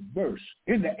 8th verse,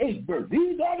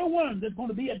 these are the ones that's going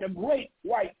to be at the great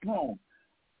white throne.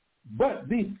 But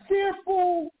the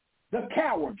fearful, the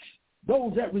cowards,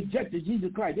 those that rejected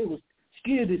Jesus Christ, they were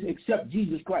scared to accept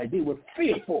Jesus Christ. They were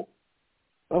fearful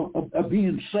of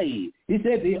being saved. He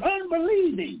said the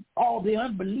unbelieving, all the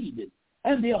unbelieving,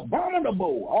 and the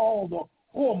abominable, all the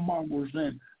whoremongers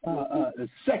and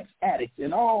sex addicts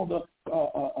and all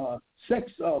the sex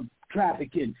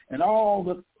trafficking and all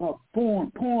the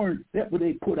porn that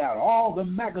they put out, all the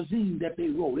magazines that they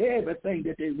wrote, everything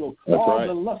that they wrote, That's all right.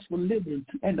 the lustful living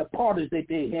and the parties that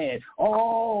they had,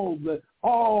 all the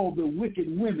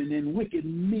wicked women and wicked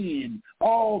men,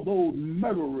 all those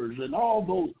murderers and all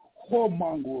those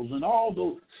whoremongers and all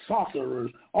those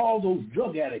sorcerers, all those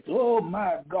drug addicts, oh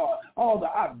my God, all the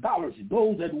idolaters,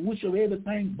 those that worship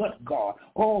everything but God,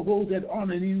 all those that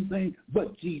honor anything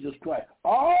but Jesus Christ.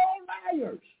 All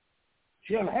liars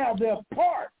shall have their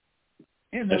part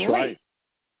in the That's lake, right.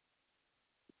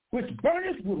 which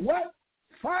burneth with what?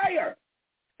 Fire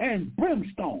and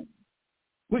brimstone,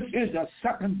 which is a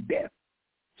second death.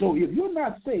 So if you're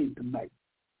not saved tonight,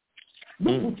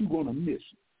 look what you're going to miss.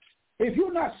 If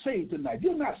you're not saved tonight, if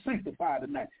you're not sanctified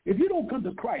tonight, if you don't come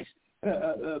to Christ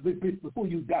before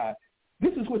you die,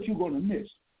 this is what you're going to miss.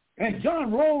 And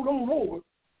John rolled on over,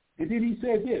 and then he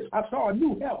said this, I saw a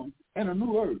new heaven and a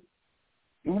new earth.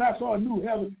 And when I saw a new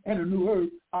heaven and a new earth,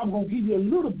 I'm going to give you a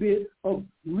little bit of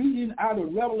reading out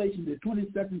of Revelation, the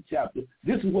 22nd chapter.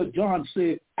 This is what John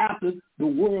said after the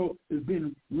world has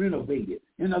been renovated.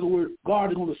 In other words, God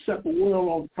is going to set the world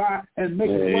on fire and make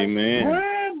it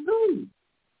brand new.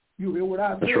 You hear what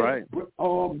I said? That's right.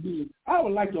 I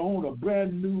would like to own a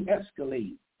brand new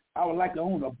Escalade. I would like to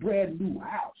own a brand new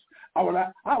house. I would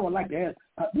like to have,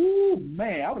 I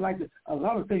would like to, a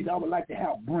lot of things I would like to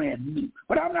have brand new.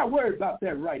 But I'm not worried about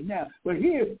that right now. But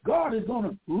here, God is going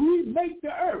to remake the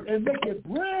earth and make it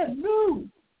brand new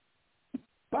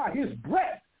by his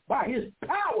breath, by his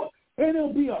power. And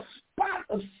it'll be a spot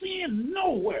of sin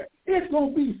nowhere. It's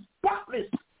going to be spotless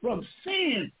from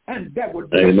sin and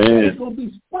degradation. Amen. It's going to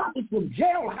be spotted from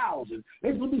jailhouses.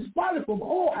 It's going to be spotted from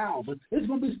whorehouses. It's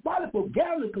going to be spotted from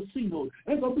gambling casinos.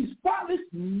 It's going to be spotted.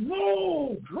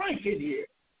 No drinking here.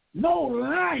 No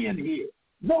lying here.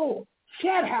 No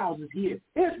chat houses here.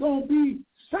 It's going to be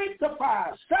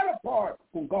sanctified, set apart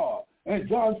from God. And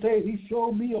John said he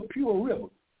showed me a pure river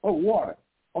of water,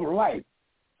 of life,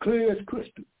 clear as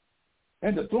crystal,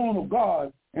 and the throne of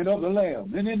God and of the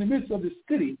Lamb. And in the midst of the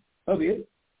city of it,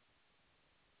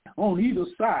 on either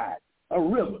side, a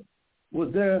river, was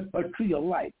there a tree of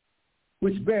life,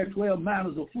 which bare 12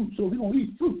 manners of fruit. So we're going to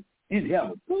eat fruit in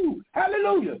heaven. Ooh,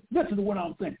 hallelujah. Listen to what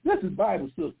I'm saying. This is Bible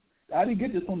stuff. I didn't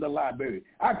get this from the library.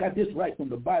 I got this right from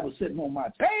the Bible sitting on my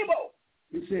table.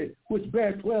 It said, which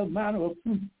bear 12 manner of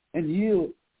fruit and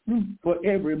yield fruit for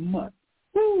every month.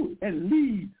 Ooh, and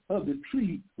leaves of the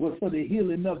tree was for the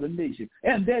healing of the nation.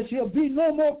 And there shall be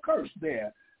no more curse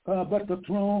there, but the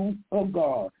throne of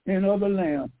God and of the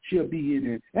Lamb shall be in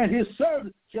it. And his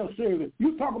servant shall serve it.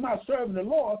 You talking about serving the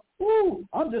Lord? Ooh,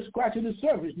 I'm just scratching the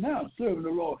surface now, serving the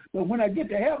Lord. But when I get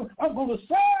to heaven, I'm going to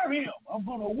serve him. I'm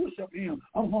going to worship him.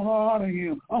 I'm going to honor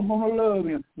him. I'm going to love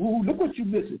him. Ooh, look what you're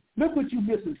missing. Look what you're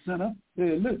missing, sinner.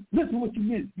 Listen what you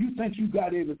miss. You think you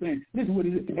got everything. Listen what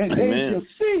it is. And they shall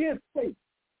see his face.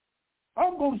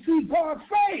 I'm going to see God's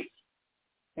face.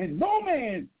 And no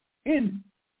man in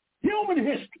human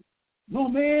history, no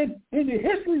man in the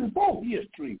history of both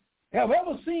history have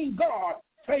ever seen God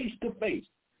face to face.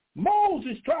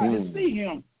 Moses tried to see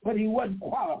him, but he wasn't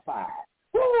qualified.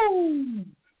 Woo!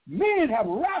 Men have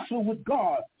wrestled with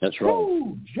God. That's right.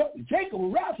 Woo!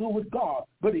 Jacob wrestled with God,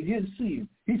 but he didn't see him.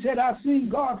 He said, I've seen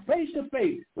God face to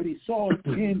face, but he saw him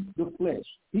in the flesh.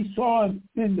 He saw him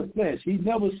in the flesh. He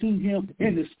never seen him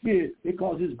in the spirit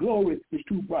because his glory is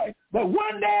too bright. But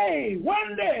one day,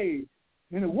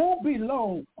 and it won't be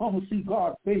long, I'm going to see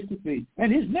God face to face.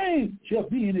 And his name shall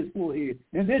be in his forehead.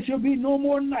 And there shall be no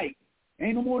more night.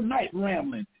 Ain't no more night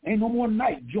rambling. Ain't no more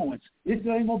night joints. There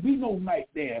ain't going to be no night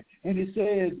there. And it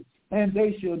says, and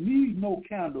they shall need no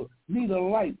candle, neither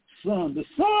light sun. The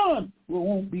sun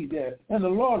won't be there. And the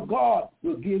Lord God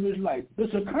will give his light. The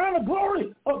Shekinah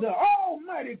glory of the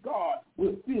Almighty God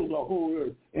will fill the whole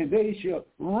earth. And they shall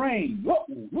reign. Look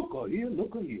here.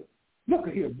 Look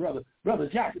here, Brother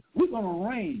Jackson. We're going to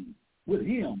reign with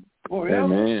him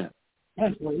forever. Amen.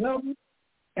 And forever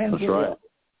and That's forever. Right.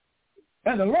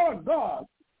 And the Lord God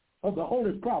of the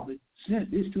Holy Prophet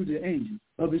sent this to the angels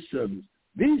of his servants.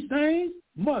 These things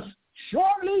must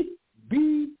shortly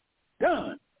be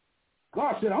done.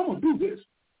 God said, I'm going to do this.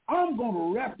 I'm going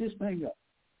to wrap this thing up.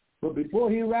 But before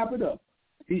he wrap it up,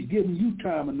 he's giving you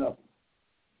time enough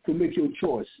to make your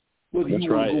choice whether That's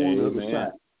you want to go on the Amen. other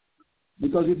side.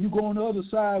 Because if you go on the other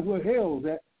side where hell's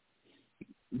at,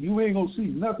 you ain't going to see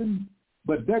nothing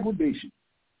but degradation.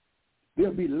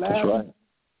 There'll be laughing. That's right.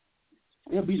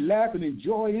 There'll be laughing and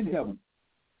joy in heaven.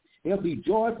 There'll be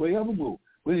joy forevermore.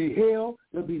 But in hell,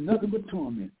 there'll be nothing but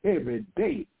torment every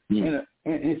day. And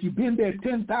if you've been there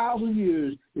 10,000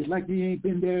 years, it's like you ain't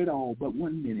been there at all but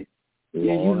 1 minute. And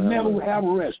you never will have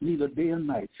rest, neither day or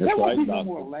night. There won't be no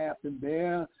more laughing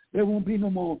there. There won't be no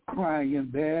more crying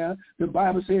there. The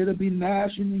Bible says there'll be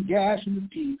gnashing and gashing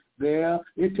of teeth there.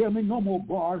 It tell me no more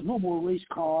bars, no more race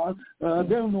cars. There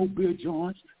are no beer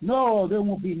joints. No, there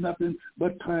won't be nothing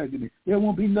but agony. There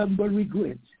won't be nothing but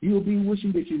regret. You'll be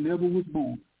wishing that you never was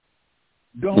born.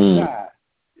 Don't die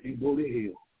and go to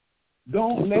hell.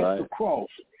 Don't let the cross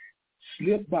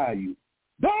slip by you.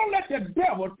 Don't let the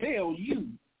devil tell you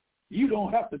you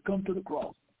don't have to come to the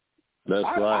cross. That's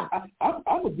right.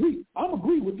 I'm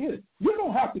agree with this. You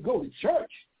don't have to go to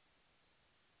church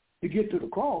to get to the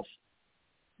cross.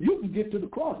 You can get to the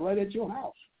cross right at your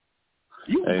house.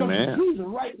 You can come to Jesus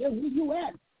right there where you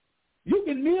at. You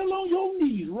can kneel on your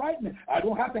knees right now. I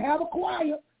don't have to have a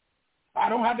choir. I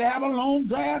don't have to have a long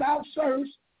dragged out service.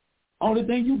 Only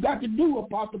thing you got to do,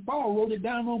 Apostle Paul wrote it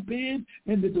down on pen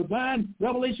in the divine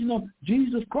revelation of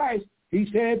Jesus Christ. He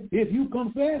said, if you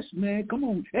confess, man, come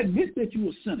on, admit that you're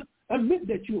a sinner. Admit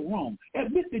that you're wrong.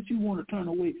 Admit that you want to turn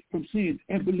away from sin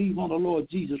and believe on the Lord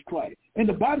Jesus Christ. And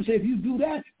the Bible says if you do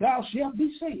that, thou shalt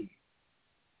be saved.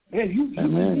 And you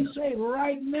can be saved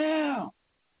right now.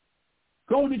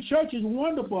 Going to church is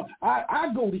wonderful. I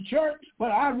go to church,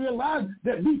 but I realize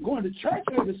that me going to church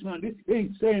every Sunday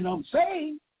ain't saying I'm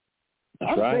saved.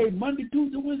 I'm saved Monday,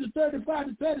 Tuesday, Wednesday, Thursday,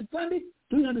 Friday, Saturday, Sunday,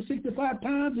 365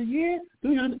 times a year.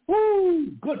 300.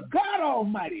 Ooh, good God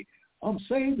Almighty. I'm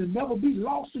saved and never be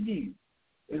lost again.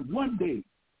 And one day,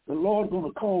 the Lord's going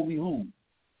to call me home.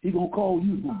 He's going to call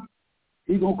you home.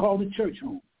 He's going to call the church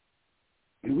home.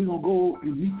 And we're going to go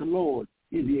and meet the Lord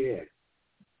in the air.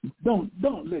 Don't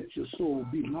let your soul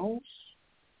be lost.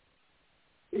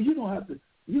 You don't have to.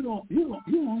 You don't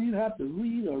even have to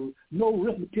read or know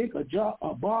arithmetic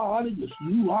or biology or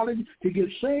zoology to get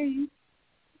saved.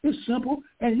 It's simple,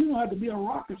 and you don't have to be a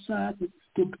rocket scientist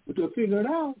to figure it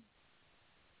out.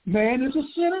 Man is a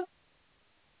sinner,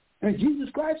 and Jesus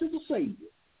Christ is a Savior.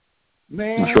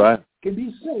 Man That's right. can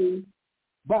be saved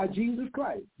by Jesus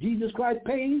Christ. Jesus Christ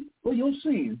paid for your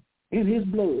sins in his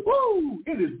blood. Woo!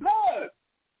 In his blood.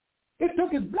 It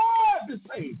took his blood to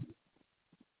save you.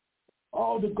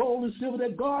 All the gold and silver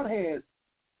that God has,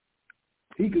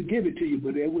 he could give it to you,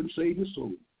 but that wouldn't save your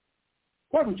soul.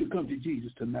 Why don't you come to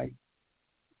Jesus tonight?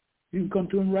 You can come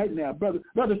to him right now.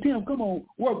 Brother Tim, come on,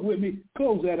 work with me.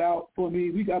 Close that out for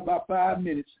me. We got about 5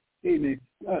 minutes. Amen.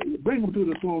 Bring them to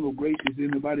the throne of grace. Is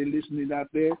anybody listening out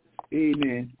there?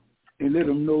 Amen. And let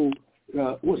them know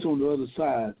what's on the other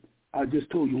side. I just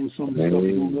told you what some of the stuff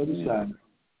is on the other side.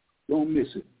 Don't miss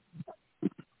it.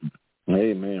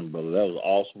 Amen, brother. That was an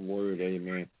awesome word.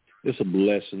 Amen. It's a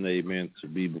blessing, amen, to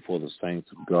be before the saints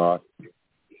of God.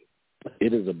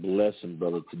 It is a blessing,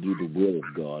 brother, to do the will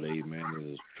of God. Amen.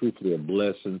 It is truthfully a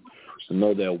blessing to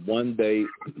know that one day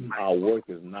our work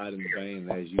is not in vain,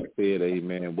 as you said,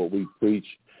 amen. What we preach,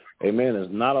 amen, is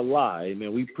not a lie.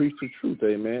 Amen. We preach the truth,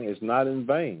 amen. It's not in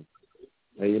vain.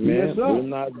 Amen. Yes, we're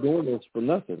not doing this for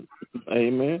nothing.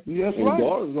 Amen. Yes, and right.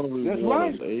 God is going to reward That's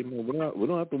right. us. Amen. We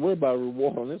don't have to worry about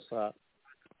reward on this side.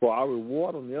 For our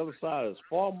reward on the other side is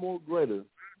far more greater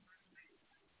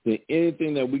than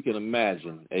anything that we can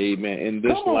imagine. Amen. In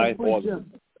this life,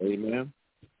 amen.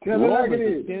 Romans,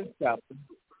 the 10th chapter.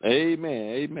 Amen.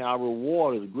 Amen. Our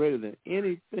reward is greater than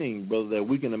anything, brother, that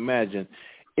we can imagine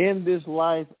in this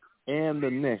life and the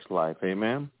next life.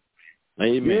 Amen.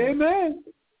 Amen. Amen.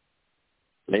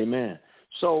 Amen.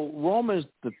 So Romans,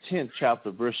 the 10th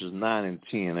chapter, verses 9 and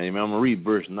 10. Amen. I'm going to read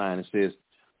verse 9. It says,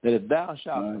 that if thou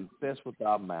shalt confess with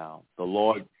thy mouth the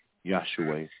Lord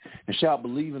Yahshua, and shalt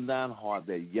believe in thine heart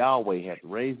that Yahweh hath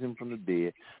raised him from the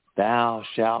dead, thou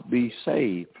shalt be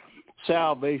saved.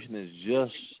 Salvation is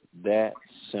just that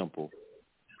simple.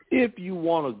 If you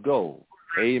want to go,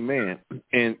 amen,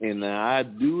 and I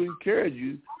do encourage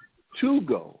you to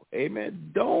go,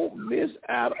 amen, don't miss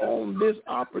out on this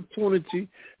opportunity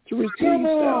to receive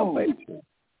salvation.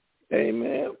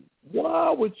 Amen. Why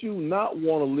would you not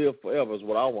want to live forever is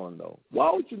what I want to know.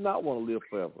 Why would you not want to live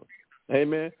forever?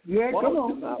 Amen. Yeah, Why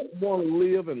would you not want to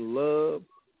live in love?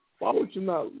 Why would you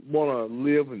not want to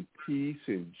live in peace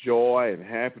and joy and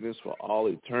happiness for all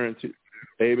eternity?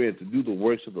 Amen. To do the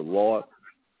works of the Lord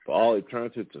for all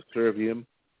eternity, to serve him.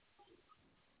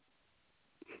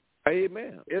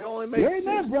 Amen. It only makes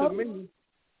sense to me.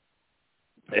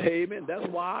 Amen. That's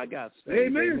why I got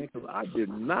saved. Amen. Because I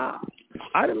didn't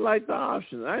like the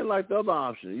option. I didn't like the other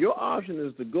option. Your option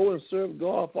is to go and serve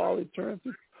God for all eternity,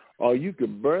 or you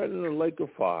could burn in a lake of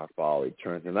fire for all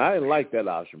eternity. And I didn't like that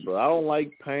option, but I don't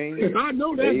like pain. I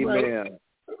know that. Amen. Right.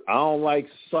 I don't like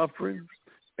suffering.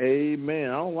 Amen.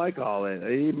 I don't like all that.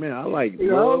 Amen. I like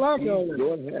love, peace,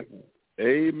 joy, and happiness.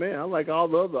 Amen. I like the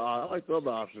other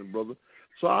options, brother.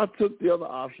 So I took the other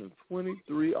option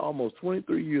almost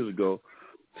 23 years ago.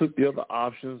 Took the other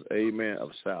options, amen, of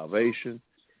salvation,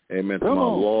 amen, to my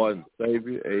Lord and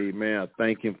Savior, amen. I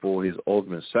thank him for his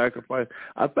ultimate sacrifice.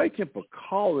 I thank him for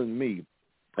calling me,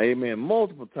 amen,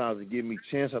 multiple times and giving me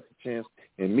chance after chance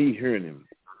and me hearing him.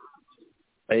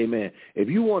 Amen. If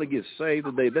you want to get saved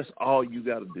today, that's all you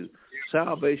got to do.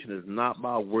 Salvation is not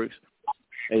by works,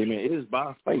 amen. It is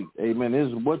by faith, amen. It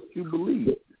is what you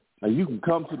believe. Now, you can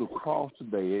come to the cross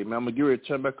today, amen. I'm going to get ready to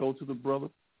turn back over to the brother.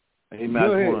 Amen. I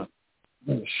just want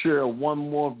to share one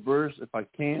more verse if I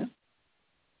can.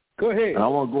 Go ahead. And I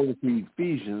want to go to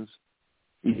Ephesians.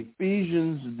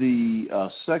 Ephesians, the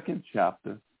second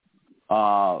chapter,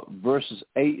 verses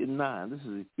 8 and 9. This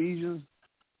is Ephesians,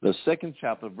 the second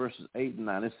chapter, verses 8 and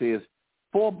 9. It says,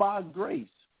 for by grace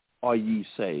are ye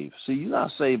saved. See, you're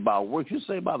not saved by works. You're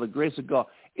saved by the grace of God.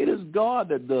 It is God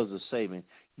that does the saving.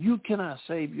 You cannot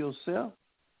save yourself.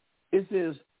 It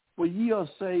says, for ye are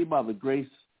saved by the grace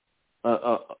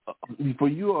for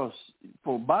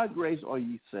by grace are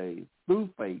ye saved through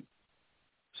faith.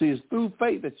 See, it's through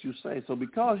faith that you say. So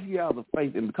because you have the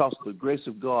faith and because of the grace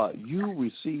of God, you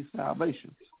receive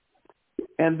salvation.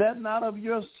 And that not of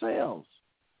yourselves.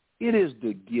 It is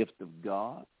the gift of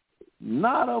God,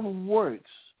 not of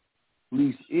works,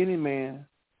 lest any man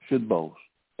should boast.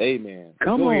 Amen.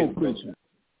 Come on, preacher.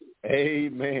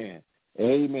 Amen.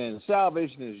 Amen.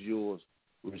 Salvation is yours.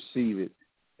 Receive it.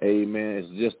 Amen.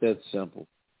 It's just that simple.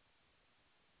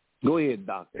 Go ahead,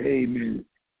 Doctor. Amen.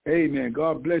 Amen.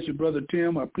 God bless you, Brother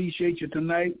Tim. I appreciate you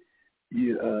tonight.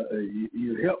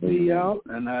 You helped me out,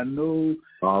 and I know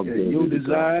your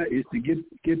desire is to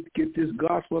get this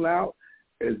gospel out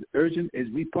as urgent as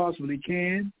we possibly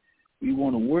can. We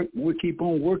want to work. We'll keep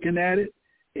on working at it.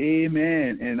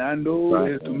 Amen. And I know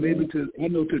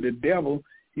to the devil,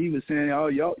 he was saying, "Oh,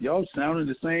 y'all sounding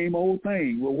the same old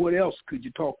thing." Well, what else could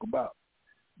you talk about?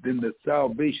 than the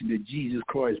salvation that Jesus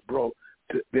Christ brought,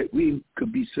 that we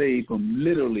could be saved from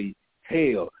literally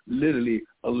hell, literally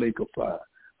a lake of fire.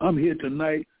 I'm here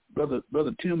tonight. Brother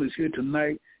Tim is here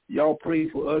tonight. Y'all pray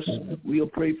for us. We'll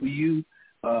pray for you.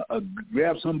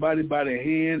 Grab somebody by the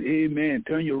hand, amen.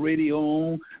 Turn your radio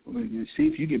on, see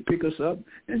if you can pick us up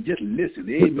and just listen,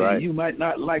 amen. Right. You might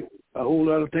not like a whole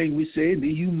lot of things we say, and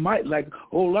you might like a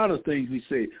whole lot of things we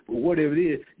say, but whatever it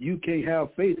is, you can't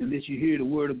have faith unless you hear the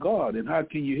word of God. And how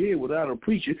can you hear without a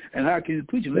preacher? And how can you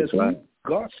preach unless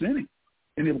God sent him?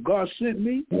 And if God sent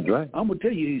me, I'm going to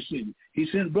tell you he sent me. He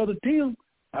sent Brother Tim.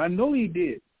 I know he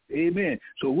did. Amen.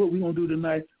 So what we're going to do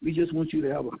tonight, we just want you to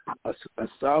have a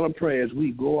silent prayer as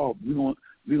we go off. I'm going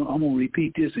to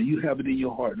repeat this, and you have it in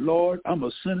your heart. Lord, I'm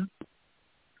a sinner.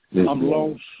 I'm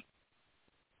lost.